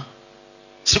 Aha.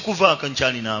 Sikuvaako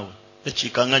nkyali naawe.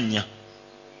 Ekiika nga nnya.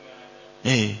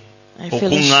 I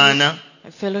Okuŋŋaana.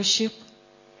 fellowship.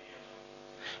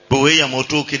 Bwe weeyama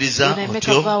otuukiriza When I make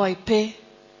a otyo. vow, I pay.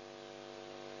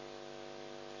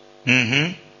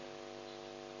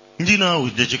 Ndi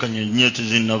naawe ekiika nnyo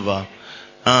tezinnava.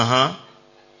 Aha.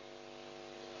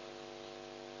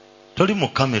 Toli mu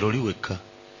kamera oli wekka.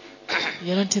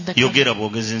 You're not in the camera. Yogera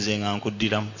bwogezi nze nga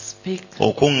nkuddiramu. Speak.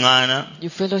 Okuŋŋaana. You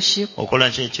fellowship. Okola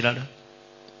ki ekirala?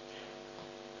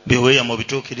 Bye weeyama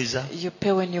obituukiriza. You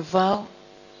pay when you vow.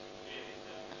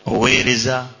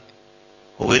 Oweereza.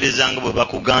 oweerezanga bwe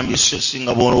bakugambye so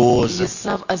singa bw'olowooza. You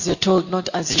serve as you're told, not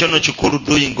as you Ekyo no think. kikulu,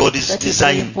 doing God's That is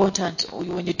very design. important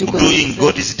when you do Doing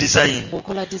God's design.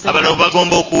 Abantu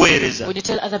bagomba okuweereza. When you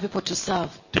tell other people to serve,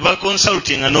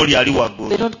 tebakonsultinga n'oli ali they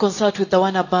waggulu. don't consult with the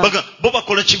one above. Bo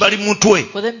bakola kibali mutwe.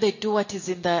 For them, they do what is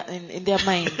in their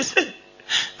minds.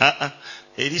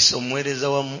 Elisa omuweereza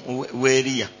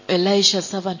w'Eriya. Elisha,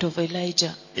 servant of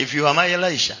Elijah. If you are my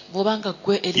Elisha, Bw'obanga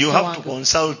gwe Elisa you have to wange,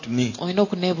 consult me olina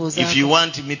okuneebuuzaako. if you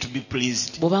want me to be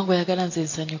pleased. Bw'obanga oyagala nze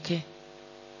nsanyuke.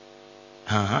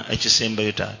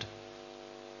 Ekisembayo taata.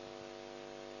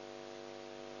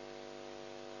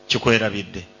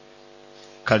 Kikwerabidde.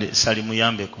 Kale sali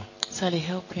muyambeko. Sally,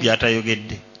 help him.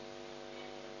 Byatayogedde.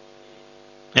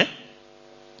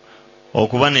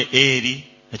 Okuba ne eri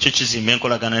ekyo kizimba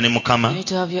enkolagana ne You Mukama. need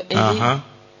to have your Eli.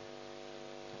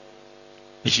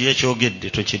 Ekyo ekyogedde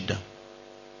tokidda.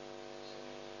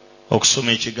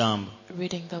 Okusoma ekigambo,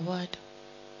 Reading the word,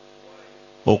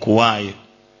 okuwaayo,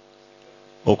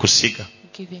 okusiga.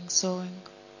 giving, sowing.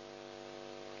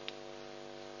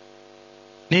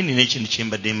 Nini n'ekintu kye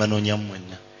mbadde mbanoonya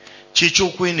mwenna. Kiki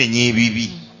okwenenya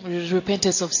ebibi.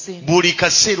 Repentance of sin. Buli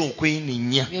kaseera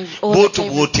okwenenya. All the Bw'otyo time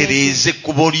bw'otereeza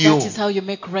ekkubo lyo. That is how you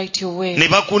make right your way. Ne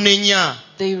bakunenya.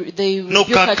 They rebuke at you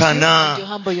N'okkakkana. and you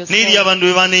humble N'eri yourself. abantu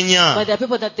be banenya. But there are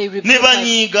people that they rebuke Ne at, and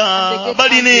banyiiga. they get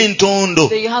Balina angry. entondo.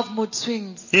 They have mood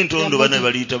swings. Entondo They are bana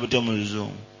moody. baliyita butya mu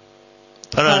Luzungu?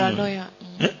 Paranoia.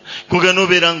 Kugenda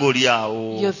obeera ng'oli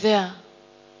awo. You're there.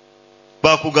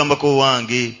 Bakugambako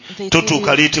wange. They tell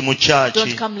Totuuka you, leeti mu kyaki.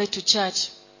 don't come late to church.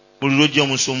 Buli lwojja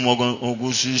omusomo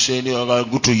ogusiise eri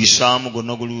gutuyisaamu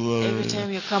gonna guli. Every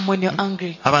time you come when you're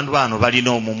angry, Abantu bano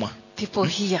balina omumwa. people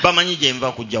here. Bamanyi gye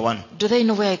nva kujja wano. Do they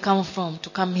know where I come from to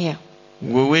come here?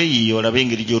 Gwe weeyiiya olabe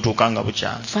engeri gy'otuuka nga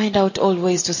bukyali. Find out all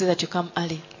ways to see that you come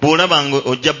early. Bw'olaba nga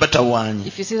ojja batawaanye.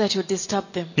 If you see that you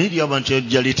disturb them, N'eri abantu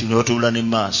ojja leeti ne batuula ne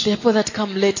maaso. there are people that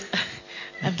come late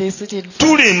and they sit in front.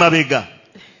 Tuula emabega.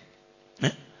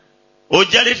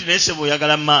 Ojja leeti naye sebo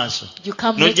oyagala mu maaso. You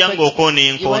come late, N'ojja but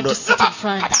ng'okoona you want enkondo. to sit in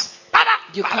front.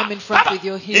 You come in front with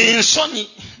your heels. Ensonyi.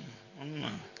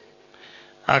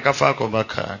 Akafo ako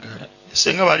bakaagala.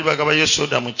 Senga baali bagabayo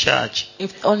soda mu kyaki.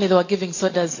 If only they were giving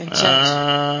sodas in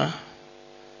church.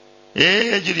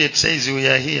 Juliet says we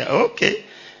are here. Okay.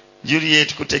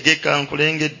 Juliet kutegeka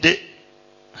nkulengedde.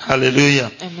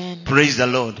 Hallelujah. Amen. Praise the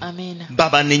Lord. Amen.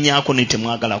 Baba nenyaako ne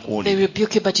temwagala They kuwulira.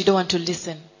 rebuke you, but you don't want to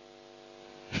listen.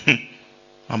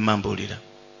 Amambulira.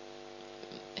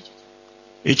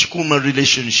 Ekikuuma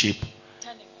relationship.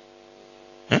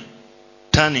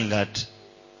 Turning at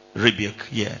rebuke.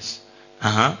 Yes.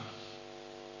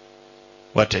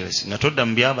 What else? Natodda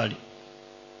mu byabali.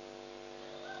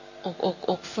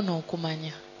 Okufuna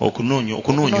okumanya. Okunoonya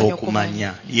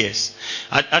okumanya. Yes.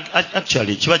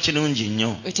 Actually kiba kirungi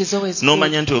nnyo. It is always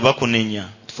N'omanya good nti bwe bakunenya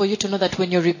for you to know that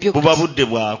when you're rebuked, buba budde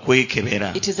bwa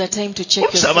kwekebera. it is a time to check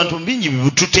Oluusi abantu yourself.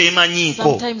 bingi tuteemanyiiko.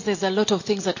 Sometimes there's a lot of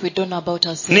things that we don't know about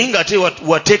Naye ourselves. ng'ate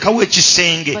wateekawo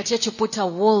ekisenge. But yet you put a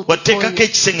wall before you. Wateekako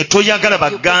ekisenge toyagala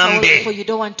You put a wall before bagambe. you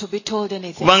don't want to be told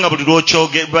anything. Kubanga buli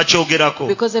lw'bakyogerako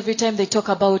Because every time they talk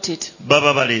about it,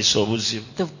 baba baleese obuzibu.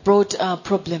 they've brought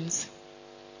problems.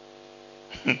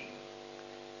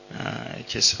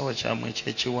 Ekisawo kyamwe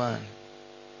ekyekiwaani.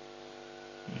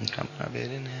 Mukama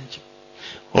abeere n'ekyo.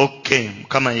 Okay,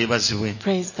 Mukama yeebazibwe.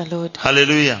 Praise the Lord.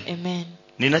 Hallelujah. Amen.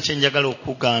 Nina kye njagala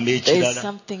okukugamba There is ekirala.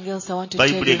 something else I want to tell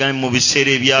Bayibuli you. egambye mu biseera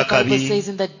The Bible ebyakabi says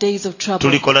in the days of trouble,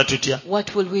 tulikola tutya?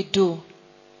 what will we do?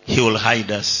 He will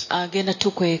hide us. Agenda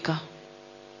tukweka.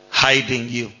 Hiding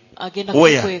you. Agenda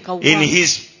Where? kukweka In wa?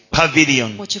 his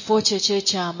pavilion. Mu kifo kye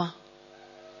ekyekyama.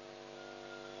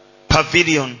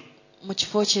 Pavilion. Mu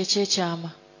kifo kye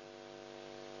ekyekyama.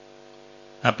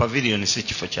 Pavilion si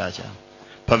kifo kyakyama.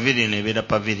 Pavilion ebeera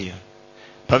pavilion.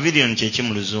 Pavilion kyeki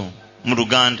mu Luzungu. Mu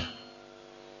Luganda.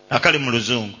 Akali mu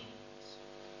Luzungu.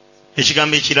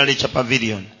 Ekigambo ekirala ekya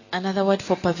pavilion. Another word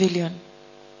for pavilion.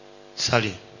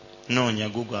 Sali. Noonya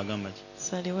Google agamba ki?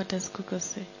 Sorry, what does Google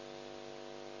say?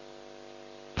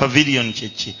 Pavilion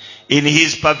kyeki. In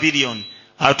his pavilion.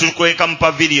 Atukweka mu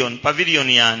pavilion. Pavilion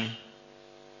yani?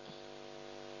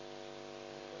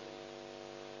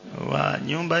 Wa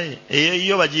nyumba ye.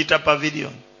 Eyo bagiyita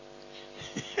pavilion.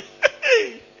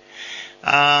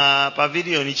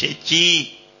 Pavilion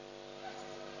kyeki.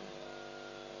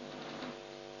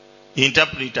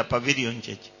 Interpreter pavilion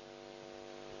kyeki.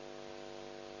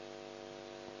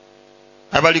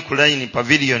 Abali ku line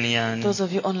pavilion yani? Those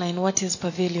of you online, what is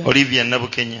pavilion? Olivia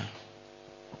Nabukenya.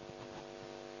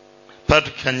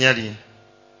 Patrick Kanyari.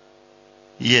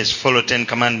 Yes, follow 10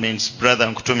 commandments. Brother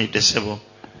Nkutumi Desebo.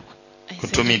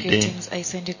 I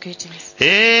send you greetings.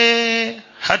 Hey,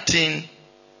 Hatin.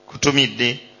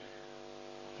 kutumidde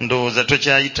ndowooza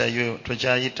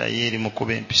tokyayitayo eri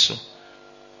mukuba empiso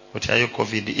otyayo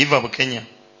covid. Iva Bukenya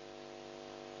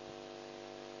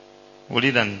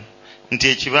wulira nti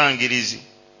ekibangirizi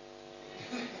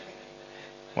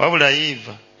wabula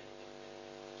Iva.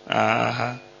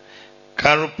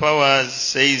 Carol Powers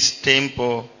says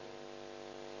temple.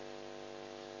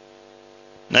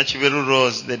 Nachiveru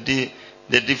Rose, the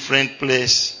different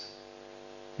place.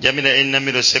 Jamila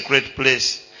Enamiro sacred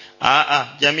place.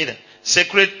 Jamila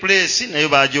sacred place nayo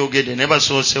bajogede ne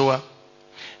basosewa.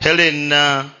 Helen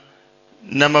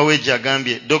Namaweja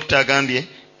agambye, Dr. agambye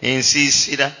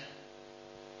ensisira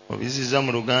obiziza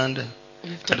mu Luganda.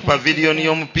 Kati pavilion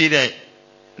y'omupiira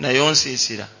nayo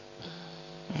nsisira.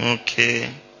 Okay.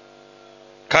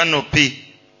 Canopy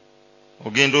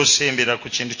ogenda osembera ku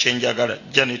kintu kyenjagala.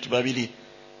 Janet Babiri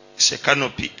se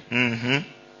canopy.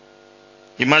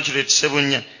 Immaculate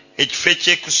Sebunya ekifo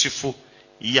ekyekusifu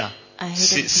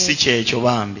si kyekyo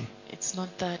bambi. It's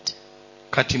not that.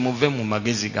 Kati muve mu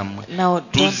magezi gammwe. Now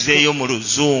Tuzeeyo mu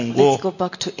Luzungu. let's go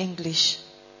back to English.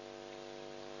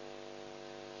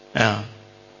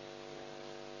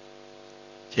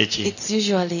 It's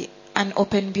usually an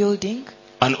open building.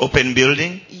 An open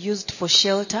building Used for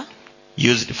shelter.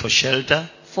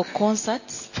 For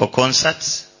concerts.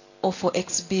 Or for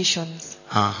exhibitions.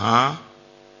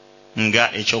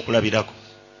 Nga ekyokulabirako.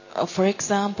 For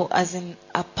example, as in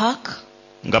a park.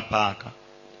 Nga park.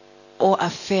 Or a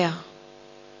fair.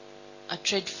 A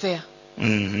trade fair.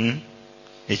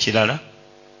 Ekirala.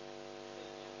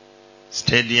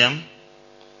 Stadium.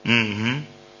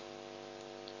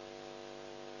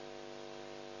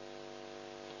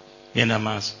 Yena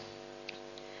maaso.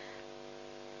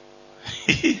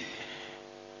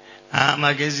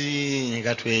 Magezi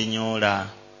gatwenyola.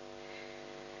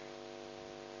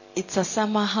 It's a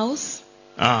summer house.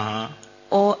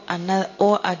 Or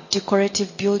a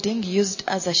decorative building used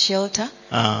as a shelter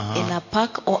in a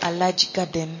park or a large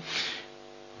garden.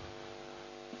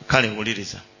 Kale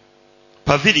wuliriza.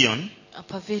 Pavilion. A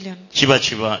pavilion. Kiba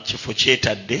kifo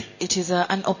kyetadde. It is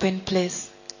an open place.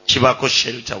 Kibako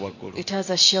shelter waggulu. It has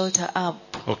a shelter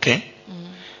up. Okay.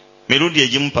 Mirundi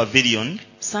egimu pavilion.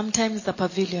 Sometimes the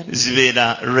pavilion.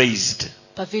 Zibeera raised.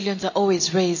 Pavilions are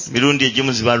always raised. Mirundi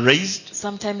egimu ziba raised.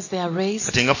 Sometimes they are raised.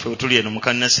 Kati nga ffe tuli eno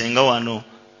mukanisa nga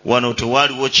wano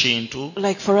tewaliwo kintu.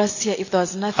 Like for us here, if there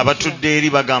was nothing abatudde eri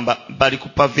bagamba bali ku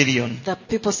pavilion. The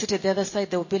people seated the other side,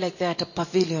 they will be like they're at a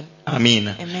pavilion.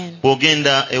 Amina. Amen.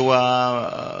 Bwogenda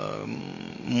ewa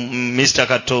Mr.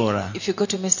 Katora. If you go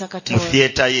to Mr. Katora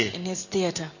theater ye. in his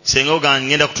theater, senga ogamba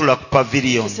ngenda kutula ku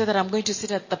pavilion. you say that I'm going to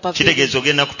sit at the pavilion. Kitegeeza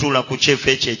ogenda kutula ku kyefo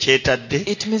ekyo ekyetadde.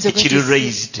 It means you're going to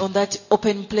raised. sit on that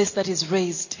open place that is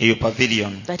raised. Eyo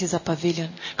pavilion. That is a pavilion.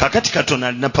 Kakati Katonda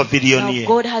alina pavilion ye. Now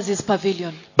God has his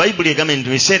pavilion. Bible egamba nti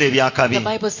biseera ebyakabi. The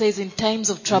Bible says in times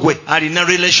of trouble. Gwe alina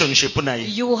relationship naye.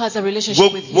 You has a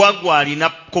relationship with him. Gwe alina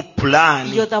ko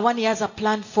plan. You're the one he has a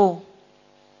plan for.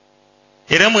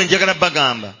 Era mwe njagala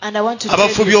bagamba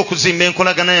abafubi okuzimba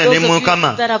enkolagana ya ne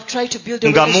Mukama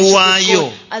nga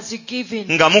muwaayo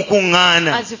nga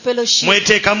mukuŋŋaana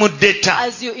mweteeka mu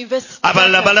ddetta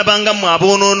abalala balabanga mwe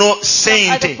aboonono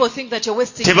ssente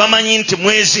tebamanyi nti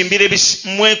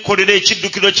mwekolera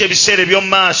ekiddukiro ky'ebiseera eby'omu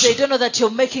maaso.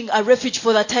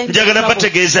 Njagala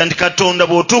bategeeza nti Katonda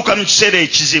bw'otuuka mu kiseera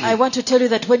ekizibu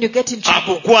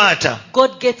akukwata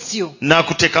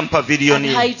n'akuteeka mu pavilion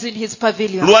ye.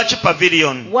 Lwaki pavilion?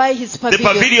 Why his The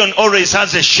pavilion always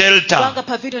has a shelter.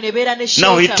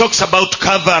 Now he talks about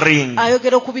covering.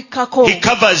 He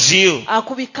covers you.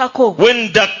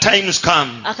 When dark times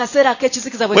come,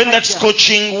 when that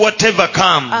scorching whatever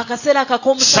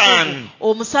comes, sun,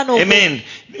 amen,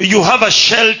 you have a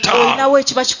shelter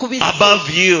above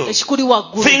you.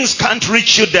 Things can't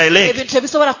reach you direct.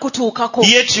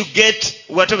 Yet you get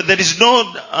whatever. There is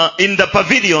no in the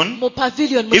pavilion,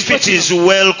 if it is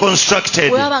well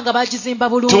constructed,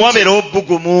 tewabeera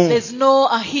obugumu. There's no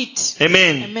heat.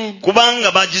 Amen.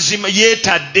 Kubanga bagizimba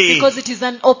yeetadde. Because it is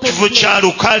an open kifo kya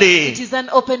lukale. It is an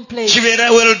open place. Kibeera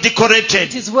well decorated.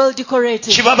 It is well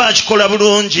decorated. Kiba bakikola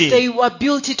bulungi. They were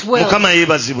built it well. Mukama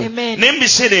yeebazibwe. Ne mu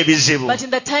biseera ebizibu. But in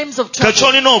the times of trouble,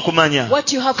 kyolina okumanya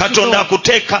what you have Katonda to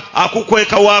akuteeka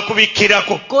akukweka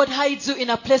waakubikkirako. God hides you in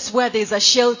a place where there is a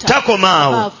shelter.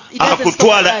 Takomaawo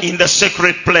akutwala in the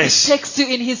secret place. He takes you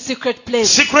in his secret place.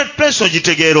 Secret place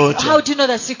ogitegeera otya? How do you know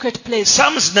the secret place?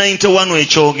 Psalms 91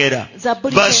 ekyogera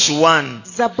verse 1.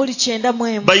 Zaburi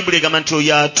 91. Bible egamba nti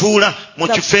oyo atuula mu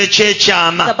kifo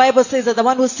ekyekyama. The Bible says that the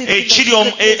one who sits in the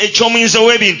eky'omuyinza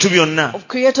w'ebintu byonna. of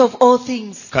creator of all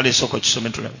things. Kale sooka kisome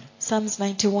tulabe. Psalms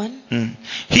 91.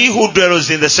 He who dwells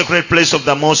in the secret place of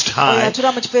the Most High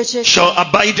Atula mu kifo ekyekyama. shall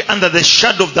abide under the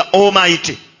shadow of the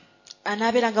Almighty.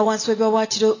 Anaabeeranga wansi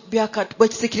w'ebiwawaatiro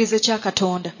bw'ekisikirize kya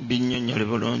Katonda. Binnyonnyole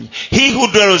bulungi. He who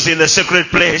dwells in the secret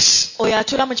place. Oyo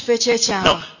atula mu kifo ekyekyama.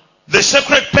 Now, the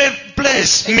secret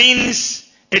place means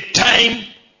a time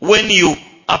when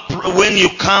you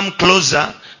come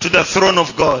closer to the throne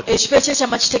of God. Ekifo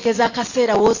ekyekyama kitegeeza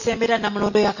akaseera w'osembera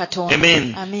namulondo ya Katonda.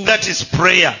 Amen. Amen. That is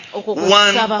prayer.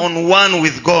 One on one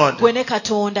with God. Gwe ne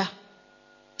Katonda.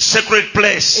 Secret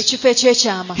place. Ekifo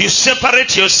ekyekyama. You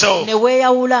separate yourself Ne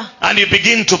weeyawula. and you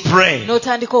begin to pray.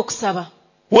 N'otandika okusaba.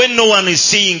 When no one is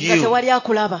seeing Nga you, tewali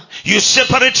akulaba. you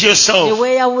separate Ne yourself.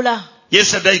 weeyawula.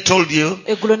 Yesterday I told you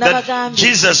Eggulo that nabagambye.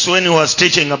 Jesus, when he was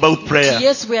teaching about prayer,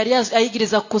 Yesu bwe yali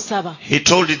ayigiriza ku kusaba. he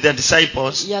told the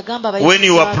disciples, Yagamba when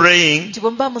you are abayigirizwa praying, nti bwe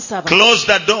muba musaba. close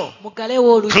the door,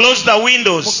 Muggaleewo olugi. close the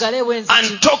windows, Muggaleewo enzigi.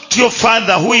 and talk to your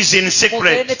Father who is in Mwogere ne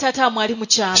secret. taata wammwe ali mu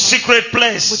kyama. Secret Mu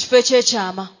place. kifo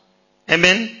ekyekyama.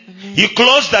 Amen. You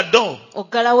close the door.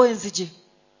 Oggalawo enzigi.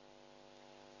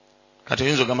 Kati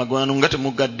oyinza ogamba gwanu nga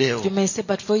temugaddeewo. You may say,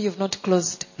 but for you have not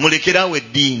closed. Mulekerawo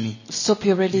eddiini. Stop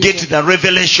your religion. Get the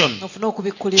revelation. Ofune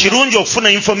okubikkulira. Kirungi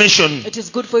okufuna information. It is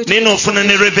good for you to Naye get n'ofuna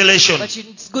ne revelation. but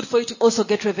it's good for you to also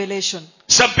get revelation.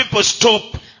 Some people stop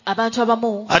Abantu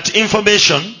abamu at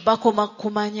information bakoma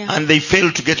kumanya and they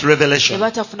fail to get ne revelation.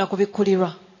 batafuna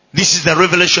kubikkulirwa. This is the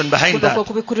revelation behind Kuno that.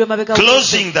 okubikkulirwa mabega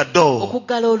Closing the door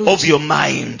okuggala of olugi your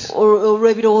mind.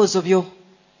 olw'ebirowoozo byo.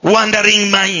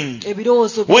 Wandering mind.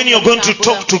 Ebirowoozo byo When you're going to bitambula.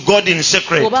 talk to God in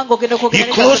secret, Bw'obanga ogenda kwogera you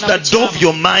ne close Katonda the mu door of kyama.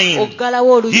 your mind.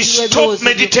 Oggalawo olugi You stop lw'ebirowoozo byo.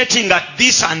 meditating at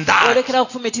this and that. Olekera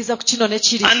okufumitiza ku kino ne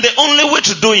kiri. And the only way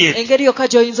to do it, Engeri yokka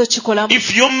gy'oyinza okukikolamu.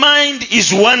 if your mind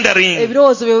is wandering,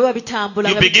 Ebirowoozo byo biba bitambula.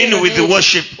 you nga begin bigenda with ne-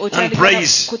 worship and otandika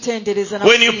praise. kutendereza na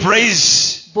When you kusinza.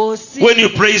 praise, Bw'osiima, when you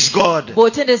praise God,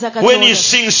 bw'otendereza Katonda, when you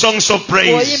sing songs of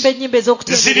praise, bw'oyimba ennyimba zirina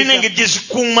ez'okutendereza, engeri gye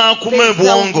zikumaakuma there's a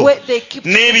ebwongo way they keep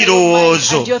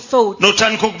n'ebirowoozo and your thoughts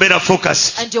n'otandika okubeera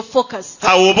focus. and your focus.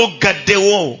 Awo oba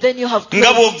oggaddewo Then you have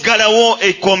nga closed. bw'oggalawo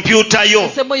ekompyuta yo,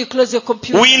 The more you close your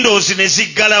computer windows ne and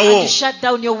ziggalawo, you shut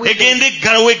down your windows, egenda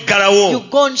eggalawo you eggalawo,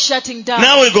 go on shutting down.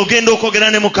 naawe g'ogenda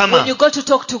okwogera ne When Mukama. you go to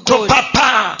talk to God,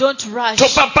 Topapa, don't rush.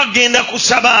 topapa genda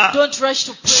kusaba. Don't rush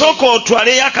to pray. Sooka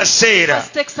otwaleyo akaseera,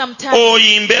 Just take some time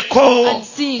oyimbeko, and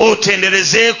sing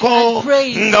otenderezeeko, and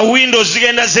praise. nga windows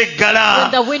zigenda zeggala,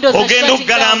 When the windows are ogenda shutting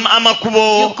oggala down, you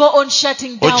amakubo, go on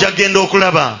shutting down, ojja genda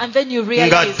okulaba and then you nga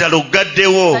realize ddala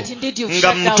oggaddewo, that indeed you've nga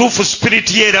shut down. mutuufu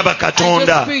spiriti ye eraba And your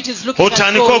Katonda, spirit is looking at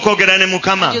otandika God, okwogera ne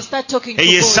Mukama, and you start talking to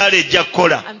eyo God, essaala ejja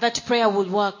kukola. and that prayer will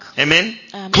work. Amen.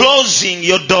 Amen. Closing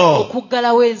your door.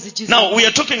 Okuggalawo enzigi Now zammwe. we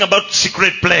are talking about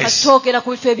secret place. Katwogera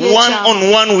ku bifo One eby'ekyamu.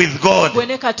 on one with God. Gwe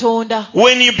ne Katonda.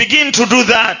 When you begin to do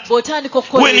that, Bw'otandika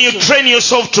okukola when you ekyo, train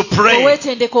yourself to bwe pray,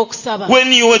 weetendeka okusaba,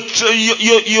 when you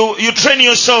train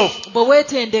yourself bwe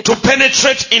weetendeka to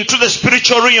penetrate into the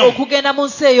spiritual realm okugenda mu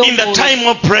nsi in the ey'omwoyo, time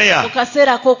of mu prayer,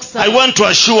 kaseera I ak'okusaba, want to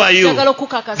assure you njagala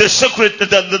okukakasa the secret,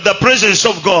 the presence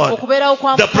of God, okubeerawo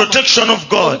kwa the Mukama, protection of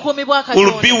God obukuumi bwa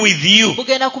will Katonda be with you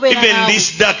bugenda kubeera even naawe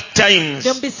these dark times.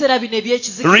 ne mu biseera bino Read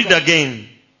eby'ekizikiza. again.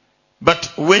 But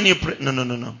when you pray,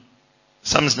 no.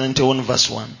 Psalms 91 verse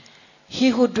 1. He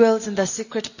who dwells in the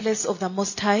secret place of the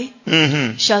Most High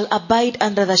Mhm. shall abide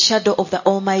under the shadow of the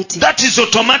Almighty. That is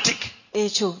automatic.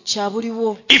 Ekyo kya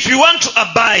buliwo. If you want to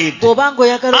abide Bw'obanga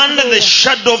oyagala under the okubeera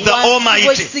shadow of the wansi Almighty,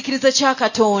 w'ekisikirize kya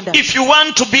Katonda, if you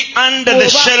want to be under the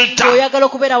bw'obanga shelter, oyagala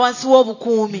okubeera wansi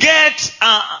w'obukuumi, get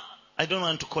I don't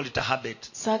want to call it a habit.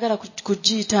 saagala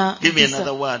kugiyita Give me mpisa.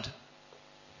 another word.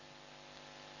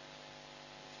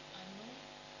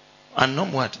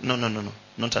 Anom what? No.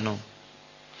 Not anom.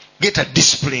 Get a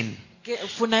discipline.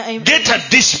 Funa Get a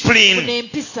discipline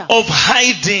empisa of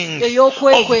hiding, of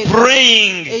ey'okwekweka,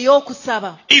 praying.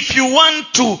 ey'okusaba. If you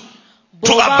want to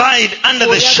Bw'oba abide under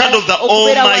the shadow of the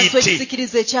okubeera wansi Almighty,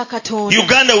 w'ekisikirize ekya Katonda.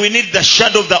 Uganda, we need the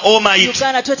shadow of the Almighty.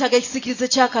 Uganda twetaaga ekisikirize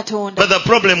kya Katonda. But the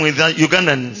problem with the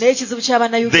Ugandans, Naye ekizibu they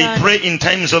ky'Abannayuganda, pray in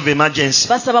times of emergency.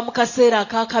 basaba mu kaseera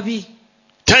ak'akabi.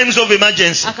 Times of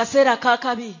emergency. Akaseera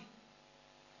ak'akabi.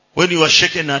 When you are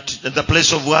shaken at the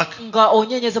place of work, Nga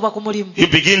onyeenyezebwa ku mulimu. you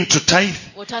begin to tithe.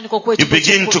 Otandika You okwetuka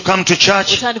begin to come to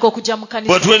church. otandika okujja mu kanisa.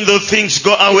 But when those things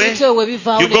go away, Ebintu ebyo bwe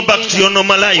bivaawo you go back to your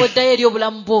normal life. oddayo eri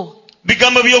obulamu bwo.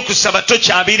 Bigambo by'okusaba With the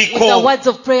tokyabiriko. words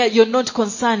of prayer, you're not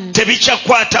concerned. They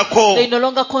Tebikyakwatako. no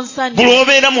longer concern Buli you.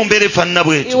 obeera mu mbeera efaanana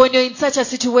bw'etyo, When you're in such a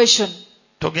situation,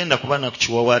 togenda kuba na ku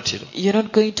kiwawaatiro. you're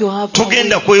not going to have Togenda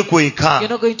you're kwekweka.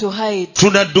 not going to hide.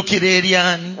 Tunaddukira eri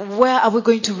ani? Where are we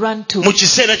going to run to? Mu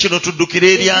kiseera kino tuddukira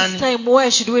In eri this ani? time, where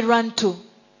should we run to?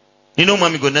 Nina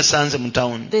omwami gwe nasanze mu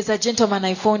town. There's a gentleman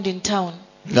I found in town.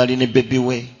 ngali ne baby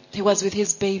we He was with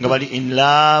his baby. nga bali in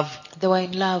love. They were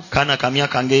in love. Kana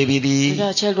kamyaka ng'ebiri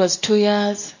The child was 2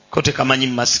 years. ko tekamanyi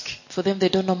mask. For them, they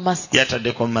don't know mask.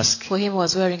 Yataddeko mask. For him, he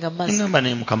was wearing a mask. Ngamba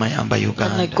ne Mukama yamba I'm like,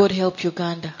 Uganda. God help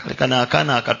Uganda. Kale kana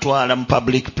akaana akatwala mu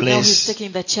public Now he's place.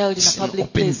 taking the child in a public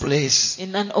Open place. place.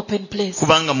 In an open place.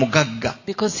 Kubanga mugagga.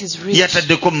 Because he's rich.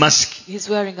 Yataddeko mask. He's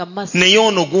wearing a mask. Naye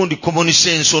ono gundi common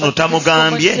sense ono But this common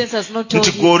tamugambye sense has not told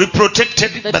nti him gw'oli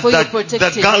protected that but for you the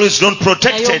protected. girl is not Naye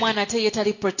protected. omwana ate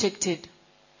yetali protected.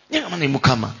 Nyama ne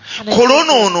Mukama. And I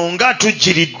Korona think ono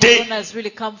ng'atujjiridde Corona has really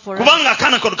come for us. kubanga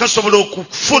akaana kano kasobola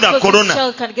okufuna Because this korona.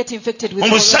 child can get infected with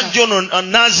corona. Omusajja ono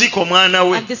n'aziika omwana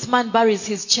we. And this man buries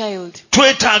his child.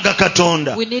 Twetaaga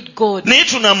Katonda. We need God. Naye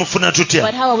tunaamufuna tutya?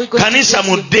 But how are we going Kanisa to get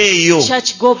him? muddeeyo.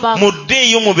 Church, go back.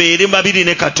 Muddeeyo mubeere babiri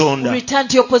ne Katonda. Return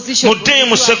to your position. Muddeeyo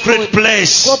mu secret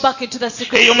place. Go back into the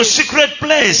secret Eyo mu place. secret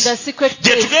place. In the secret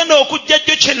Gye place. tugenda okujja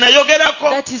jjo kye nayogerako.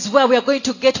 That is where we are going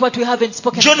to get what we haven't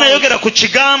spoken Jjo about. nayogera ku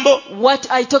kigambo. What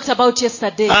I talked about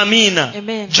yesterday. Amiina.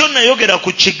 Amen. Jjo nayogera ku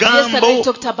Yesterday I kigambo.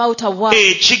 talked about a word.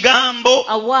 Ekigambo.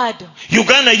 A word.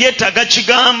 Uganda yeetaaga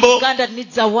kigambo. Uganda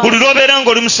needs a word. Buli lw'obeera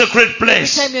ng'oli mu secret Every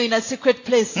place. time you're in a secret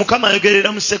place, Mukama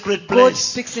ayogerera mu secret God place.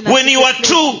 speaks in a When you secret are place.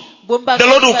 true, Bw'oba the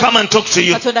Lord will agamba, come and talk to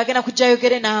you. Katonda agenda kujja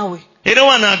ayogere naawe. Era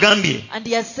wano agambye And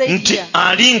he has said nti here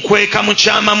alinkweka mu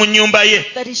kyama mu nnyumba ye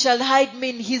that he shall hide me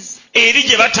in his eri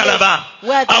gye batalaba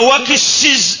Where the-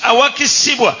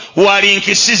 awakisibwa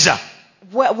walinkisiza.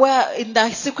 where in the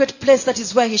secret place, that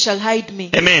is where he shall hide me.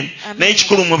 Amen. Amen. Naye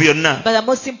ekikulu mu byonna, But the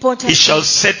most important he shall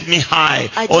set me high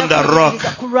ajja on the rock.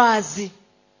 kunyumiriza ku lwazi.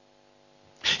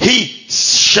 He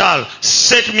shall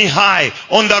set me high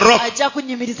on the rock. Ajja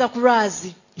kunyumiriza ku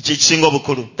lwazi. Ekyo ekisinga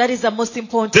obukulu. That is the most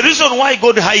important. The reason why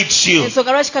God hides you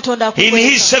Ensonga lwaki Katonda in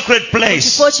his akukweka secret mu place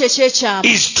kifo kye eky'ekyama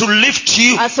is to lift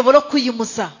you. asobole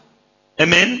okuyimusa,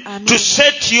 Amen. Amen. To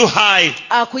set you high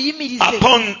akuyimirize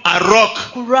upon a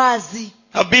rock. ku lwazi.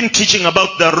 I've been teaching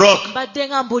about the rock. Mbadde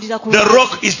nga mbuulira ku The lwazi.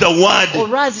 rock is the word.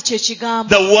 Olwazi kye kigambo.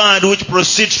 The word which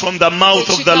proceeds from the mouth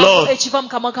of the Ekigambo Lord. ekiva mu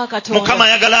kamwa ka Mukama Katonda.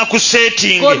 ayagala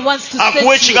akusetinge. God wants to set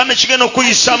Akuwa you. ekigambo ekigenda And give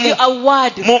you okuyisamu a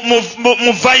word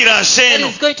mu virus that eno.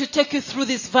 is going to take you through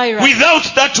this virus. Without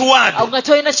that word, Nga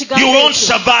tolina kigambo you won't ekyo,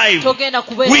 survive. togenda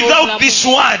kubeera Without obulamu. this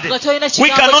word, Nga tolina we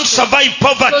kigambo cannot kino, survive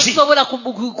poverty. tosobola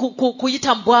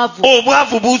kuyita mu bwavu.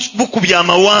 Obwavu bukubye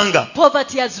amawanga.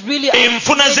 Poverty has really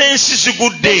Enfuna z'ensi zigudde.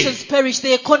 nations perished.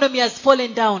 The economy has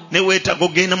fallen down. Ne weetaaga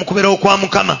ogenda mu kubeerawo kwa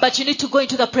Mukama. But you need to go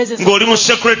into the presence of Ng'oli mu God.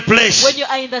 secret place. When you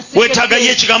are in the secret Weetaagayo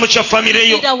place, ekigambo kya famire you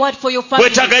yo. need a word for your family.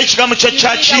 Weetaagayo ekigambo kya You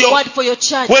kyaki need a yo. word for your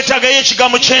church. Weetaagayo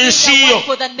ekigambo You need ky'ensi a yo. word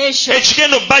for the nation.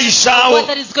 Ekigenda A obbayisaawo. word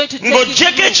that is going to take you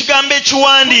Ng'oggyeko through. ekigambo Putting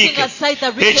ekiwandiike. aside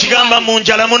the written Ekigamba word. mu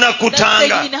njala munakkutanga.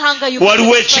 That said in hunger you Waliwo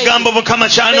cannot fight. ekigambo Mukama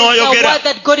There is a ky'anoyogera. word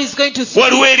that God is going to speak.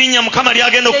 Waliwo erinnya Mukama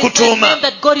ly'agenda There is a okukutuuma. name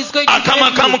that God is going to Akamwa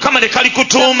give ka you. Mukama The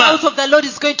tekalikutuuma. mouth of the Lord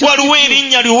is going to Waliwo give you.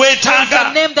 erinnya There is a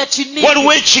liweetaaga. name that you need.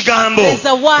 Waliwo ekigambo. There is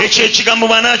a word. Ekyo ekigambo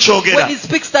bw'anaakyogera. When he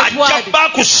speaks that Ajja word, bba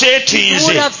he would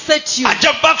akuseetinze. have set you.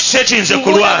 Ajja bba akusetinze He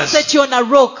ku would have lwazi. set you on a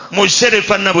rock. Mu biseera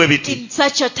ebifaanana bwe biti. In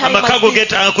such a time Amaka go as this,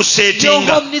 geetaaga your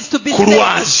kuseetinga home needs to be ku set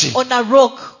lwazi. on a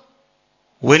rock.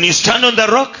 When you stand on the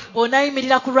rock,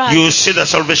 Bw'onaayimirira ku you lwazi, will see the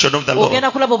salvation of the Lord.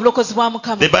 ogenda kulaba obulokozi bwa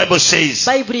Mukama. The Bible says,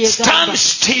 Bayibuli egamba, stand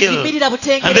still, yimirira and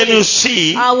then you butengerere,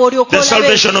 see awo olyoke the olabe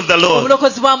salvation of the Lord.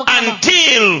 obulokozi bwa Mukama.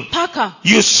 Until Paka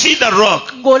you see the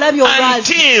rock, ng'olabye olwazi,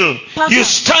 until Paka. you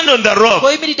stand on the rock,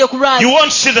 ng'oyimiridde ku lwazi, you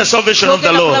won't see the salvation of the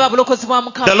togenda kulaba Lord. bulokozi bwa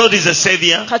The Mukama. Lord is a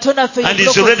Savior, Katonda affe and He's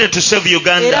mulokozi. ready to save Era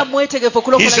Uganda. mwetegefu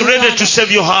okulokola He's ready to Uganda.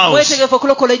 save your house. Mwetegefu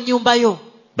okulokola ennyumba yo.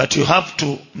 But you have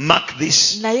to mark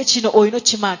this. Naye kino olina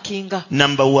okkimakinga.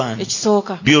 Number one,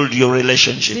 Ekisooka, build your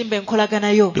relationship. zimba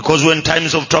enkolagana yo. Because when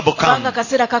times of trouble Kubanga come,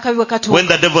 akaseera kakabi bwe katuuka, when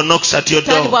the devil knocks at your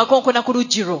Sitaani door, bw'akonkona ku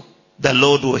luggi lwo, the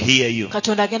Lord will hear you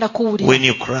Katonda agenda kuwulira when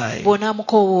you cry.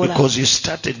 bw'onaamukoowoola. Because you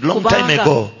started long time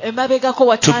ago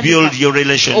emabegako to build watandika your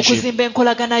relationship. okuzimba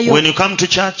enkolagana yo. When you come to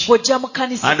church bw'ojja mu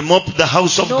kkanisa and mop the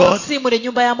house of God, n'osiimula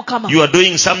ennyumba ya Mukama, you are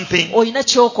doing something. olina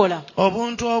ky'okola.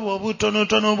 Obuntu obwo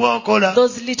obutonotono bw'okola.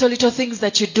 Those little things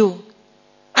that you do.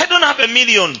 I don't have a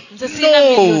million. Nze sirina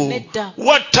million, No. nedda.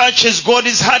 What touches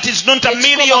God's heart is not a Ekikoma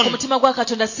ku million. mutima gwa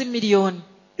Katonda si miliyoni,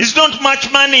 It's not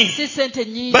much money. si sente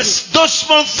nnyingi. But those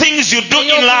small things you do Naye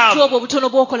in obuntu love, obwo obutono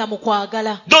bw'okola mu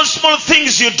kwagala, those small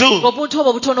things you do, obuntu obwo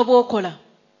obutono bw'okola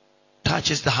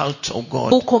touches the heart of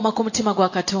God. bukoma ku mutima gwa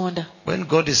Katonda. When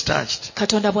God is touched,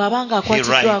 Katonda bw'abanga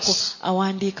akwatiddwako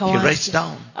awandiika He writes wansi.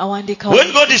 down. Awandiika When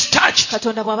wansi. God is touched,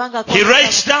 Katonda bw'abanga He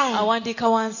writes down. awandiika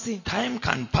wansi. time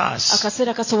can pass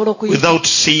Akaseera kasobola okuyita without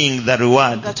seeing the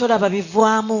reward. nga tolaba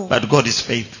bivaamu. But God is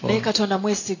faithful. Naye Katonda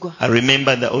mwesigwa. I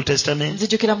remember in the Old Testament,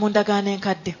 Nzijukira mu ndagaano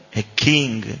enkadde, a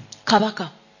king kabaka.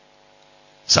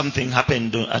 Something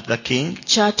happened at the king.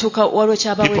 Kyatuuka waliwo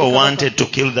kyaba People wanted to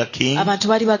kill the king. Abantu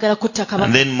bali bagala kutta kabaka.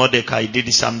 And then Mordecai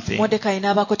did something. Mordecai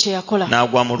n'abaako kye yakola.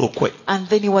 N'agwa mu lukwe. And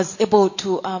then he was able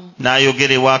to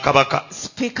n'ayogera ewa kabaka.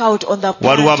 speak out on the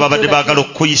plan. Waliwo ababadde baagala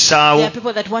okukuyisaawo. There are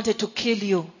people that wanted to kill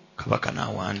you. Kabaka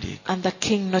n'awandiika. And the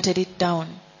king noted it down.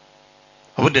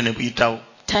 Obudde ne buyitawo.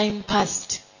 Time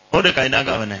passed. Mordecai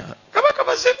n'agamba naye kabaka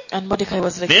baze. And Mordecai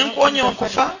was like,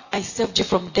 I saved you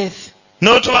from death.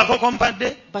 N'otobaako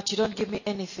kompadde. But you don't give me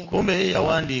anything. Kumbe ye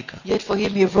yawandiika. Yet for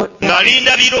him he wrote.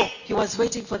 Ng'alinda biro. He was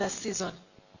waiting for the season.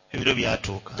 Ebiro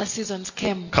byatuuka. The seasons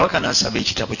came. Kabaka n'asaba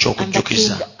ekitabo ky'okujjukiza. And the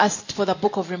king asked for the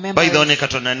book of remembrance. By the way,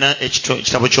 Katonda na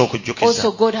ekitabo ky'okujjukiza.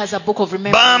 Also God has a book of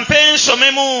remembrance. Bampe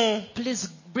nsomemu. Please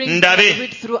bring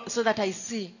read through so that I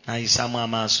see. N'ayisaamu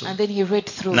amaaso. And then he read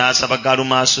through. N'asaba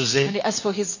gaalumaaso ze. And he asked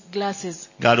for his glasses.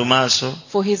 Gaalumaaso.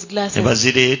 For his glasses. Ne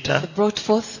bazireeta. They brought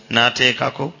forth.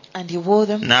 N'ateekako. And he wore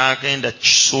them. N'agenda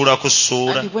ssuula ku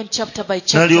ssuula. And he went chapter by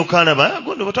chapter. N'alyoka alaba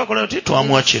agonde bw'atakola nti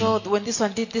twamuwa kino. When this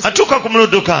one did this. Atuuka ku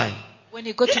Muluddekaayi. When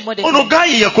he got to Mordecai. Ono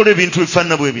Gayi yakola ebintu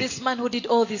ebifaanana bwe biti. This man who did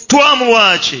all this.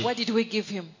 Twamuwa ki? What did we give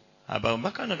him?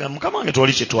 Abakanaga mukama wange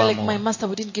twali kye twamuwa. Like my master,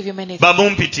 we didn't give him anything.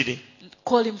 Bamumpitire.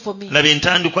 Call him for me. Laba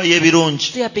entandikwa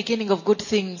y'ebirungi. See a beginning of good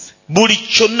things. Buli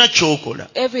kyonna ky'okola.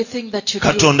 Everything that you do.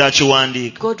 Katonda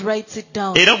akiwandiika. God writes it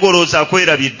down. Era gw'olowooza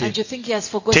akwerabidde. And you think he has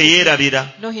forgotten. Teyeerabira.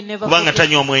 No, he never kubanga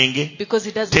tanywa mwenge. Because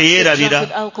he doesn't drink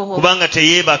with alcohol. Kubanga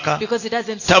teyeebaka. Because he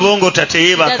doesn't sleep. Tabongota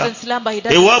teyeebaka. He doesn't slumber. He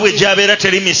doesn't ewaabwe gy'abeera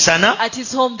teri misana. At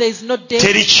his home there is no day.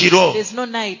 Teri kiro. There is no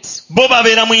night. Bo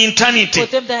babeera mu intanite.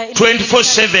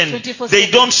 24/7. They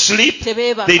don't sleep.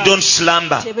 They don't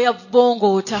slumber.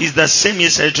 He's the same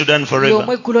yesterday, today and forever.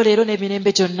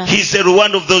 He's the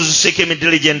one of those who seek him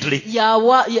diligently.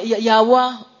 Yawa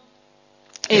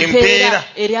empeera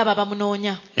eri abo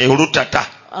abamunoonya. Olutata.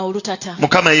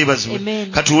 Mukama yeebazibwe.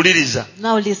 Katuwuliriza.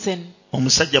 Now listen.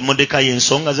 Omusajja Mordecai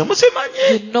ensonga ze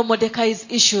muzimanye. You know Mordecai's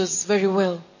issues very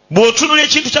well. Bw'otunula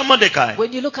ekintu kya Mordecai,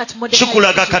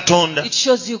 kikulaga Katonda,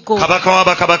 kabaka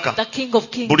w'abakabaka.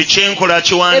 Buli kye nkola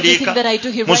akiwandiika,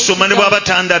 musoma ne bw'aba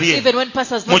tandabye,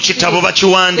 mu kitabo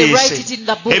bakiwandiise.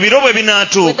 Ebiro bwe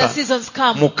binaatuuka,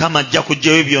 Mukama ajja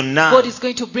kuggyayo byonna.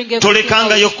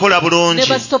 Tolekangayo kukola bulungi.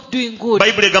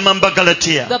 Bayibuli egamba mu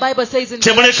Bagalatiya,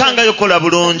 temulekangayo kukola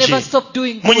bulungi,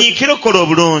 munyiikire okukola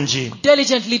obulungi.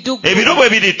 Ebiro bwe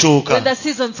birituuka,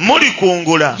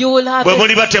 mulikungula bwe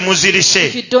muliba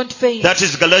temuzirise. That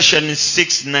is Galatians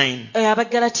 6:9.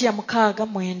 Abagalatiya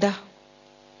 6:9.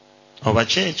 Oba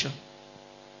kyekyo.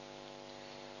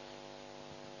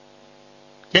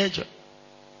 Kyekyo.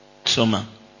 Soma.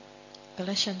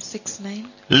 Galatians 6:9.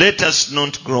 Let us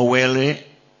not grow weary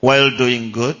while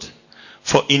doing good,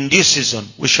 for in due season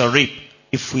we shall reap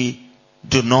if we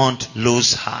do not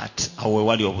lose heart. Awe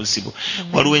wali obuzibu.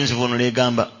 Waliwo enzivunula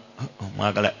egamba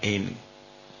mwagala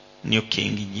New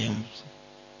King James.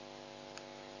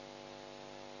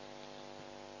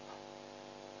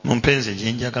 Mumpenzi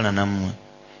gyenjagala nammwe.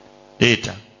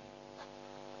 Leeta.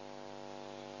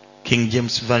 King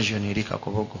James Version eri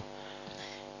kakobogo.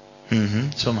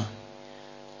 Soma.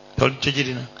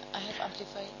 Togirina? I have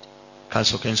amplified.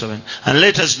 Kasooka ensome. And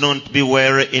let us not be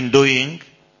weary in doing.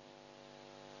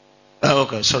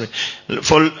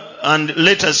 And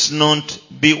let us not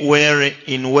be weary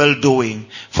in well doing.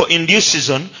 For in due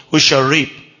season we shall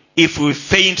reap. If we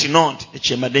faint not,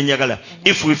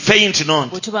 if we faint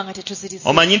not,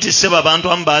 omanyi nti seba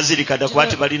abantu amu baazirika dda kuba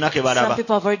tebalina ke balaba. Some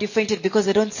people have already fainted because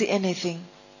they don't see anything.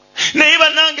 Naye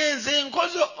bannange nze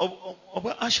nkoze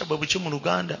obwa Asha bwe buki mu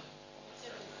Luganda?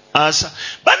 Asa.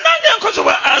 Bannange nkoze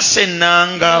obwa Asa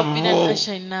ennangabo.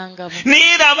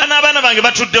 Naye abaana bange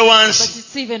batudde wansi. But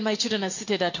it's even my children are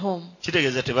seated at home.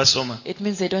 Kitegeeza tebasoma. It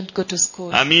means they don't go to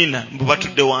school. Amiina, mbu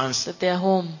batudde wansi. That they are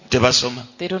home. Tebasoma.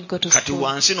 They don't go to Kati school.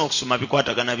 wansi n'okusoma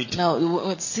bikwatagana biti.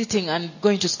 Now, sitting and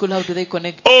going to school, how do they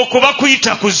connect? Okuba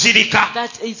kuyita kuzirika.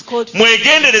 That is called.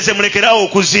 Mwegendereze mulekerawo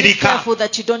okuzirika. Be careful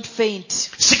that you don't faint.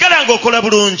 Sigala ng'okola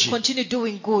bulungi. Continue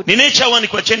doing good. Nina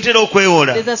ekyawandiikibwa kye ntera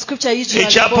okwewola. There's a scripture usually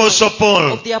of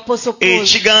the Apostle Paul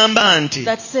ekigamba nti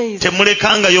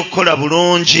temulekangayo kukola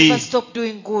bulungi. Never stop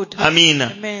doing good.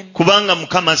 Amiina. Amen. Kubanga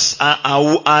Mukama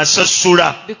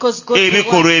asasula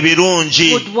ebikolwa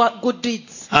ebirungi. Good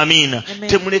deeds. Amiina.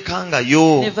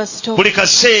 Temulekangayo. Never stop. Buli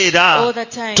kaseera All the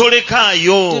time.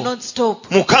 tolekaayo. Do not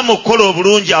stop. Mukama okukola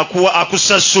obulungi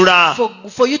akusasula.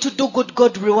 For you to do good,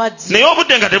 God rewards you. Naye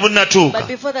obudde nga tebunnatuuka, But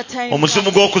before the time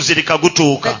omuzimu comes, gw'okuzirika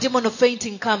gutuuka. the demon of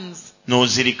fainting comes.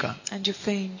 N'ozirika. And you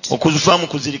faint. Okuva mu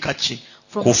kuzirika ki?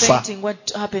 from kufa. fainting.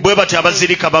 What happened? Bwe batyo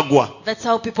abazirika bagwa. That's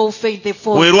how people faint. They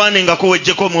fall. Weerwanengako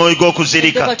wejjeko omwoyo Endeavor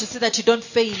gw'okuzirika. to see that you don't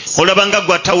faint. Olaba nga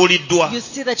gw'atawuliddwa. You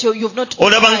see that you've not been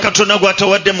Olaba nga heard. Katonda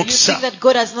gw'atawadde You mukisa. think that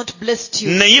God has not blessed you.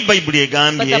 Naye Bayibuli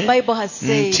But the egambye Bible has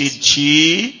said nti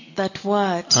ki? that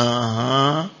what?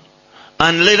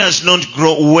 And let us not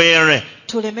grow weary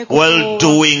Tuleme while kukoowa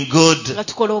doing good. nga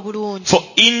tukola obulungi. For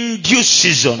in due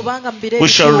season Kubanga mu biro we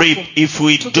shall reap ebituufu if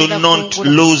we do tugenda not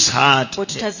kungula lose heart. bwe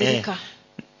tutazirika.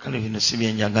 Kale bino si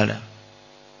bye njagala.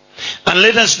 And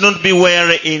let us not be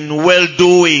weary in well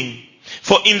doing.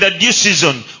 For in the due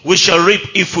season we shall reap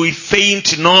if we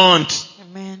faint not.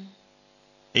 Amen.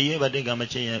 Eyo ebadde egamba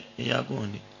ki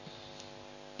eyagundi?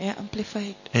 Yeah,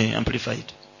 amplified.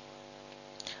 Amplified.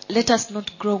 Let us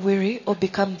not grow weary or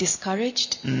become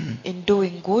discouraged in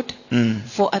doing good,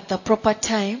 for at the proper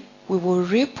time we will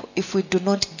reap if we do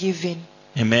not give in.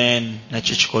 Amen.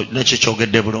 Nakyo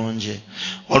kyogedde bulungi.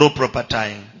 Waliwo proper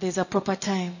time. There's a proper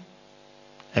time.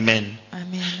 Amen.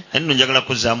 Amen. Nno njagala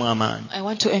kuzzaamu amaanyi. I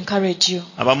want to encourage you.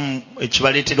 Abamu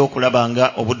ekibaleetera okulaba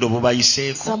nga obudde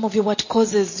obubayiseeko. Some of you, what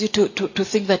causes you to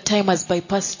think that time has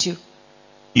bypassed you?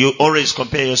 You always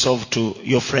compare yourself to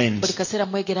your Buli friends. kaseera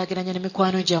mwegeraageranya ne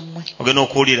mikwano gyammwe. Ogenda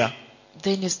okuwulira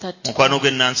Then you start mukwano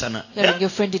gwe Nansana. hearing your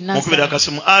friend in Mukubira Nansana.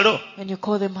 akasimu. Alo. When you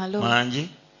call them, hello, Mangi.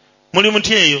 Muli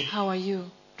muti eyo? how are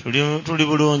you? Tuli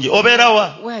bulungi. Obeera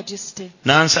wa? Where do you stay?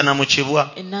 Nansana mu Kibwa.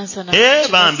 In Nansana.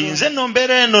 Bambi nze nno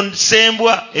mbeera eno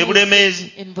Ssembwa e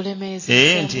Bulemeezi. In Bulemeezi.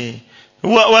 Nti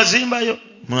wazimbayo?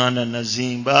 Mwana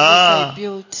nazimba. Yes, I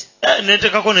built.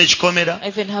 Netekako n'ekikomera. I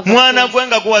even have a Mwana place. gwe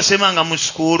nga guwasemanga mu Are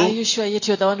sukuulu. you sure yet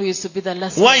you're the one who used to be the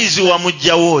last Wise one?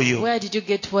 wamugjawo oyo. Where did you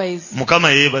get wise? Mukama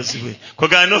yeebazibwe.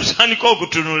 Kwegala n'otandika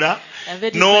okutunula And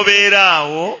then, n'obeera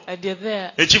awo and you're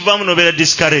there. ekivaamu n'obeera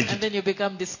discouraged. And then you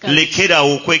become discouraged.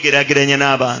 Lekerawo okwegeraageranya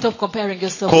n'abantu. Stop comparing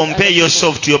yourself with Compare other people.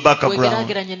 yourself to your background.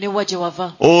 Wegeraageranye ne wa gye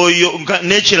wava. Oyo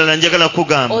n'ekirala njagala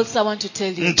kugamba Also, I want to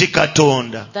tell you nti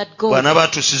Katonda that God, bw'anaaba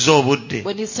atusiza obudde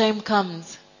when his time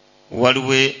comes,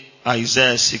 waliwo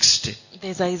Isaiah 60.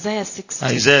 there's Isaiah 60.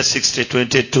 Isaiah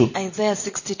 60:22. Isaiah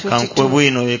 60, Kankwe 22.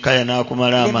 bwino Yekaya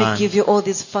n'akumala Let me amaanyi. give you all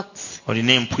these facts.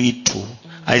 Olina empwitu.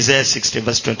 Isaiah 60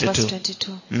 verse 22. Verse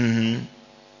 22. Mhm.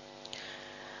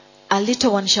 A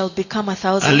little one shall become a A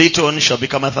thousand, little one shall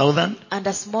become 1,000, and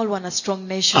a small one a strong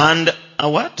nation. and a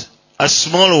what? A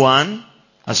small one,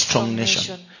 a strong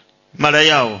nation.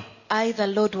 Malayawo, I, the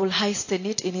Lord, will hasten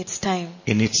it in its time.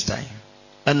 in its time.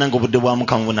 Bannange obudde bwa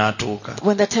Mukama bunaatuuka.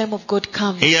 When the time of God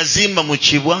comes, Eyazimba mu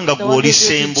kibwa nga the one who gw'oli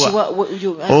built in Ssembwa, Chiwa-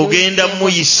 you- and ogenda you're-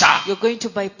 muyisa. you're going to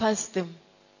bypass them.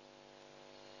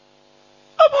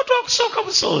 Abantu okusooka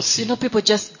busoosi. You know, people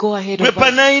just go ahead Gwe of us.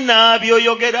 Panayina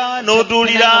by'oyogera And I know what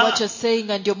n'oduulira you're saying,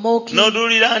 and you're mocking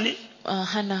n'oduulira ani?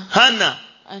 Hannah, Hana.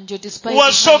 and you're despising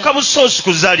Wasooka Hannah. busoosi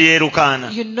kuzaalira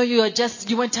Erukaana. You know you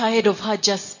went ahead of her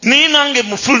just. Naye nange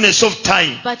mu fullness of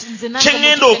time But nze nange kye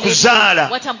ngenda mu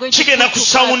okuzaala what I'm going to kigenda do to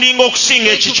kusawundinga okusinga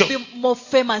her ekikyo. to be more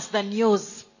famous than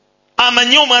yours.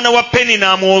 Amanyi omwana wa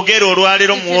Penina amwogera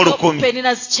olwaleero If mu you know olukumi.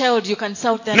 Penina's child, you can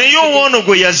shout that. Naye owoono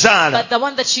gwe yazaala But the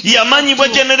one that she gave yamanyibwa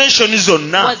birth to generation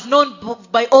zonna was known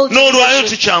by all n'olwaleero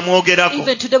generations. tukyamwogerako.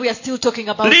 Even today we are still talking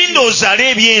about Linda it. ozaale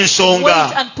Wait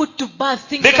eby'ensonga. and put to birth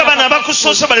things Leka that bano are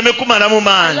abakusoosa baleme kumalamu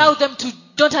maanyi.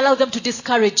 don't allow them to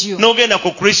discourage you. N'ogenda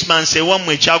ku Christmas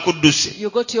ewammwe ekyakudduse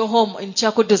You go to your home in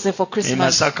Chakuduse for e Christmas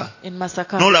Masaka. in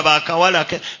Masaka, N'olaba akawala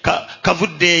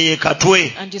kavudde eyo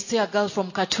katwe. and you see a girl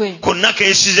from Katwe Konna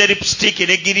keesize lipstick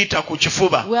ne girita ku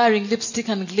kifuba. wearing lipstick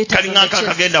and glitter on Kalinga the chest.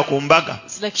 akagenda ku mbaga.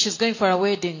 It's like she's going for a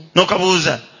wedding.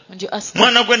 N'okabuuza, And you ask her,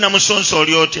 mwana gwe namusonsa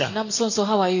oli otya? Namsonso,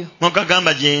 how are you?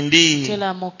 N'okagamba gye ndi. Tell her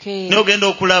I'm okay. N'ogenda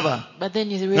okulaba But then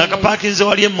you nga realize kapaakinze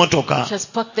wali emmotoka. she has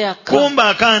parked their car. Kumba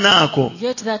akaana ako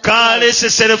Yet that car kaleese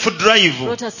self drive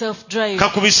brought a self-drive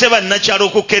kakubise bannakyalo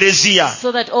ku kereziya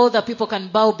so that all the people can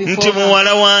bow nti before her.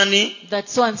 muwala waani That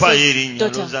so and mpayo so's erinnya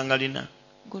daughter. looza nga lina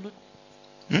Gulu-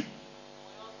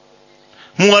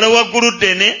 muwala wa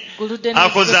Guludene Guludene's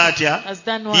akoze daughter atya has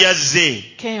done what? yazze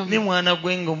Came. ne mwana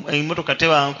gwe emmotoka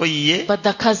tebanko yiye But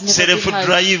the car's never been had.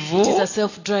 self-drive It is a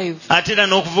self-drive. ate era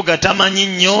n'okuvuga tamanyi She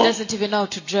nnyo doesn't even know how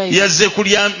to drive. yazze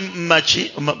kulya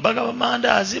maki bagaba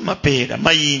mandaazi mapeera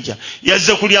mayinja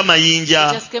yazze kulya She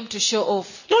mayinja just came to show off.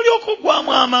 n'olyoka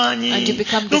oggwamu amaanyi And you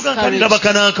become nogakaliraba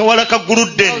kana akawala ka Oh,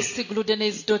 Guludene see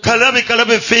Guludene's daughter.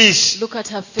 kalabe face Look at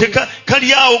her face.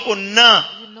 kali awo konna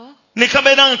You know? ne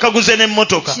kabeera nga kaguze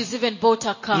n'emmotoka. She's even bought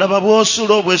a car. Laba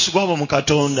bw'osula obwesigwa bwo mu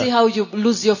Katonda See how you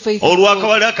lose your faith in God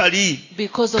olw'akawala kali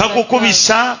because of that car.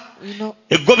 kakukubisa You know,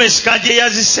 Gomesi kaje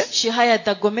yazise she hired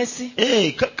the Gomesi.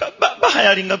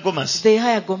 bahayalinga Gomesi They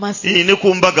hire Gomesi. ne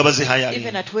kumbaga Even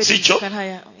bazihayalinga at weddings, sicho you can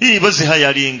hire.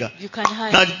 bazihayalinga You can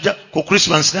hire. najja ku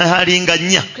Christmas nahalinga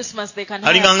nnya Christmas, they can hire.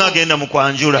 alinga nga four. agenda mu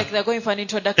kwanjula Like they're going for an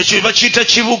introduction. ekyo bakiyita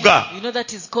kibuga You know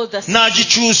that is called the city.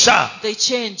 n'agikyusa They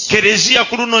change. kereziya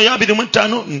ku luno ya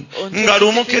 25 nga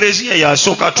lumu kereziya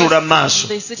yasooka tuula mu maaso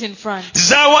They sit in front.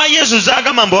 zaawayo ezo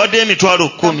zaagamba mbawaddeyo emitwalo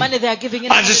The 10 money they are giving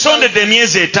in, azisondedde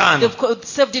emyezi 5 they've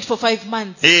saved it for 5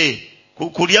 months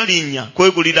kulya linnya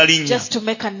kwegulira linnya just to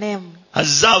make a name.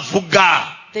 azze avuga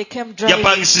They came driving.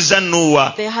 yapangisiza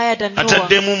Nuwa They hired a Noah.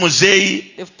 ataddemu muzeeyi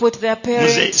They've put their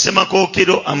parents.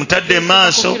 Semakookiro amutadde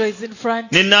maaso Kookiro is in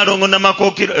front. ne Naalongo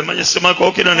Namakookiro emanya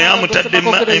Semakookiro naye amutadde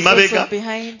Semakookiro is emabega also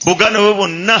behind. buganda bwe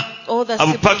bwonna All the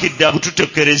abupakidde abutute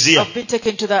kereziya have been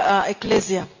taken to the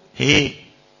ecclesia.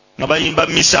 nga bayimba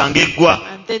misa ng'eggwa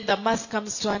And then the mass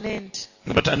comes to an end.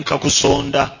 nga batandika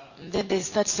kusonda And then they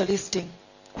start soliciting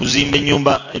kuzimba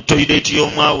ennyumba toyireeti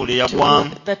y'omwawule yagwamu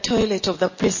to the toilet of the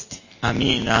priest.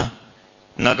 amiina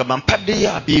ng'agamba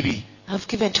mpaddeyo abibi I've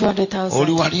given 200,000.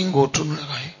 oli wali ng'otunula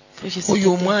Which is oyo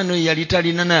certain. omwana oyo yali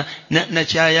talina na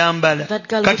kyayambala That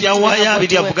girl kati who didn't awaayo have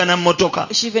abiri what to avuga na mmotoka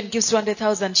She even gives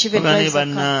 200,000. She even ogane drives a car.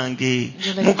 bannange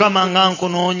Like, mukama nga God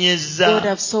nkunoonyezza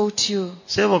have sought you.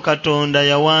 sebo katonda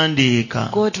yawandiika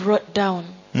God wrote down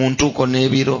mu ntuuko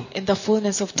n'ebiro in the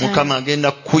fullness of time. mukama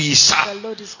agenda kuyisa The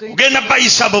Lord is going ogenda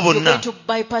bayisa abo you're bonna going to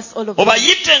bypass all of them.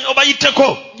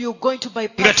 obayiteko You're going to nga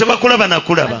bypass tebakulaba and they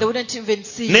nakulaba wouldn't even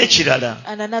see you. n'ekirala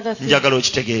And another thing, njagala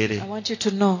okitegeere I want you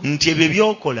to know nti ebyo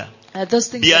byokola those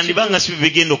things that you byandiba nga do, si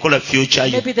bigenda okukola future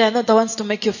yo maybe they are not the ones to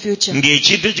make your future.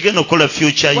 ng'ekintu ekigenda okukola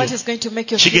future yo What is going to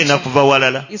make your kigenda future kuva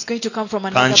walala is going to come from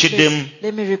another kankiddemu place.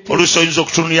 Let me repeat. oluusi oyinza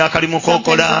okutunulira akalimu Sometimes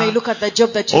you k'okola may look at the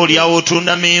job that you do. olyawo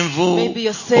otunda menvu Maybe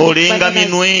you're selling olenga bananas.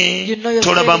 minwe You know you're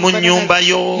tolabamu selling nnyumba bananas.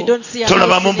 yo You don't see a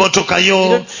tolabamu house in it. mmotoka You yo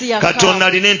don't see a car. katonda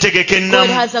alina entegeka God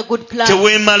ennamu has a good plan.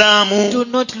 teweemalaamu Do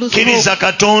not lose kkiriza hope.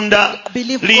 katonda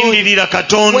Believe lindirira Wait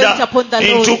katonda upon the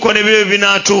Lord. entuuko ne byo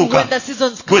binaatuuka When the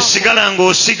seasons gwe come, sigala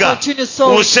ng'osiga continue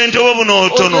sowing. obusente bwo buno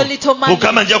otono On your little money.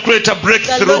 mukama ajja kuleeta The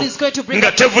breakthrough Lord is going to bring nga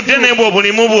a tevudde breakthrough. nebwo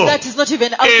obulimu bwo That is not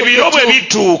even out of ebiro your bwe job.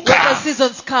 bituuka When the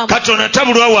seasons come, katonda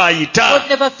tabulwa waayita God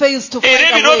never fails to find era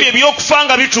a ebiro bye way. ebyokufa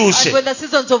nga And bituuse when the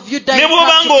seasons of you dying ne come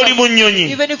bw'oba to ng'oli mu pass,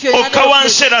 nnyonyi even if you're in okka another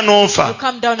wansi place, era n'ofa you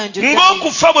come down and you die.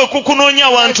 ng'okufa bwe kukunoonya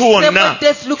awantu The same way wonna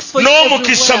death looks for you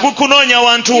n'omukisa everywhere. gukunoonya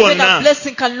awantu Even a wonna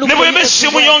blessing can look ne for you bw'eba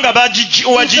essimu yo everywhere. nga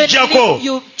wagijjako Even if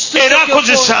you switch era off your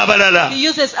akozesa phone, abalala he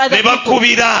uses other ne people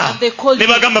bakubira and they call ne you.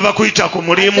 bagamba bakuyita ku And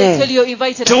they tell mulimu you you're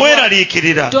invited at work.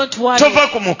 teweeraliikirira Don't worry. tova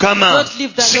ku mukama Don't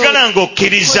leave the sigala Lord.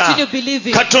 ng'okkiriza Continue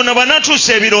believing. katonda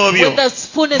bw'anaatuusa ebiro byo When the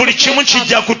fullness buli of kimu time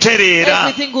kijja comes, kutereera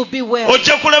everything will be well.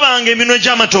 ojja kulaba nga eminwe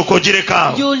gy'amatooka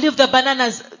ogireka You leave the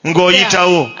bananas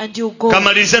ng'oyitawo there and you go.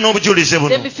 kamalirize n'obujulize Let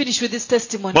buno me finish with this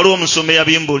testimony. waliwo omusumba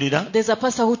eyabimbuulira There's a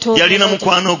pastor who told me yalina about it.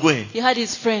 mukwano gwe He had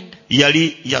his friend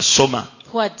yali yasoma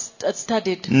who had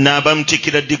studied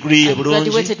n'abamutikira digiri ye and bulungi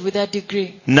graduated with that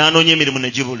degree. n'anoonya emirimu ne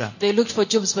gibula They looked for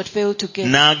jobs but failed to get.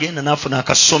 n'agenda n'afuna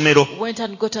akasomero Went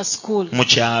and got a school mu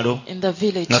kyalo in the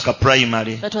village. nga ka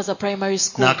primary That was a primary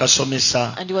school.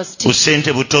 n'akasomesa And he was ku teaching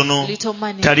ssente butono little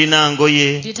money. talina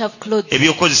ngoye Didn't have clothes.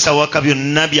 ebyokozesa waka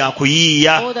byonna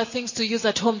byakuyiiya All the things to use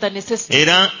at home, the necessities.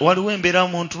 era waliwo embeera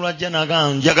omuntu lwajja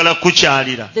nagamba njagala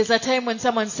kukyalira There's a time when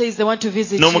someone says they want to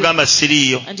visit you n'omugamba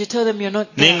siriiyo and you tell them you're not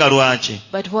naye there. nga lwaki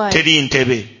But why? teri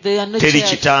ntebe There are no teri chairs.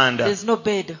 kitanda There's no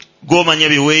bed. gw'omanya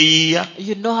byeweeyiiya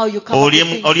You know how you come up with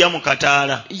things. olya mu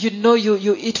kataala You know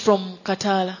you eat from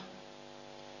Katala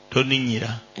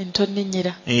toninnyira and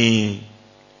Toninyira.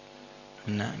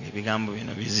 nange ebigambo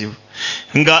bino bizibu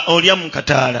nga olya mu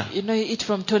kataala You know you eat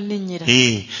from Toninyira.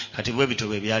 kati bwe bityo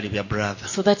bwe byali bya brother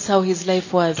So that's how his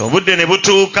life was. obudde ne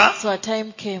butuuka So a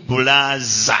time came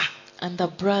bulaaza and the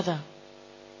brother,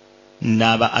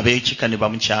 n'aba ab'ekika ne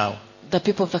bamukyawa the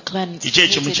people of the clan, kiki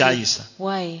ekimu hated kyayisa you.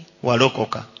 Why?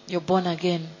 walokoka You're born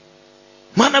again.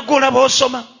 mwana gw'olaba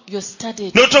osoma You're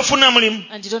studied n'otofuna mulimu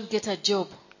and you don't get a job.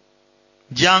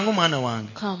 jangu mwana wange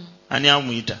Come. ani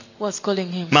amuyita Who was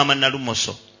calling him? maama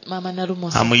nalumoso Mama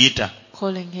Nalumoso amuyita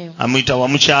calling him. amuyita wa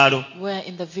mukyalo Where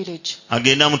in the village?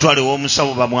 agenda amutwale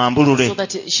w'omusawo bamwambulule So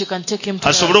that she can take him to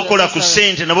asobole okukola ku so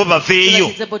ssente nabo that baveeyo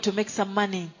he's able to make some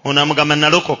money. ono amugamba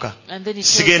nalokoka And then he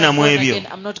tells sigenda her, mu "Born ebyo again,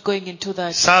 I'm not going into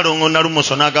that." saalongo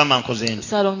nalumoso n'agamba nkoze nti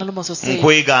Salong Nalumoso said,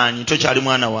 nkwegaanyi tokyali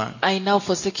mwana wange I now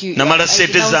forsake you. namala I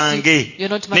ssente denounce zange you. You're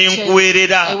not my child. I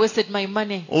n'enkuweerera wasted my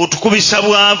money otukubisa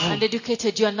bwavu and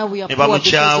educated you, and now we are ne poor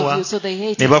because bamukyawa of you. So they ne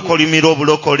hated you. bakolimira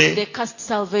obulokole They cast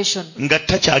salvation. nga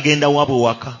takyagenda wa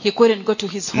buwaka He couldn't go to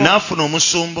his home. n'afuna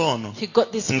omusumba ono He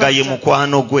got this nga ye pastor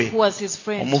mukwano gwe. who was his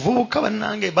friend. Omuvubuka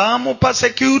bannange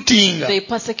baamupersecutinga They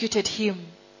persecuted him.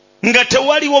 nga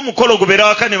tewaliwo omukolo gubeera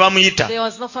waka ne bamuyita There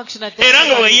was no function at era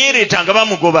nga bwe the yeereeta nga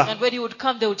bamugoba and when he would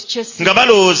come, they would chase him. nga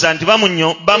balowooza nti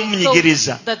They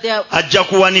bamunyigiriza thought that they are ajja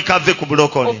kuwanika ave ku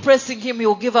bulokole. oppressing him. He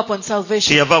will give up on salvation.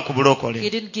 Teyava ku He bulokole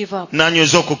didn't give up.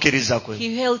 n'anyweza okukkiriza kwe.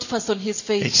 He held fast on his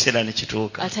faith. Ekiseera ne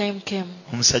kituuka. A time came.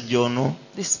 Omusajja ono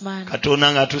This man,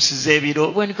 Katonda ng'atusiza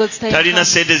ebiro when God's time talina came,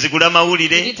 sente zigula he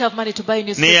mawulire didn't have money to buy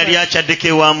ne yali newspapers. akyaddeko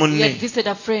ewa He munne had visited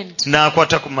a friend.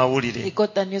 n'akwata ku He mawulire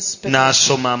got the newspaper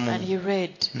n'asomamu and he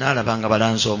read n'alaba nga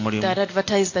balanze omulimu that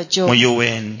advertised the job mu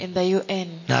UN. in the UN,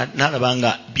 N'alaba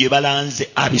nga bye balanze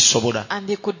abisobola and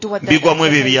he could do what they bigwamu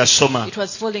ebyo bye advertised. yasoma It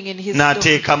was falling in his door.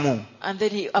 n'ateekamu And then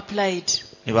he applied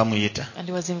ne bamuyita and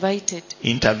he was invited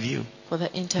interview for the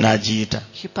interview. n'agiyita.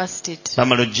 He passed it.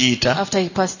 Bamala ogiyita After he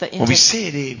passed the mu interview,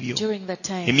 biseera ebyo during that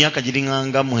time, emyaka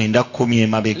giringanga 9-10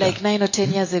 emabega, like 9 or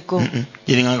 10 years ago,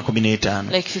 giringanga 15,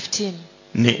 like 15,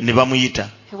 ne bamuyita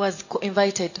he was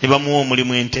invited ne bamuwa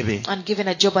omulimu Entebbe and given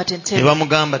a job at ne Entebbe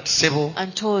bamugamba ti ssebo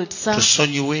and told, sir,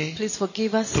 tusonyiwe please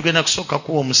forgive us. tugenda kusooka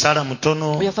kuwa omusaala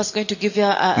mutono We are first going to give you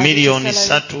a miliyoni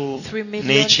salary, 3 $3 million,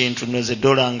 n'ekintu noze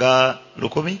dola nga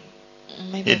 1,000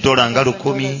 maybe edola nga $1,000.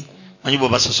 1,000 manyi bwe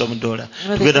basasa mu dola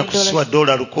No, they tugenda pay dollars. kusiwa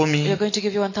dola We 1,000 are going to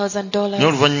give you naye $1,000,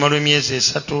 oluvannyuma lw'emyezi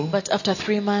 3 but after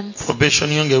 3 months,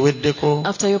 probation yo ng'eweddeko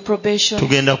after your probation,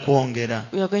 tugenda kwongera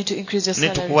we are going to increase your ne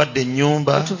salary. tukuwadde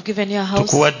ennyumba But we've given you a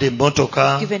house, tukuwadde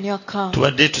emmotoka given you a car.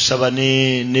 tubadde tusaba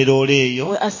ne loole eyo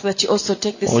We ask that you also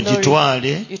take this lorry.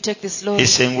 ogitwale You take this lorry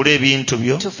esengule ebintu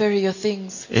byo to ferry your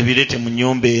things ebireete mu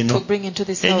nnyumba to eno bring into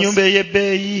this house. ennyumba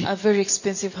ey'ebbeeyi A very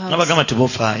expensive house. nabagamba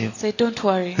tebufaayo Say, don't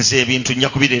worry. nze ebintu nja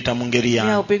kubireeta mu ngeri Me, I'll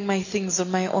yange bring my things on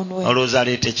my own way. olowooza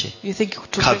aleete ki You think to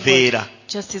bring kaveera what?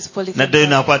 Just his polythene n'addayo bag.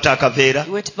 n'akwata akaveera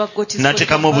He went back, got his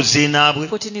n'ateekamu polythene bag, obuziina bwe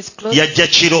put in his clothes. yajja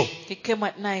kiro He came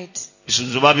at night.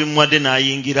 bisunzu babimuwadde He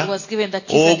n'ayingira was given the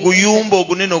keys and he oguyumba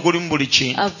entered ogunene ogulimu buli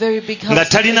kintu a very big house. nga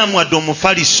talinaamu wadde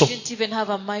omufaliso He didn't even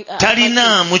have a mic.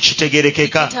 talinaamu He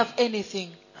kitegerekeka. didn't have anything.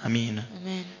 Amiina.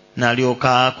 Amen.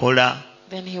 N'alyoka akola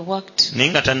Then he worked. naye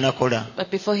nga tannakola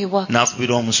But before he worked,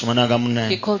 n'akubira omusoma n'agamu he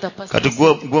naye called the pastor. kati and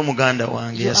said, gwe muganda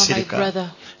wange you are my yasirika brother.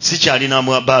 sikyalina And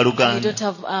you baaluganda don't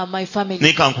have my family.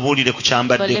 naye kankubuulire ku But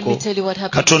let me kyambaddeko tell you what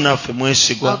happened. katonda waffe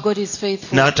mwesigwa Our God is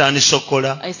faithful. n'atandisa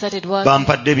okukola I started working.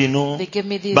 bampadde bino They gave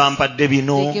me this. bampadde They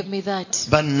bino gave me that.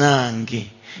 bannange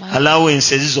My-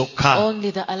 alawensi zokka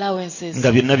Only the allowances.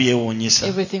 nga byonna byewuunyisa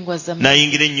Everything was the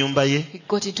n'ayingira ennyumba ye He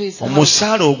got into his house.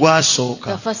 omusaala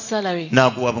ogwasooka The first salary,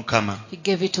 n'aguwa mukama he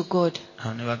gave it to God.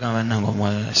 awo ne bagamba nange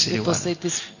omwala People siriwala said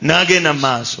this. n'agenda mu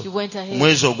maaso He went ahead.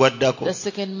 omwezi ogwaddako The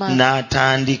second month,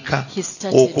 n'atandika he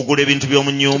started okugula ebintu by'omu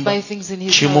to nnyumba buy things in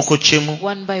his kimu ku house, kimu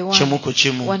one by kimu one, ku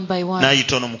kimu one by one.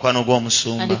 n'ayita ono mukwano And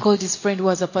gw'omusumba he called his friend who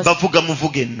was a pastor. bavuga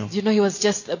muvuga enno Do you know he was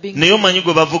just being... naye omanyi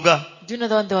gwe bavuga Do you know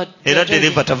the one they era were driving?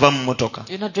 dereeva tava mu mmotoka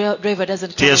You know driver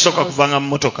doesn't come out of teyasooka the house. kuvanga mu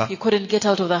mmotoka He couldn't get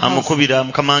out of the house. amukubira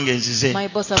mukama wange nzize My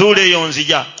boss- tuula eyo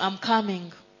nzija I'm coming.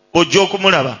 ojja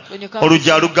okumulaba When you come olujja to see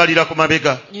him, aluggalira ku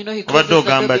mabega you know he obadde closes the door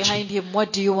ogamba ki behind him.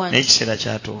 What do you want? n'ekiseera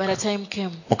kyatuuka But a time came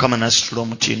mukama n'asitula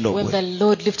omutindo when gwe the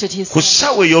Lord lifted his ku hand.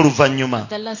 ssaawa ey'oluvannyuma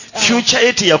The last hour, fyuca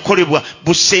ye teyakolebwa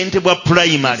busente bwa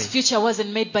pulayimale his future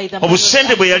wasn't made by the money.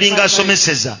 obusente bwe yalinga primary.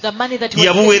 asomeseza The money that he was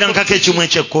yabuweera getting from nkako ekimu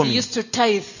teaching, he eky'ekkumi used to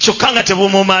tithe, kyokka nga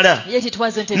tebumumala yet it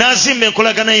wasn't enough. n'azimba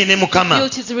enkolagana ye ne mukama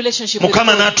Built his relationship with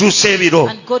mukama God n'atuusa ebiro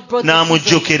And God brought the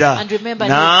n'amujjukira season and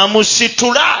remembered him.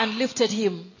 n'amusitula and lifted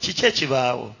him. kiki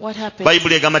ekibaawo What happened?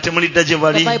 bayibuli egamba temulidda gye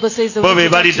bali The Bible says they bo will be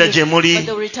return balidda to gye you, muli but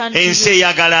they will return to ensi you.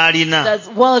 eyagala alina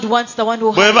The world wants the one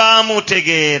who bwe has.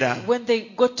 baamutegeera When they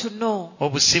got to know,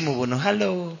 obusimu buno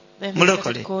hallo then they mulokole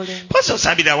started calling. posa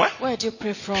osabira wa Where do you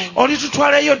pray from?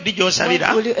 olitutwalayo ddi When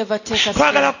gy'osabira will you ever take us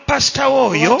twagala there? pasitawo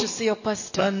We oyo want to see your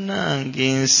pastor. bannange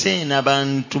ensi eno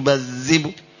abantu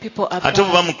bazibu People are ate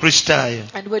buba bad. mukristaayo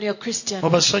And when you're Christian,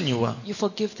 obasonyiwa you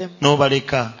forgive them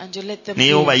n'obaleka and you let them naye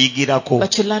be. obayigirako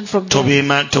But you learn from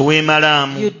them.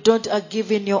 toweemalaamu You don't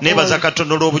give in your neebaza all.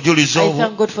 katonda olw'obujulizi I obwo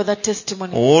thank God for that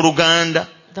testimony. owooluganda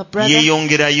The brother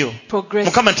yeeyongerayo progressed.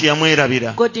 mukama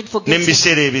teyamwerabira God didn't ne forget mu him.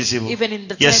 biseera ebizibu Even in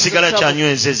the times yasigala of trouble, he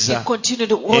kyanywezezza continued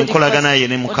to hold enkolagana ye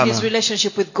ne fast on mukama his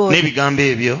relationship with God. n'ebigambo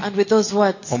ebyo And with those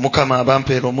words, omukama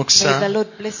abampeera may the omukisa Lord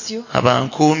bless you.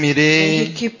 abankuumire May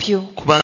He keep you. kuba